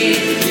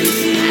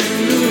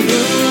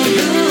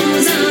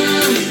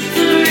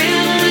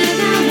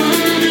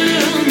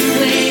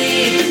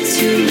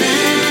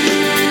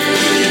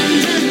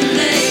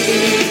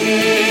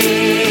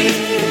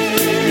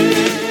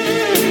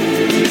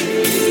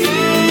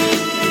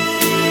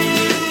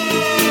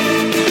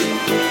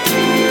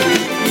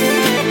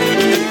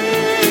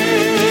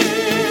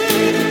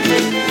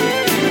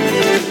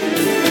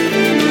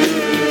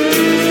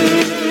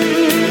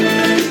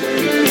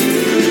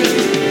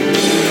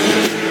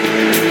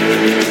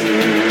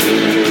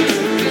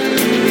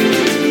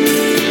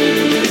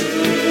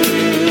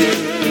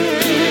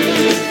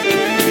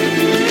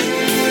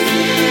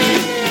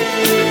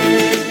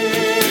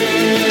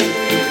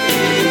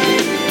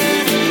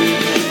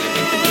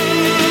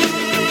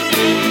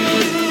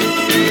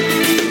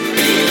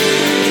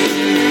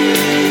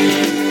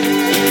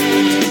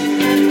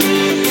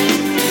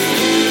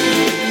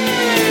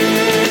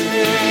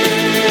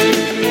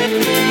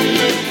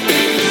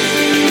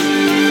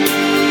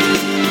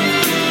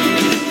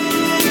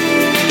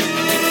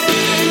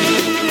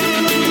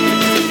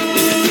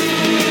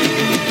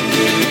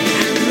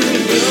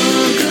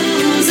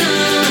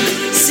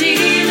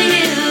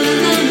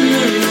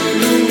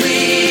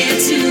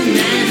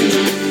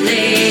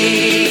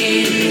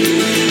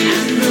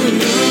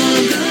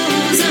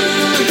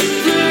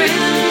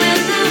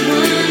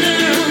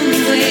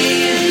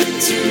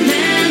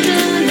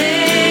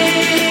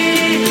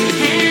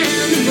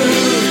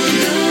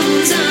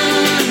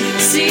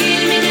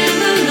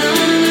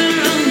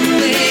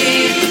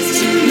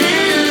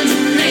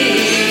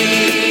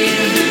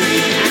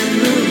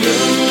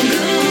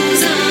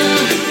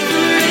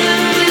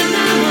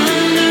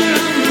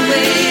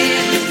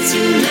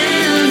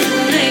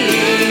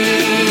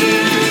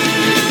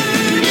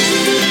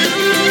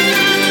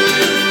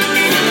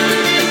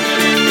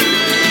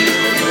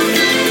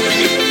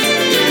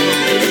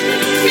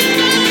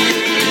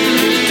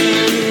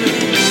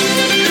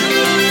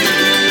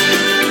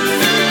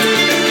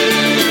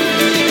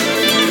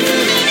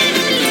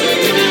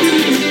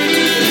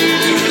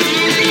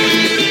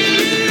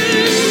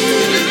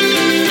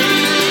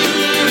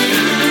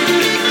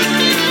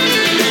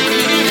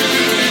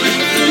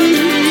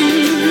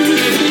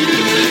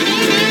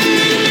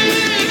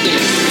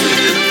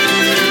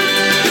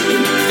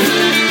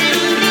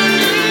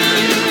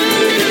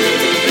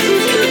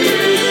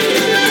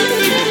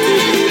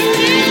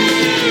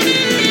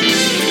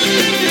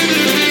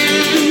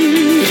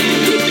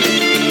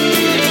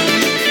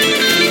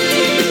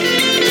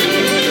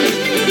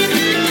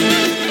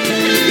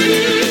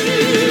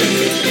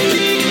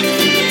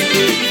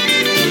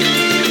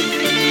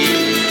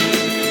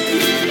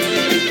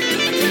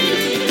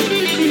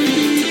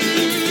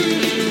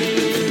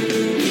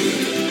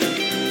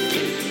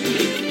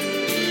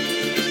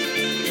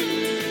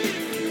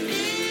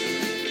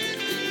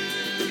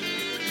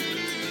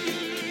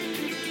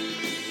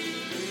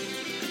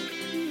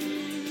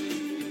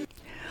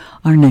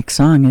 Our next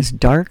song is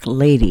Dark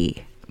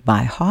Lady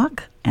by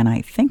Hawk, and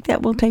I think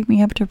that will take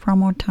me up to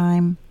promo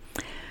time.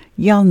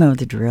 Y'all know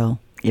the drill.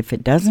 If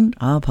it doesn't,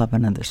 I'll pop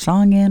another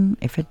song in.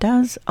 If it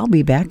does, I'll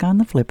be back on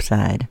the flip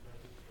side.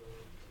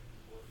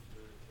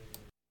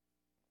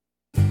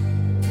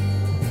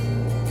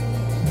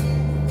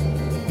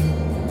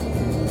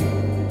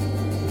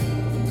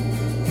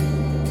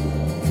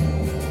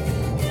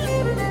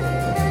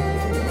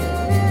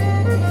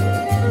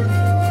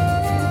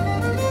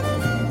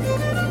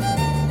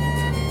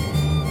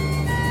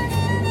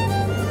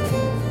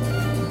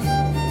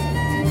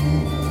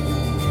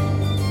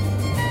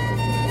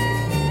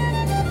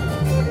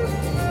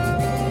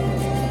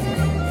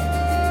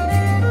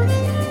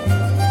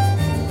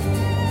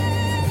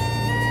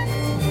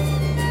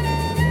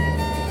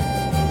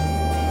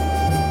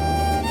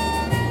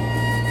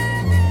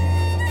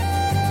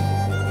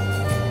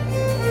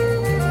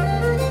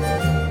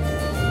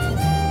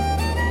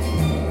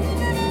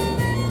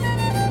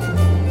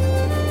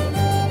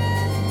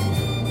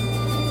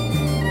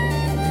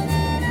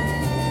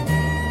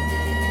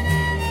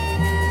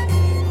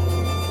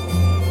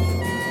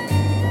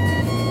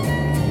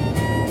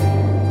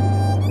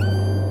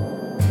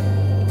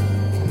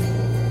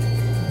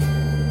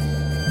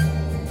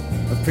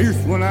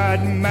 Fierce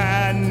one-eyed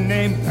man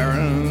named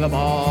Perrin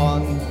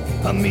Levon,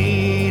 a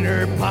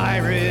meaner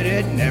pirate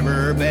had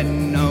never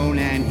been known,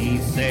 and he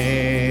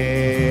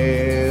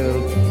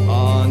sailed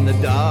on the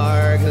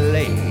Dark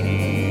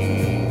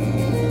Lady,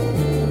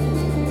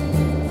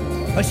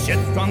 a ship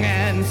strong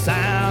and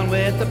sound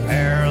with a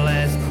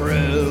perilous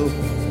crew.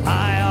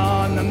 High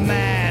on the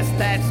mast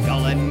that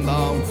skull and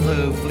bone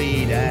flew,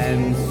 fleet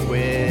and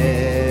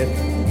swift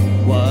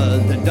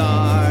was the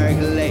Dark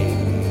Lady.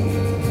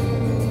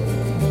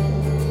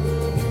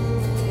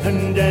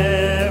 And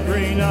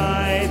every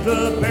night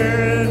the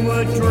Baron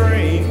would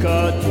drink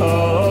a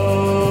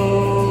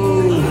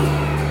toast.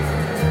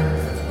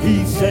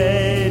 He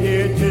said,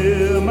 "Here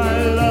to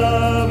my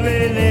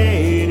lovely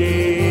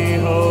lady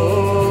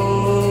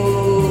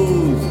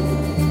host,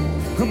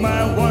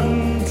 my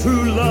one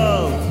true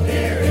love,"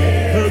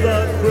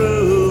 the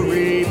crew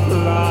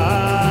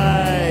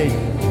replied,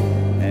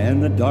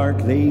 and the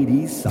Dark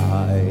Lady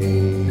sighed.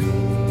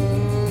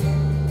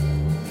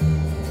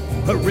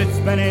 A rich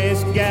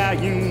Spanish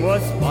galleon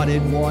was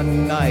spotted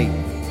one night.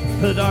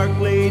 The Dark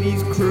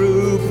Lady's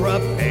crew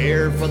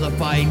prepared for the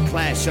fight.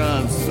 Clash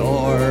of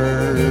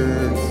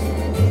swords,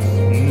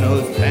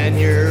 no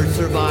Spaniards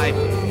survived,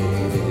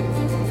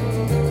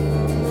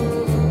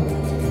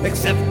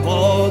 except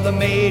for the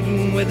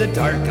maiden with the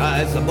dark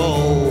eyes of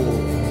bold,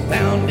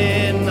 found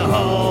in the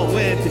hall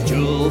with the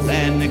jewels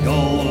and the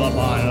gold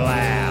upon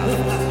lap,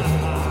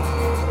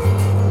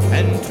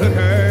 and took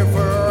her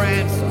for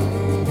ransom.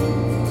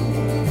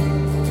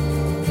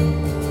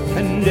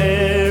 And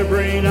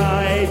every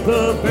night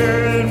the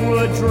Baron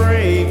would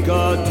drink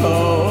a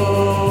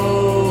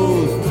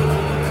toast.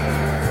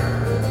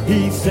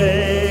 He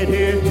said,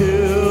 "Here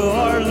to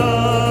our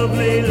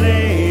lovely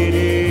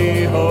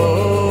lady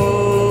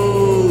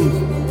host,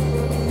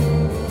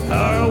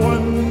 our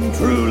one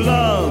true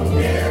love,"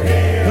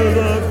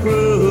 the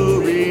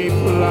crew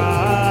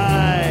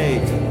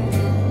replied,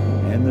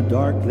 and the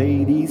Dark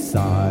Lady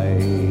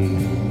sighed.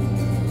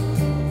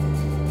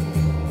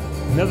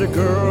 Now the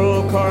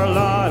girl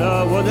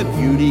Carlotta was a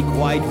beauty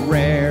quite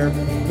rare,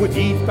 which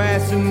each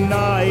passing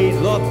night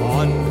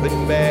Levon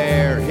couldn't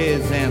bear.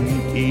 His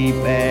empty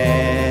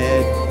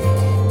bed,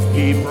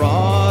 he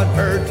brought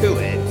her to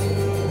it.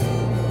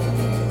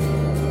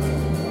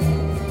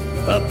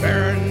 The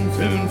Baron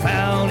soon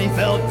found he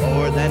felt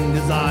more than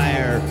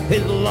desire.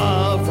 His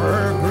love for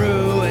her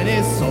grew and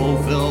his soul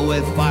filled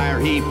with fire.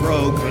 He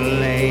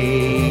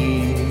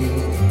proclaimed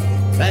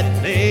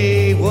that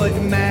they would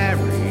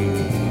marry.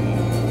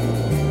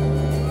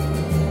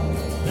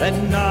 That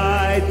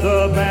night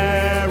the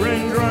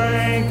Baron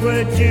drank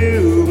with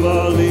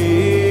jubilee.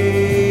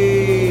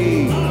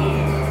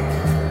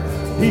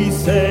 He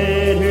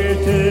said, "Here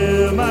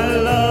to my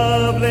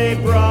lovely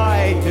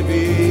bride to be,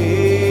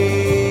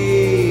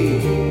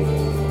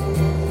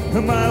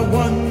 my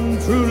one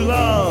true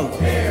love,"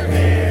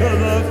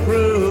 the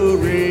crew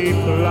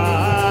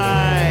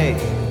replied,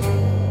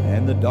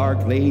 and the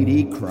Dark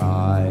Lady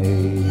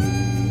cried.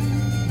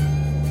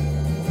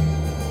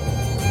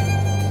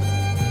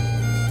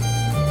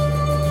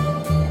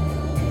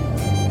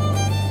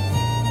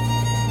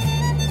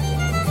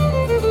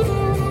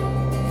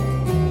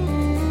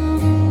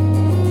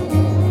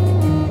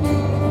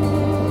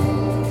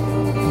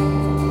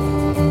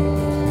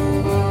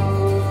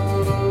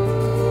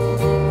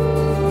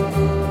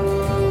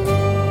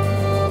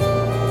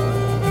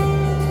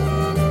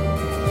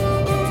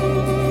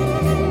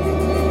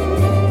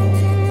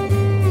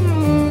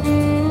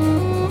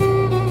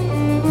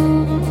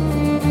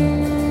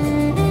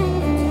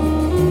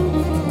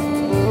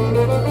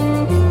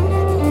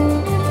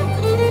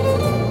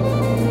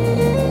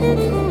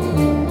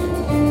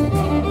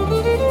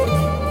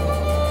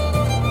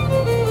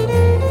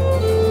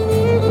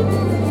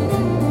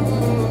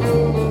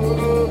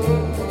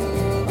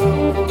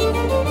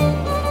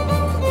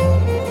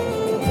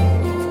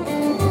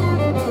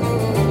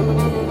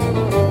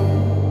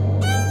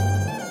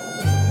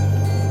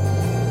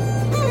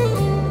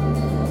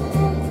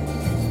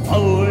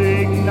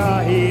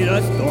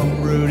 storm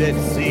brewed at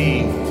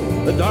sea,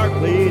 the Dark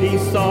Lady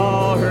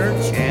saw her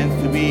chance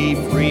to be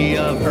free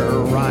of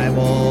her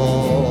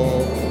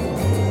rival,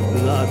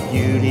 the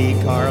beauty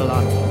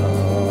Carlotta.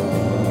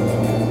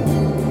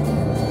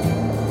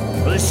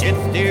 The ship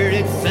steered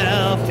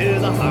itself to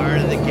the heart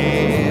of the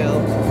gale,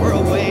 where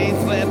a wave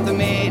swept the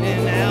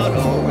maiden out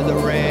over the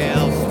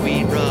rail.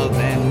 Sweet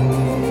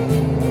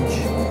revenge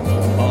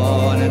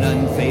on an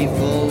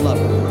unfaithful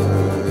lover.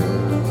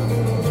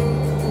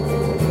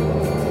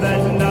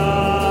 That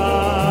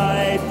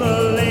night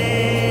the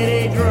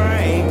lady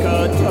drank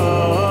a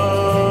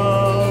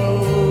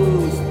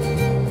toast.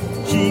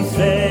 She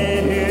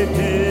said, "Here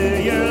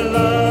to your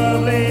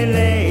lovely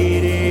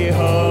lady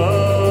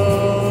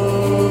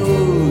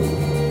host,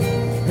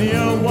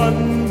 your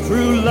one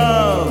true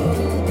love."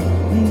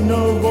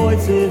 No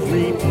voices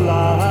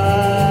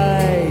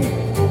replied,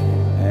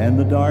 and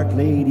the Dark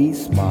Lady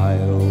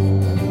smiled.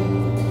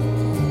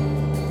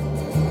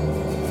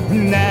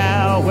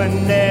 Now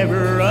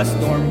whenever a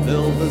storm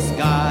fills the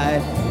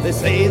sky, they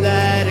say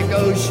that a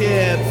ghost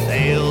ship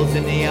sails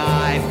in the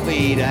eye.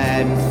 Fleet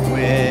and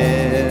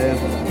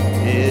swift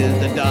is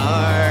the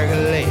Dark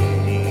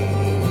Lady,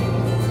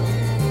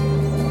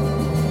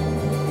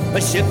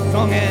 a ship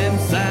strong and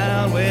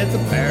sound with a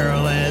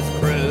perilous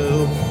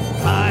crew.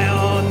 High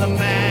on the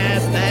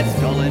mast that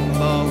skull and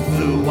bone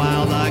flew,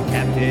 while the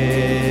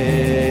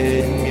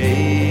captain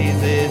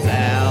gazes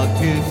out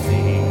to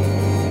sea.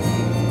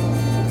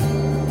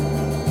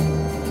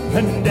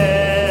 And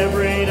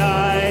every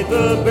night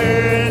the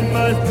baron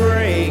must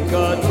drink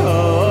a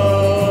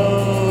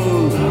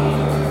toast.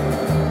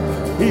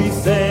 He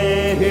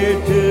said, "Here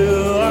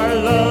to our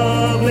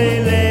lovely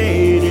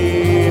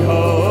lady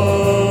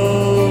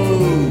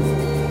host,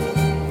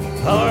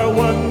 our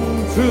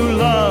one true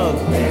love."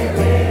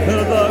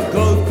 The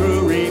ghost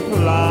crew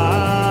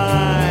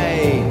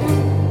replied,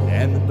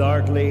 and the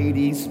Dark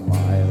Lady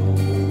smiled.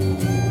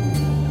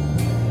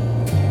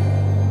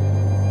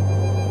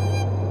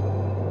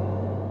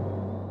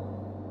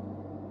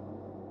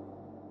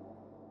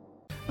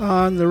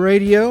 On the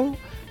radio,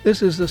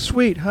 this is the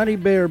Sweet Honey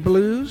Bear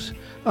Blues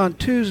on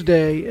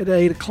Tuesday at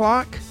 8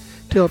 o'clock.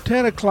 Till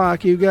 10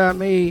 o'clock, you got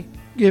me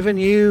giving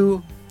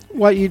you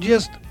what you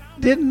just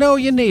didn't know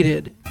you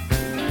needed.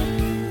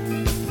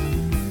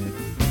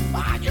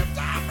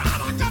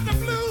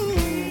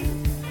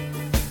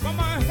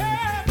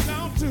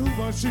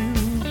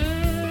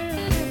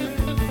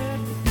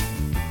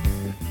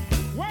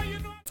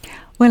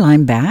 Well,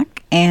 I'm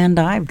back, and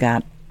I've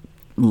got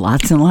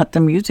lots and lots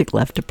of music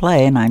left to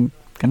play, and I'm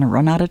going to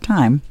run out of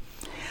time.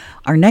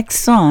 Our next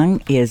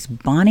song is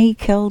Bonnie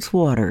Kells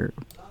Water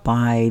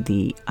by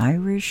the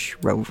Irish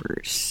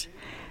Rovers.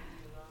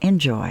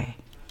 Enjoy.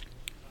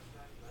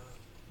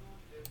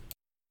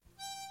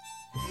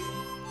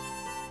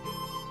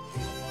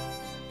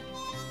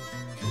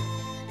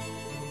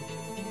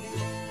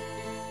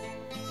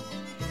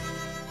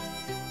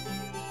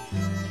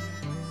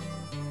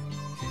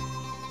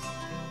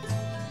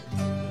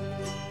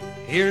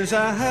 Here's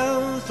a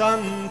health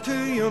unto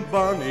you,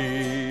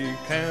 Bonnie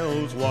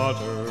Kells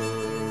Water,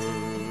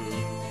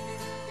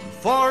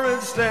 for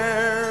it's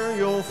there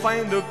you'll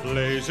find the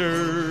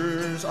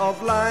pleasures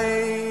of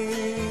life,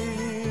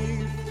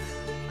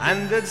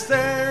 and it's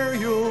there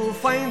you'll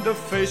find the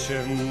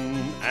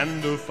fishing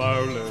and the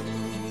fowling,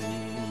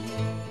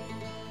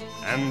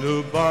 and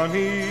a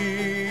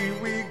bonny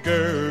wee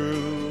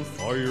girl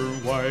for your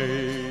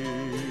wife.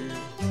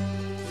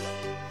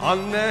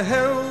 On the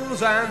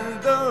hills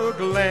and the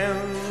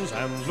glens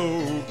and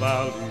low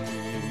valleys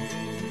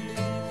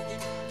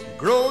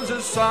grows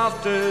the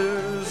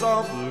softest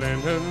of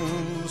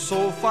linen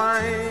so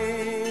fine,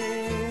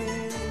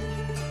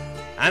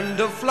 and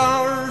the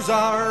flowers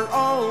are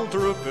all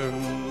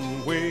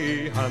dripping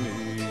with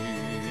honey.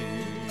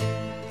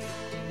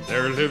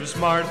 There lives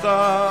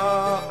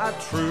Martha, a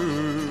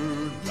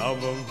true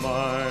love of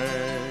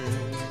mine.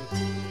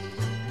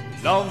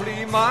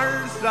 Lovely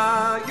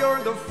Martha,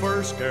 you're the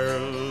first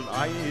girl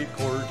I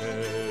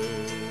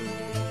courted.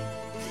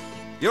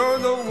 You're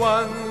the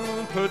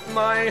one put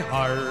my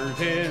heart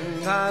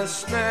in a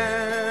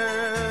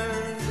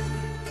snare,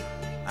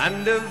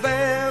 and if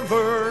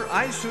ever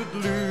I should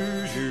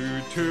lose you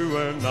to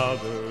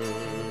another,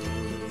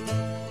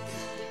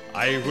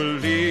 I will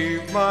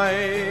leave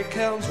my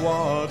Kells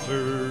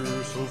Water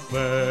so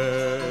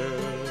fair.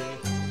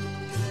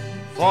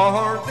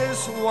 For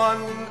this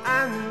one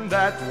and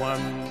that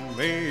one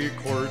may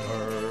court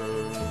her,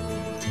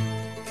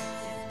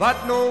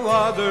 but no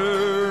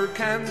other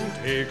can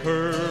take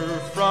her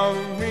from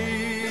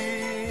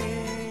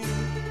me.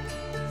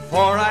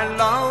 For I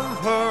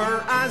love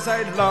her as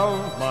I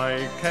love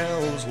my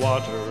Kells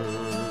Water,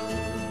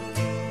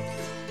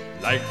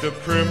 like the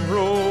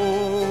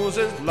primrose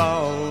is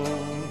loved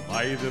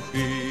by the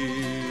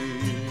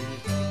bee.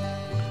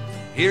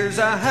 Here's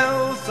a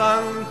health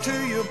unto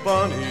you,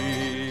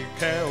 Bonnie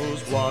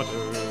Kells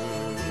Water,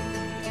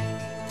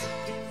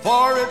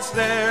 for it's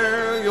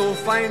there you'll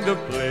find the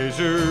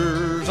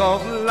pleasures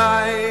of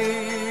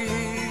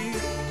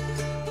life,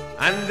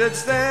 And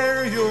it's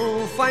there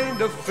you'll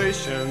find a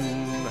fishing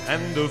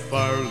and a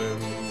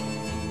farling,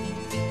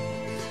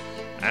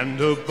 and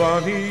a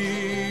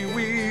bonny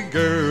wee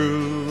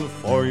girl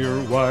for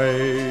your wife,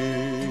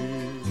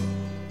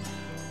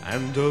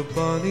 and a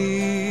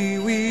bonny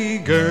wee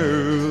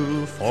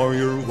girl for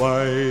your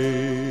wife,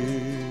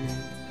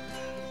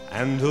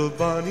 and a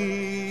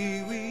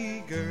bonny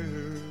wee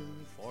girl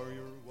for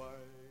your wife.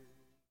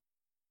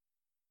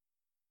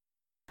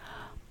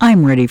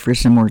 I'm ready for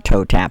some more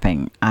toe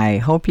tapping. I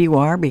hope you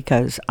are,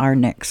 because our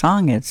next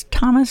song is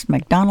Thomas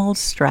MacDonald's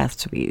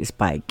Strathspeys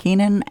by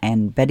Kinnon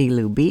and Betty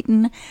Lou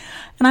Beaton,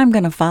 and I'm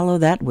going to follow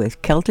that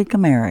with Celtic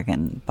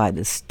American by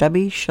the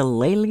Stubby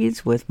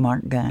Shillelaghs with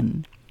Marc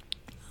Gunn.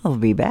 I'll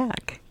be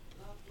back.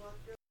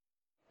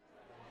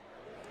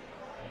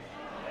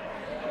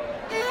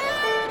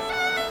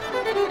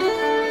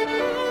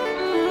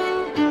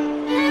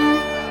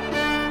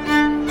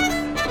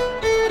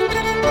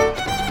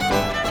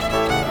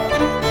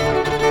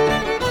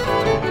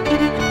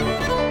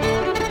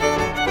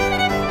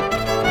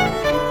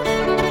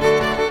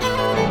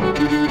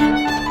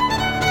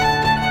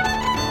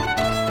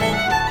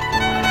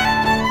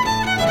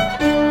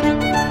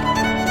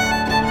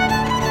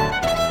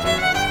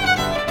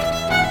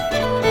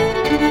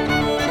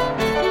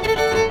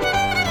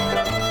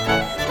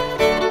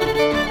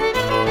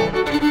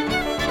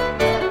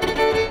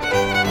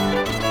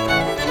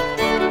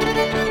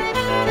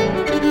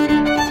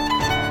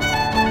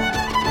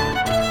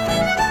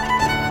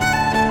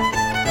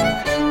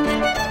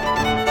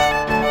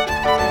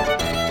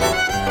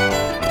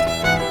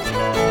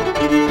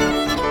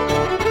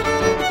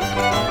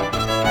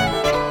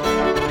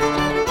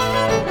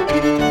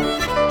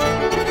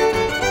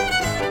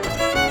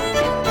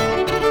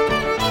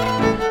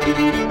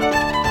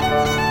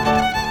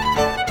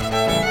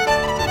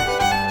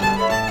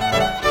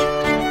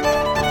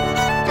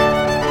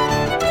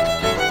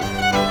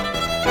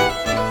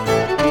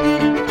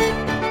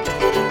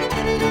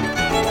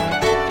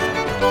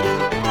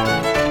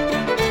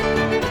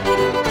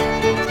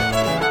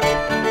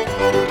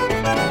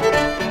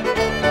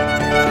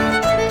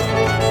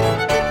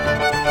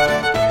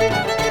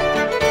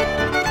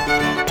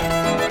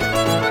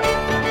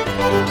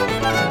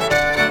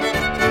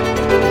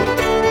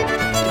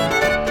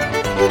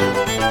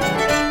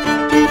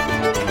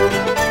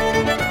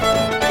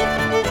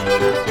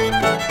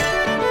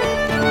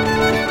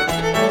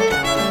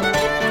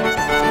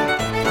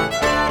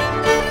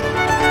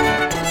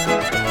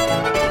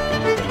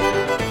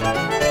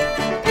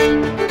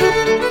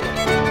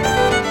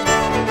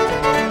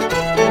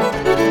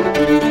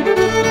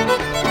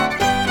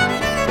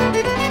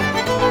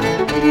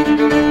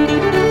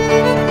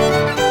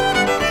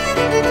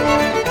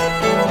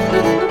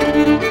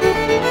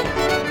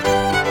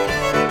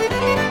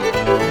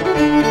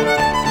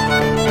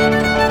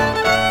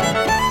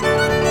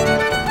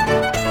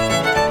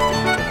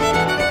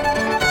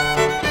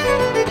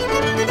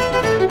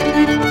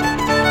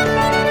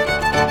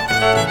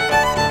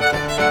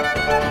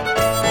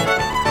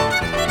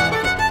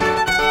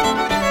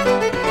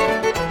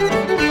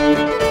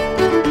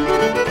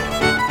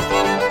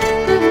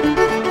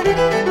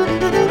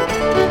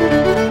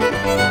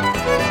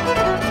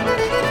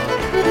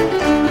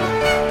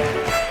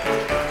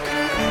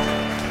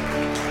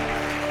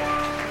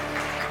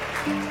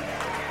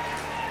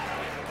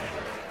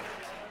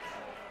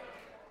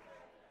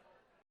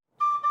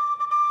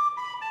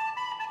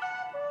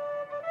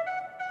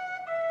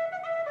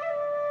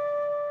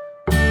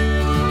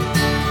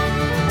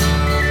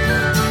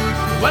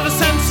 Well, the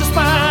census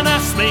man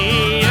asked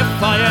me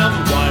if I am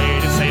white.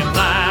 If saying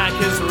black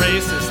is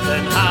racist,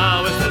 then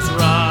how is this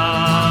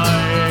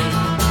right?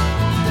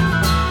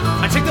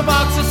 I tick the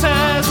box that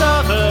says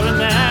other, and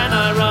then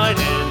I write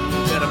in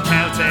that I'm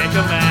Celtic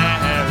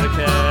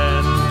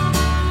American.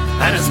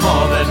 And it's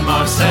more than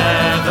March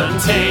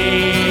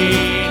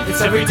 17.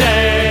 It's every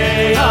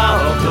day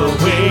of the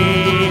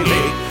week.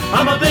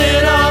 I'm a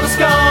bit of a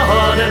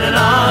Scot and an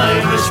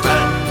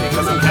Irishman,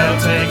 because I'm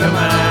Celtic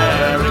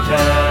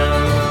American.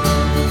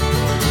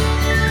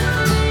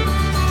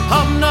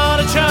 I'm not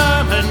a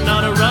German,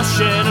 not a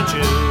Russian, a Jew.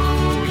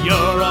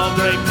 You're all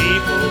great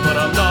people, but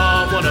I'm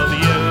not one of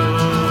you.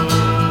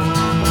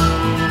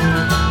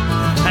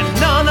 And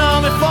none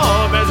of my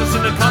forebears is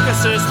in the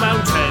Caucasus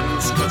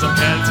Mountains, cause I'm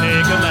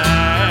Celtic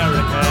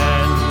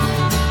American.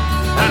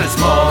 And it's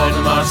more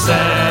than March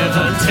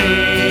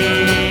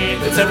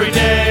 17th, it's every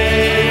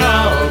day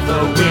of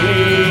the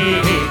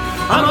week.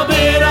 I'm a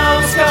bit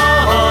of a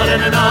Scot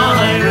and an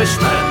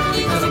Irishman,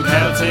 because I'm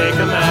Celtic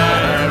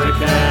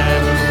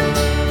American.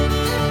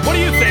 What do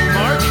you think,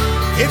 Mark?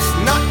 It's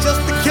not just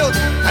the kilt,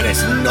 and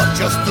it's not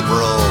just the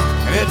brogue,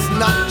 and it's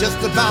not just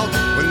about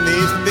when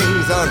these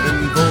things are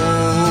in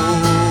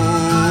vogue.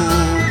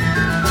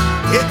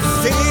 It's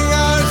singing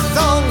our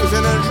songs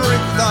and a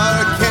drink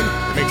our kin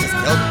that makes us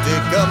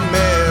Celtic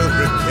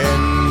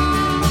American.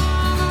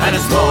 And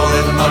it's more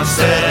than March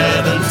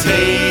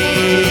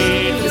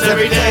 17th, it's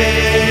every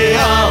day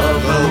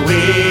of the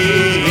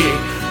week.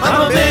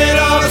 I'm a bit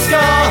of a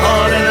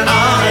Scot and an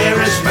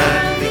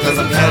Irishman, because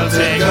I'm Celtic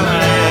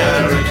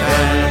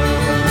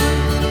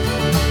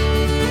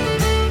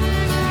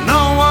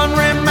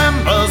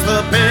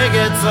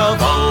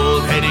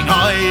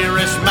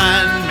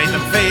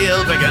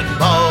big and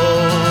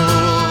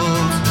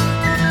bold.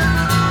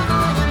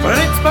 But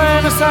it's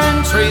been a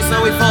century,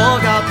 so we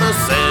forgot the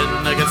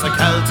sin against the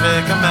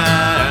Celtic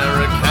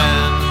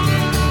American.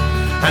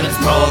 And it's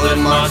more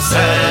than March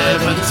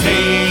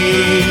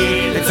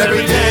 17. It's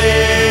every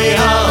day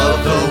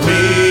of the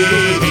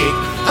week.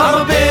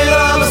 I'm a bit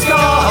of a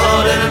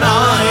Scot and an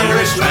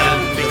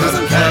Irishman because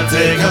I'm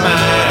Celtic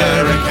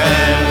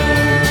American.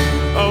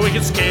 Oh, we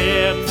can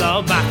skip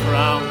the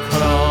background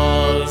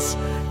clause,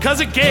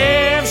 cause it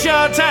gives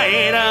your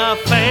data a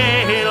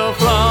fatal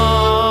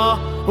flaw.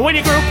 When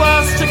you group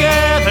us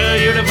together,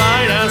 you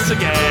divide us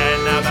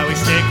again. Now that we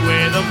stick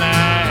with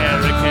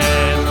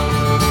American.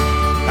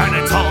 And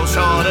it's all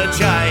short of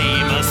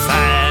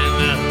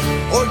Jameson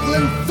or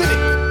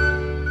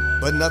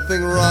Glenfiddich, but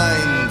nothing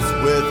rhymes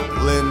with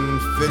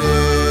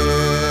Glenfiddich.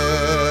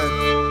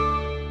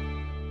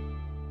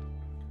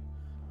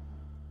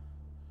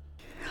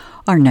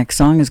 Our next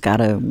song has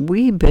got a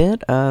wee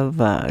bit of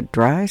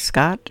dry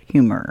Scot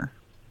humor,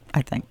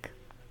 I think.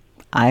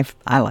 I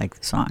like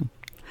the song.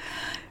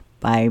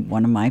 By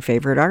one of my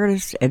favorite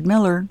artists, Ed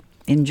Millar.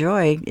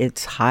 Enjoy.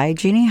 It's Hi,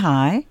 Jeannie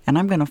High, and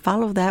I'm going to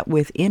follow that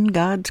with In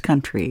God's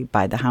Country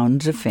by the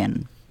Hounds of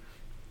Finn.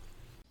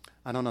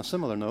 And on a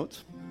similar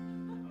note,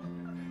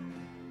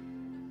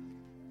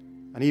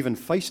 an even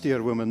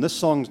feistier woman, this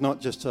song's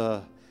not just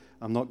a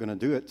I'm not going to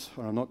do it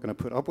or I'm not going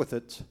to put up with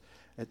it.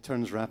 It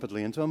turns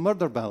rapidly into a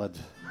murder ballad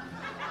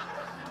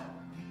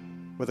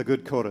with a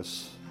good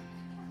chorus.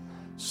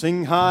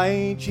 Sing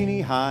high, Jeannie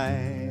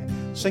high,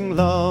 sing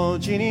low,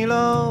 Jeannie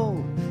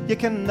low. You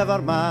can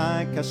never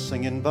make a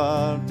singing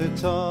bird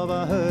out of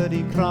a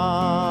hoodie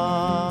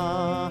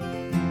craw.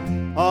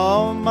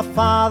 Oh, my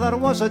father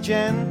was a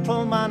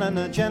gentleman, and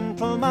a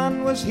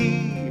gentleman was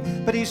he.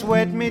 But he's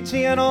wed me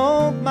to an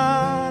old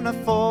man of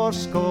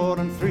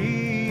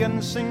 83.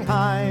 And sing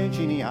high,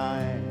 Jeannie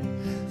high,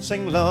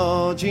 sing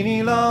low,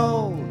 Jeannie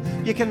low.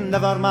 You can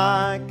never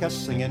make a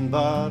singing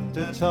bird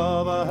out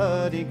of a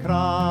hoodie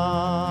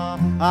craw.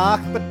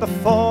 Ach, but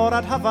before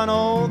I'd have an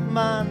old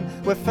man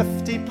with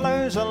 50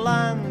 ploughs of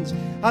land,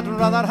 I'd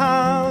rather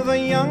have a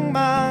young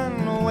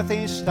man with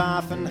his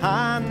staff in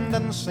hand.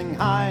 And sing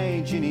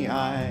high, Jeannie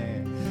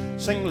high,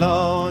 sing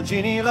low,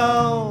 Jeannie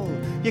low.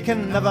 You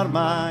can never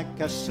make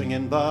a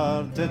singing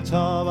bird out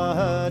of a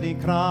hoodie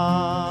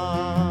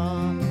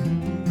craw.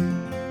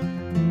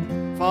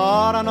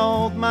 For an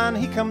old man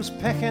he comes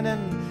pecking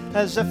in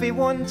as if he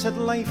wanted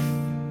life,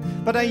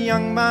 but a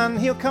young man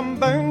he'll come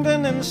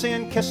bounding in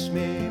saying, kiss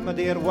me, my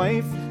dear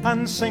wife.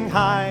 And sing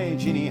high,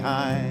 Jeannie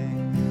high,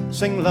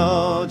 sing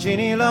low,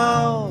 Jeannie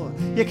low.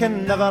 You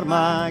can never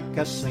make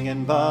a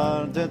singing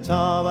bird out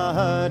of a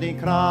hoodie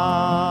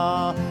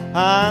craw.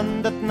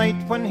 And at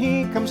night when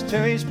he comes to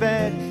his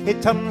bed, he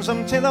turns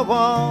him to the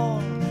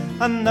wall,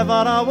 and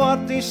never a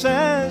word he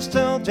says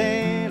till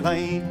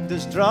daylight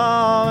is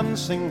drawn. And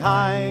sing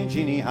high,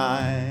 Jeannie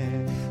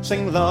high,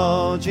 sing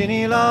low,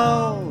 Jeannie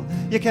low.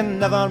 You can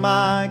never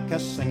make a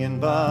singing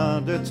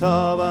bird out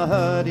of a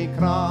hoodie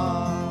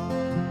craw.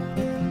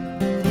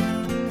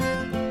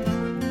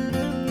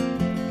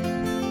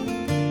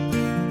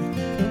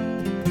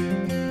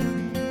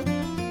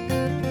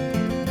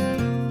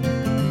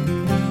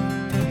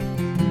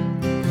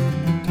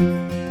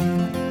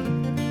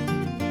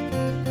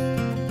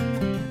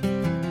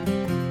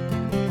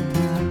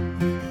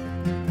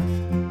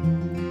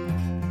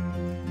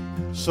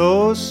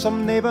 So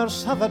some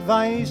neighbours have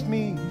advised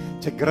me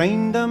to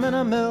grind them in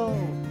a mill,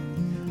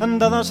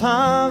 and others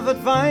have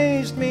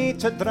advised me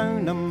to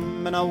drown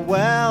them in a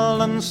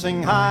well. And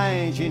sing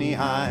high, Jeannie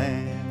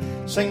high,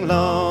 sing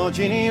low,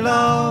 Jeannie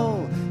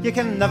low. You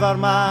can never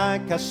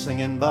make a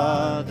singing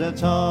bird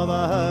out of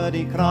a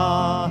hoodie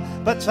craw.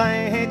 But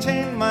I hae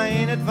ta'en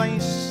mine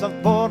advice,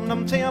 I've borne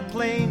them to a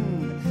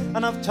plane,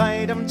 and I've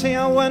tied them to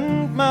a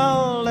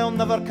windmill. They'll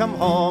never come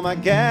home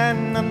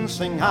again. And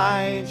sing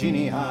high,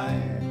 Jeannie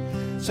high,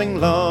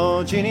 sing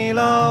low, Jeannie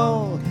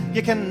low.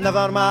 You can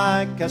never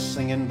make a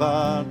singing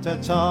bird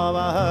out of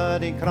a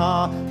hoodie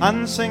craw.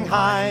 And sing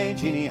high,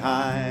 Jeannie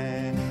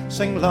high,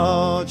 sing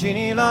low,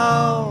 Jeannie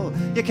low.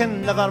 You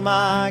can never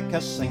make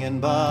a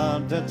singing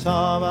bird out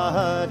of a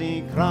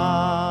hoodie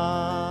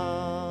craw.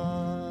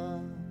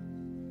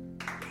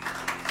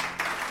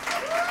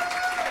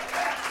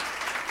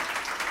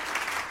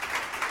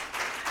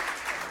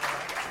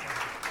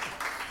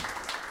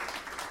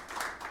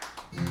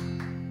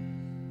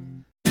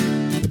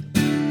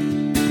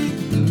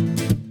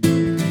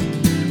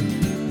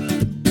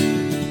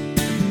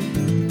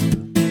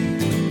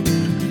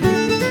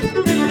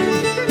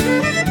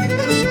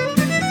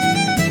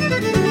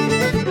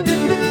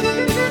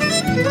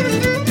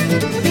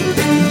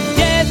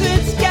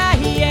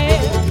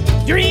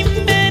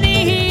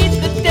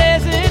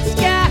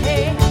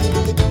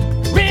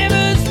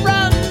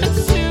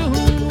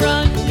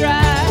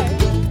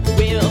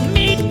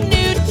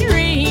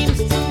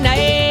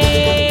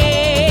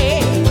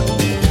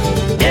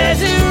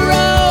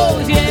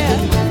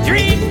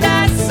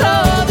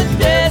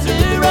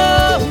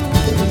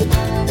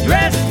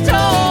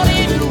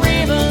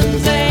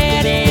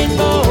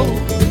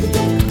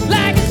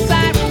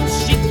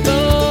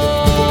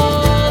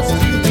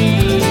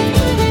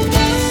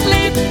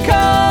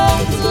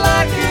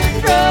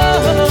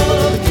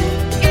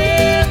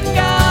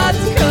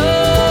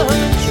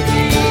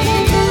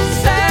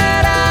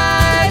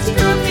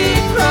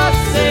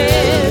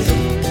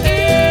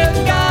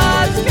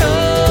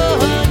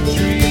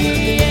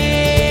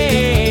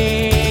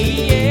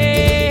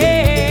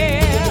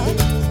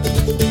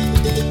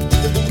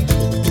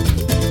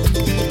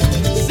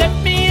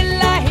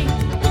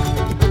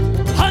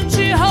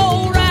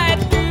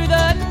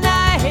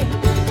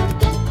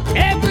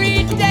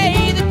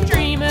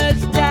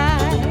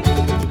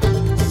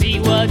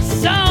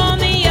 what's on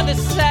the other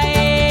side.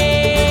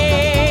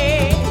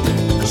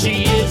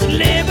 She is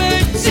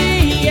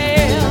liberty,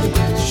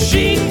 yeah.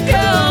 She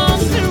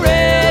comes to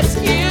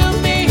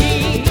rescue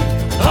me.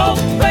 Oh,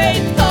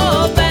 faith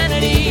or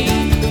vanity,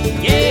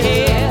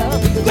 yeah.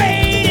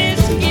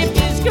 Greatest gift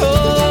is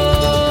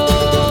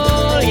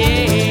gold,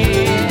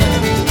 yeah.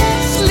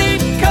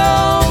 Sleep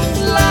comes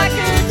like a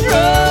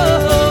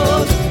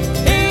drug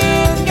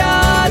in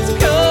God's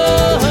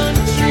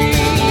country.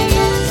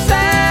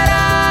 Sad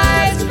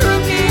eyes,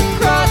 crooked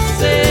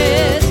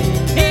crosses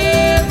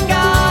in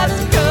God's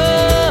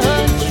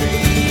country.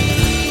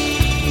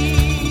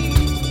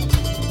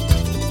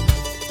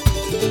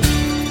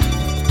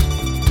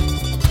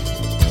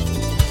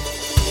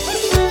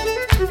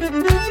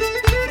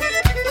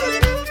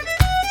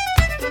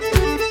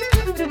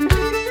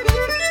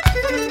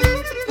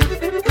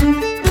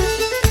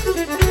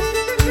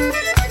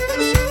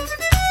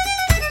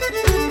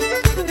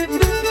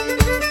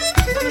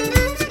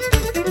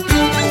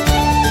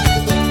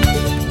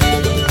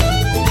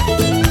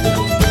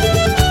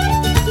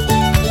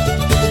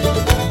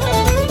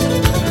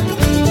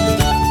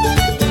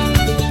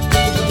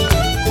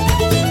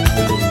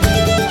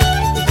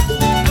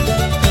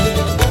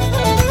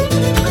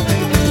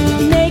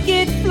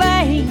 Naked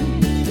flame,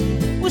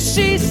 well,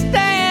 she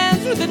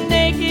stands with the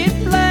naked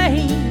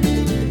flame,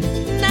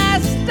 and I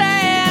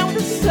stand with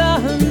the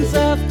sons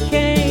of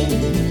Cain,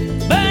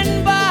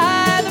 burned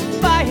by the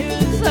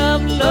fires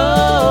of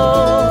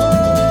love.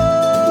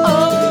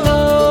 Of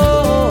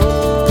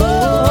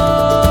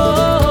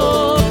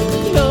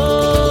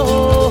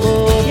love,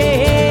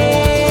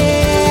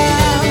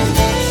 yeah.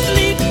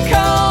 Sleep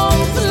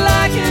comes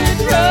like a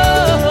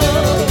drug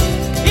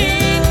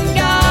in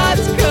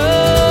God's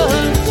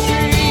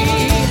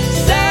country.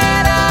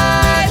 Sad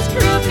eyes,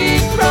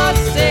 crooked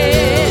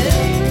crosses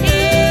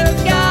in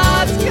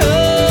God's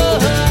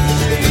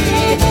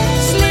country.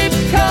 Sleep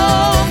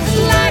comes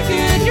like a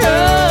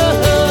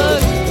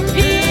drug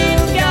in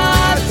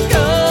God's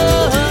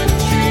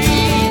country.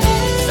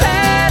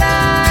 Sad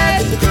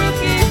eyes,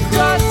 crooked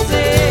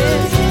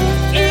crosses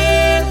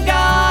in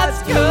God's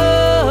country.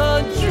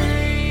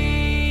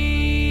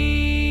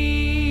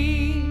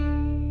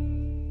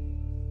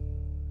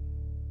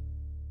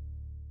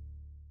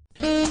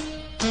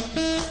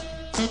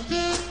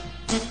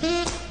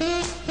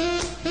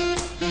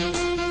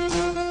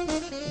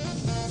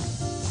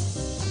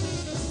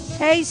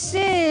 Hey,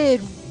 Sid,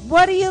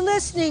 what are you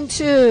listening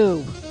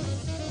to?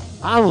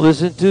 I'm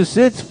listening to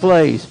Sid's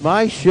Place,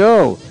 my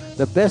show,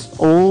 the best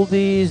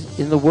oldies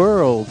in the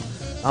world.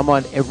 I'm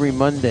on every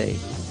Monday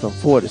from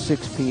 4 to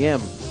 6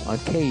 p.m. on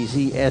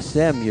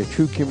KZSM, your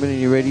true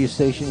community radio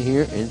station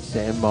here in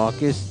San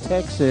Marcos,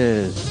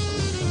 Texas.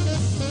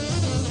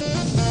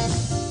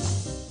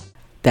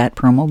 That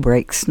promo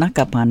break snuck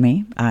up on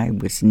me. I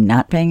was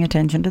not paying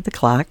attention to the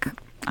clock.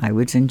 I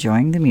was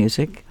enjoying the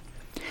music.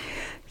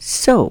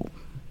 So,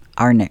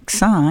 our next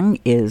song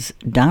is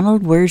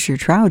Donald Where's Your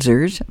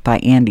Trousers by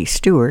Andy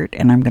Stewart,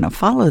 and I'm going to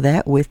follow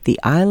that with The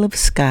Isle of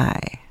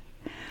Skye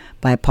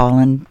by Paul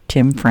and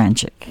Tim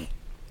Franchik.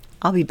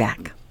 I'll be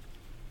back.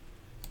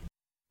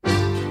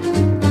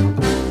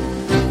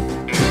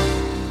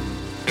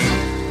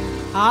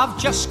 I've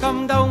just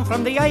come down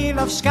from the Isle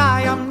of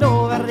Skye. I'm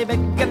no very big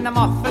and I'm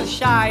awful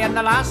shy, and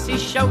the lassies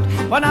shout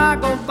when I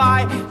go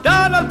by,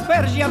 Donald,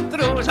 where's your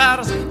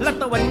trousers? Let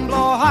the wind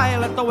blow high,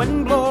 let the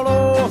wind blow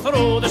low,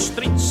 through the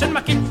streets in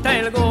my kilt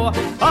I'll go.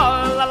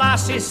 All the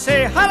lassies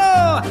say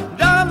hello,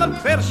 Donald,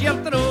 where's your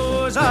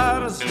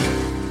trousers?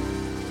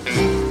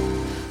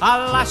 A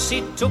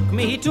lassie took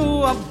me to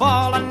a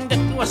ball, and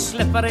it was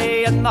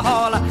slippery in the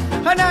hall,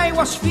 and I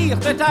was feared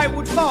that I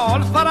would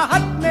fall, for I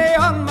had me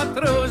on my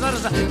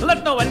trousers.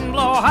 Let the wind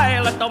blow high,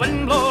 let the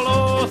wind blow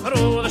low,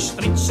 through the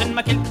streets in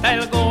my kilt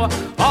I'll go.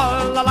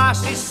 All the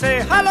lassies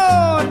say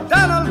hello,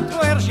 Donald,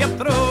 where's your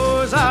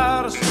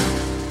trousers?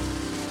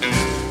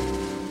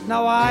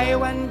 Now I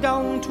went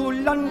down to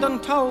London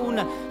town,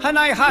 and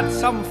I had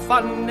some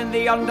fun in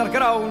the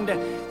underground.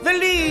 The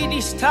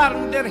ladies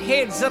turned their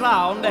heads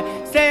around,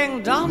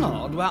 saying,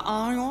 Donald, where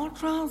are your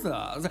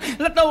trousers?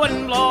 Let the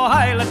wind blow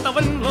high, let the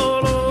wind blow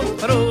low,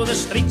 through the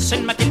streets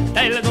in my kilt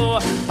I'll go.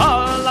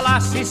 All the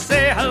lassies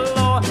say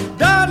hello,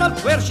 Donald,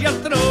 where's your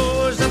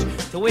trousers?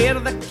 To wear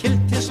the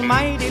kilt is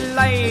my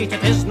delight.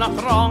 It is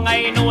not wrong,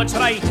 I know it's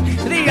right.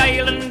 The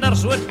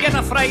islanders would get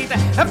a fright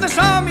if they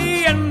saw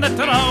me in the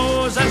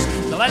trousers.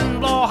 The wind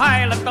blow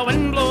high, let the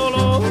wind blow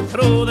low,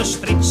 through the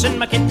streets in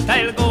my kilt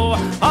I'll go.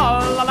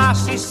 All the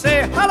lassies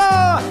say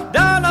hello,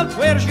 Donald,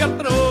 where's your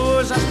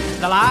trousers?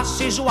 The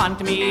lassies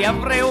want me,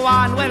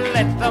 everyone, well,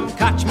 let them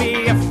catch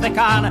me if they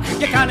can.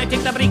 You can't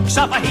take the breeks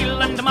off a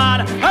Highland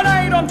man, and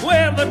I don't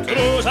wear the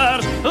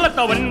trousers. Let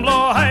the wind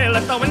blow high,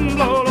 let the wind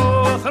blow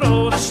low,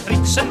 through the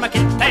streets in my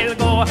kilt I'll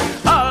go.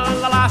 All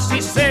the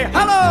lassies say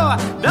hello,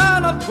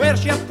 Donald,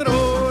 where's your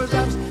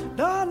trousers?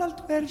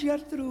 Donald, where's your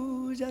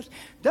trousers?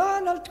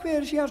 Donald,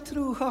 where's your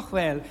trousers? Oh,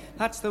 well,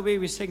 that's the way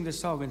we sing the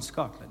song in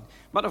Scotland.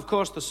 But of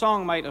course the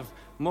song might have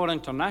more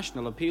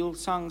international appeal,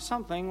 sung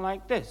something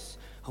like this.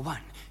 1,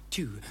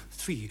 2,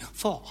 3,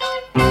 4.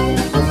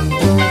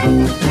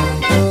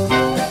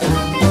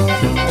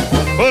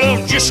 Well,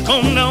 I've just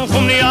come down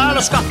from the Isle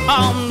of Skye.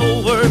 I'm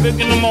nowhere big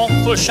in the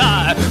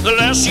Montfort-shire. The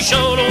lassie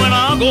shoulder when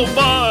I go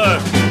by.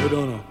 I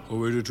don't know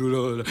where to do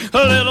that.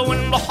 I let the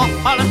wind blow,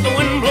 I let the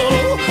wind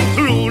blow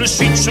through the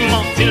streets of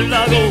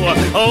Montpellier.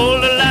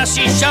 All the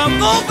lassies shout,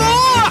 go, go.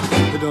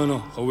 I don't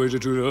know where to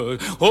do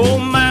that. Oh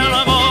man,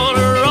 I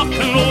gotta rock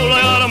and roll.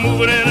 I gotta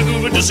move it and a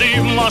groove it to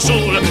save my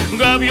soul.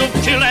 Grab your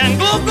kill and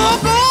go, go,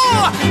 go.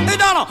 I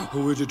don't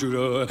know where to do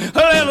that. I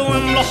let the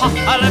wind blow,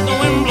 I let the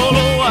wind blow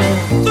low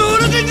through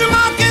the streets of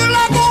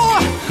Montpellier.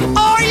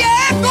 Oh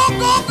yeah, go,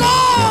 go, go.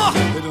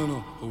 I don't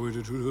know where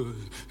to do that.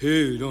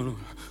 Hey, don't know.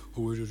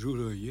 Where to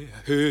do that, yeah.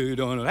 Hey,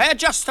 Donald. Hey,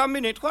 just a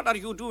minute. What are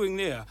you doing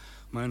there?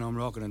 Man, I'm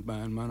rocking it,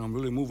 man. Man, I'm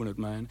really moving it,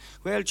 man.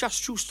 Well,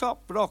 just you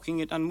stop rocking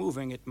it and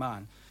moving it,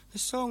 man. The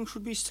song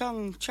should be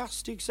sung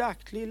just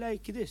exactly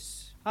like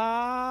this.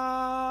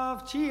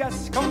 I've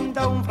just come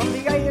down from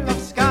the Isle of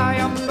Skye.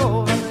 I'm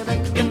over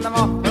in the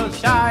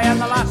Montfort-shire,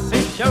 and the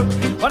lasses shout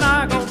when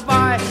I go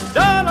by.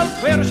 Donald,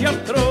 where's your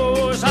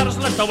trousers?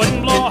 Let the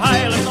wind blow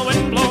high, let the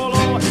wind blow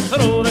low.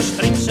 Through the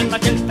streets in the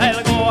kilt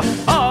I'll go.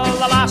 All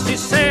the lassies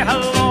say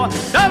hello.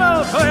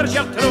 Donald, where's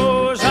your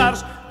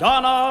trousers?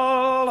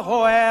 Donald,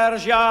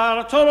 where's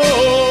your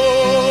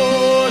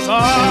trousers?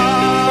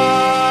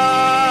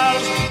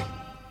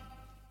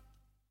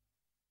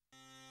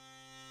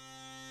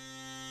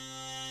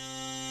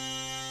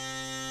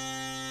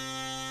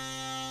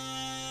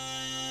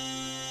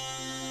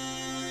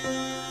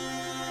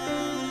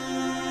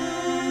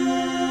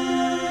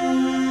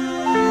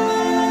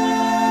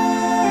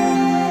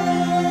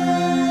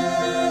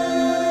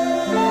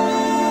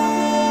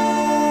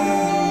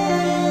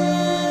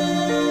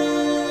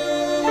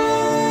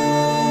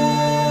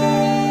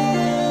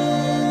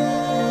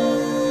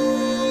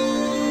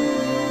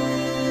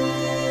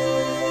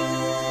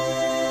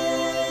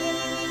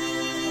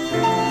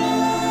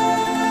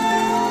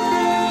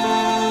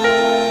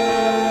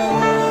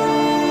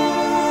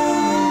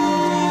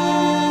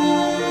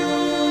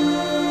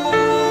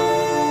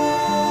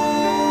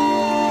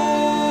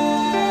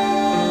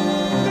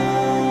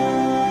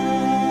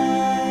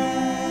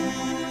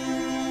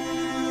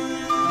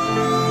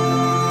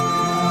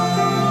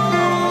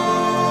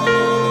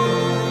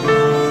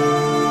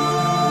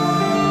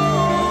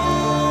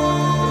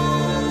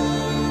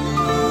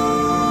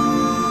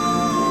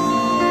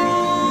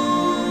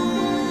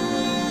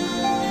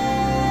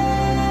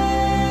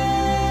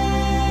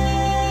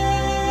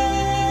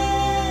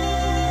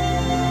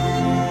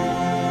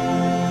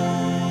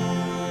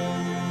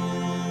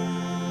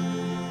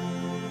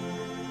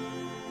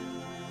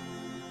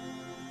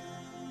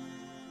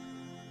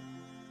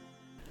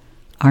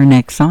 Our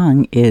next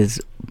song is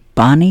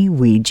Bonnie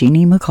Wee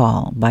Jeannie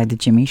McCall by the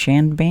Jimmy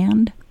Shand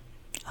Band.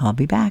 I'll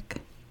be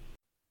back.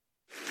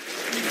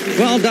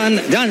 Well done,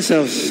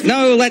 dancers.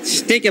 Now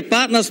let's take your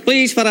partners,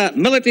 please, for a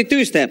military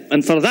two-step.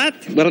 And for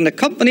that, we're in the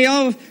company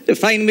of the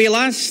fine wee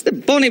lass, the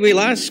bonny wee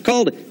lass,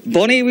 called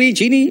Bonnie Wee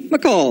Jeannie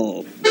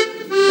McCall.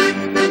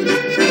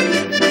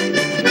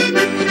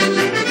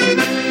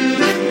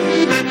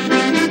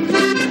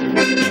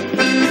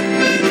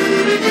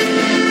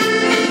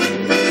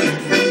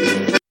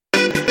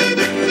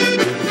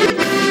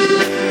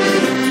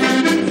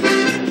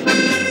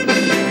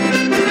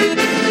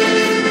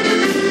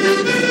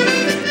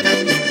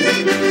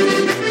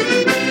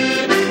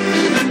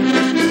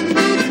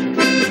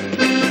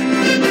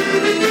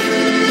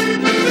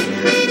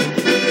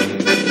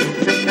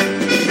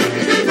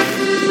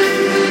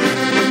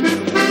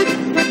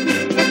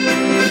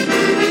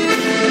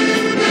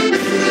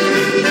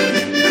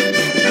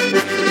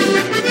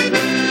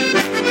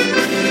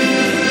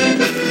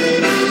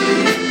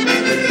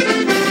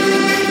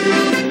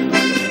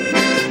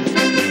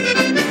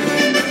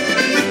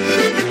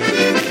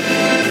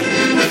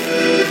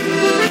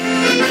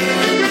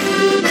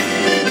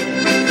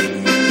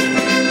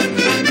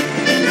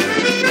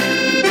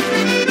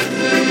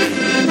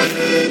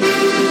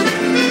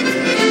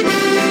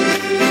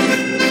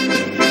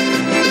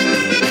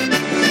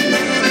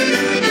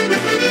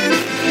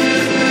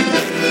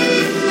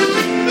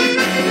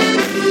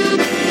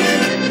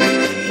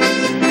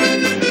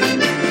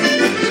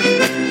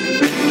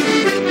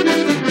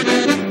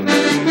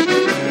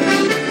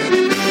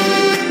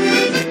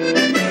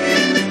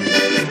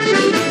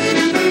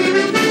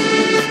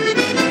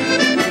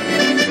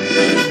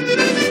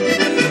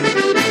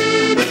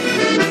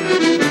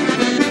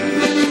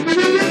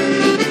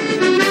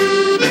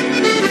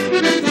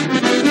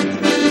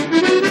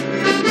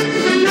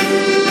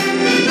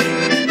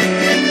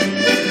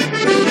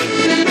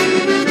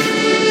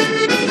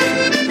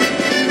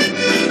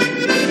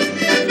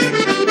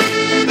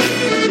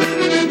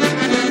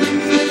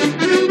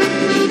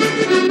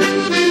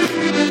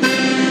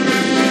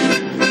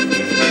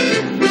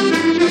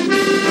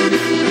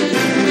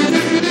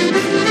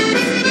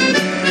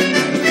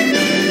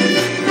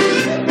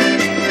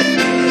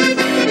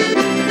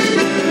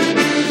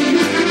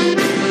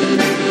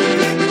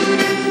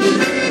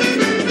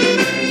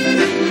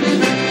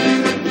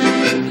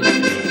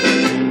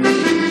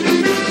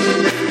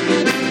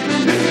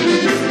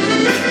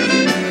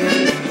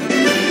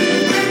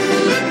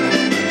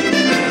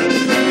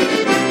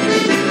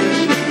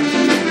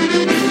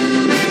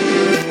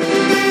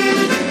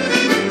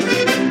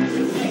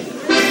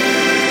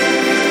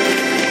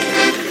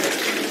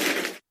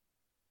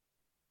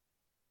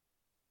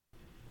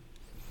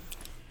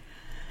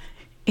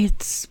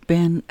 It's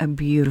been a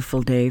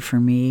beautiful day for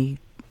me,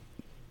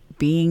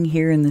 being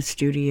here in the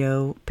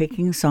studio,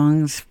 picking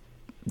songs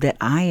that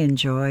I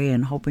enjoy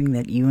and hoping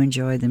that you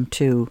enjoy them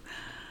too.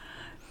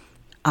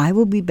 I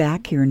will be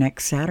back here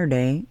next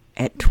Saturday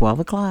at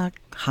 12 o'clock,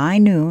 high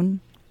noon,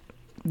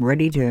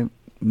 ready to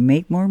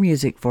make more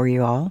music for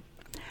you all.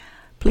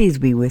 Please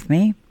be with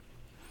me.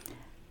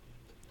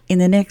 In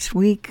the next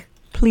week,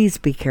 please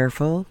be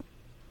careful.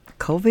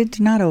 COVID's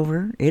not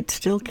over. It's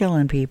still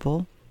killing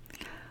people.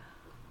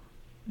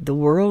 The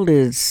world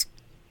is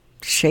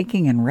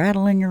shaking and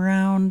rattling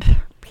around.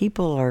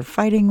 People are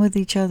fighting with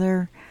each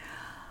other.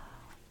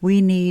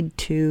 We need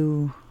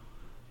to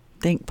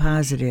think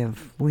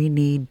positive. We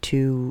need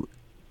to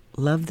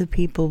love the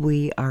people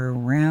we are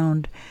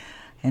around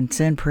and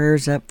send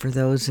prayers up for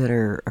those that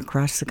are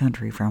across the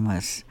country from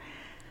us.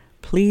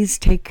 Please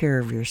take care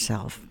of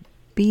yourself.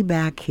 Be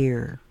back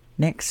here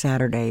next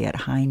Saturday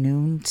at high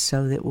noon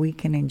so that we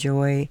can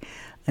enjoy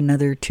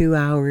another 2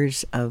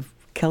 hours of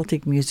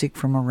Celtic music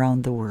from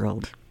around the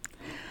world.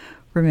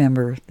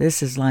 Remember,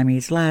 this is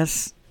Limey's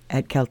Lass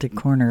at Celtic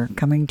Corner,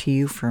 coming to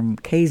you from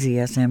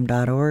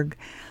kzsm.org,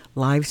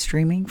 live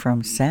streaming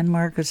from San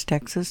Marcos,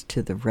 Texas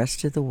to the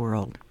rest of the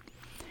world.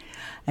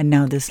 And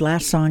now this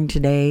last song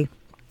today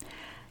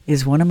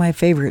is one of my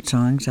favorite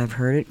songs. I've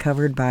heard it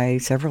covered by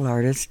several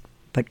artists,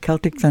 but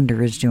Celtic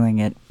Thunder is doing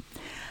it.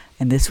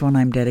 And this one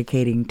I'm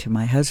dedicating to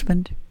my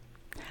husband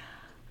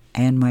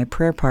and my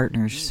prayer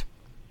partners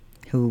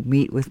who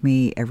meet with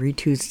me every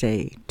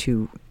Tuesday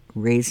to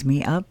raise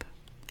me up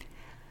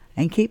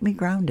and keep me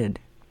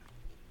grounded.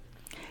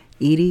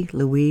 Edie,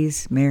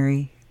 Louise,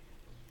 Mary,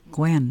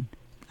 Gwen,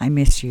 I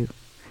miss you.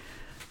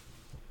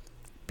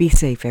 Be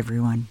safe,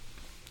 everyone.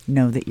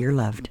 Know that you're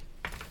loved.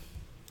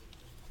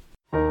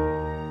 When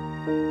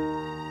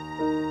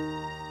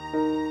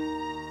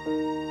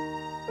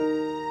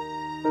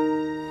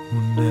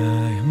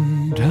I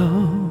am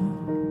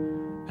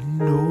down and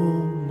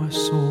know my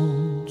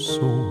soul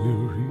so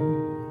weary,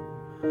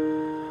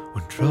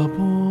 when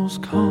troubles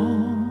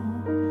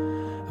come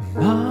and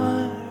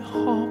my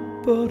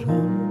heart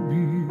burden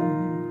be,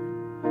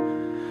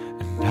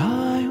 and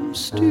I am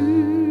still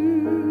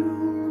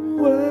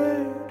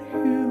wait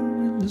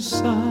here in the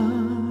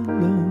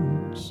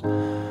silence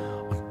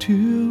until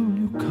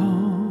you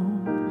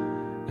come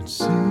and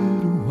sit a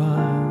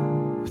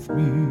while with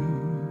me.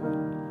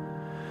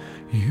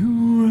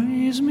 You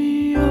raise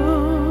me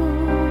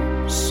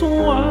up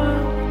so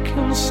I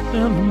can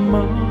stand the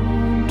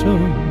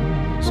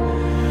mountains.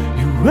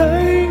 You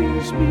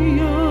raise me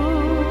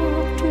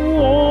up to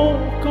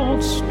walk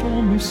on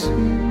stormy seas.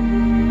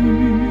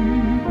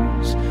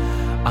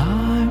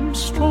 I'm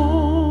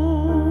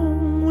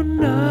strong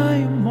when I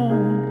am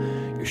on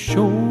your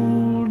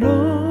shoulders.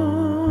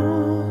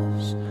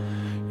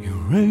 You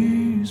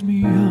raise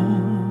me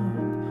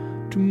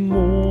up to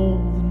more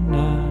than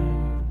I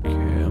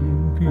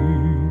can be.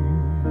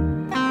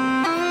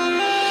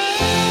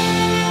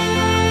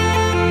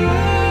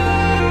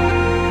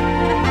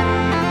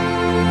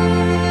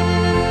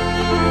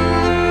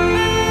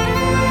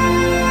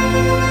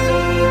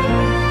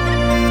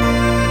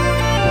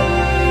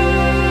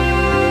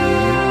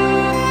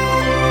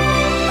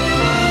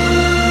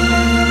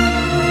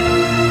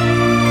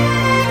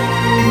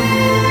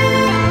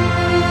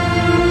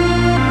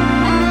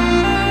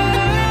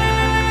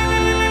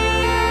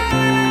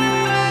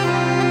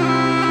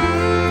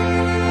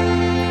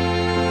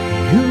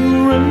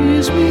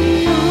 Raise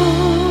me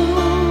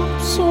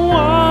up so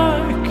I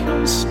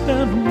can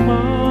stand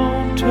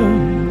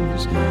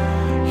mountains.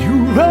 You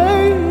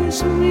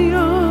raise me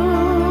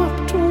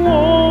up to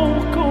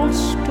walk on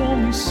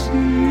stormy seas.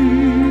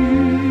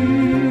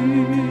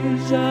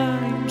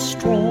 I'm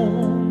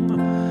strong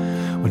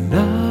when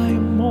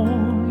I'm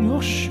on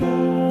your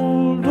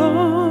shoulders.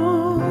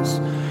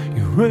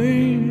 You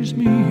raise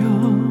me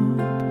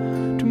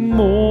up to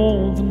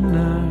more than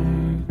I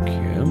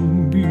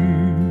can be.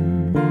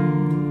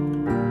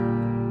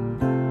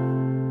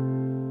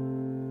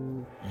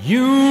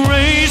 You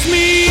raise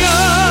me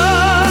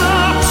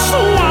up so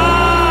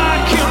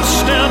I can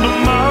stand the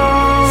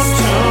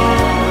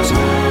mountains.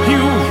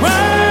 You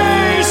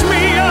raise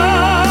me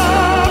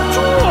up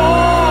to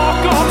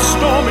walk on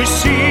stormy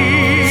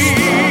seas.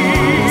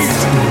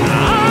 I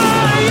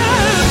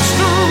am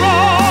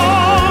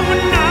strong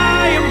when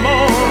I am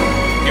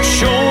on your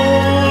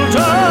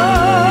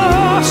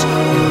shoulders. You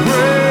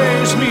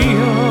raise me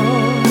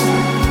up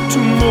to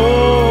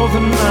more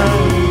than I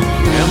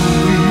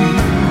can be.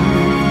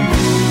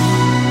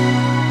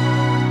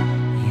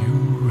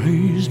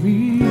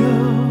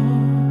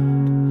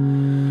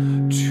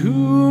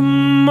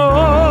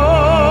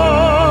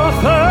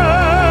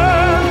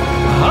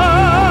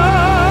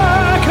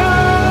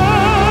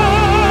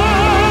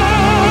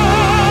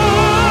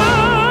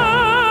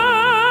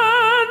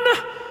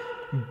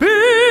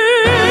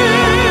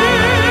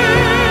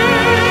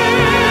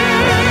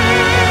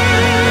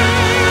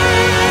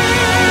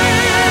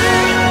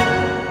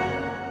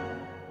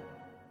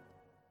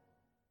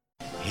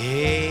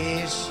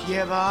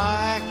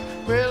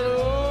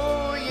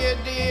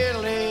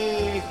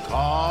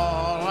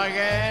 call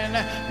again.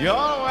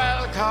 You're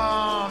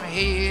welcome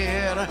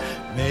here.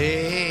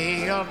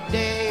 May your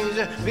days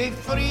be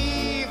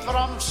free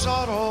from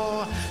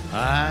sorrow,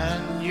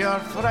 and your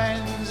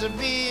friends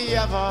be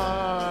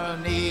ever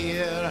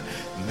near.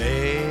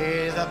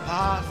 May the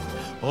path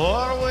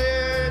o'er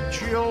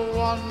which you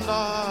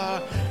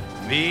wander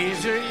be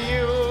to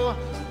you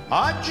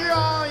a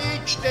joy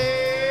each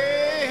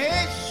day.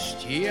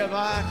 Haste ye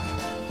back,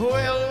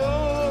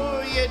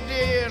 will ye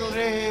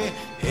dearly?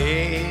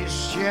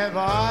 Haste ye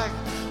back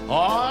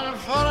on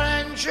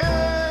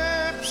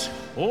friendship's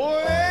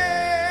way.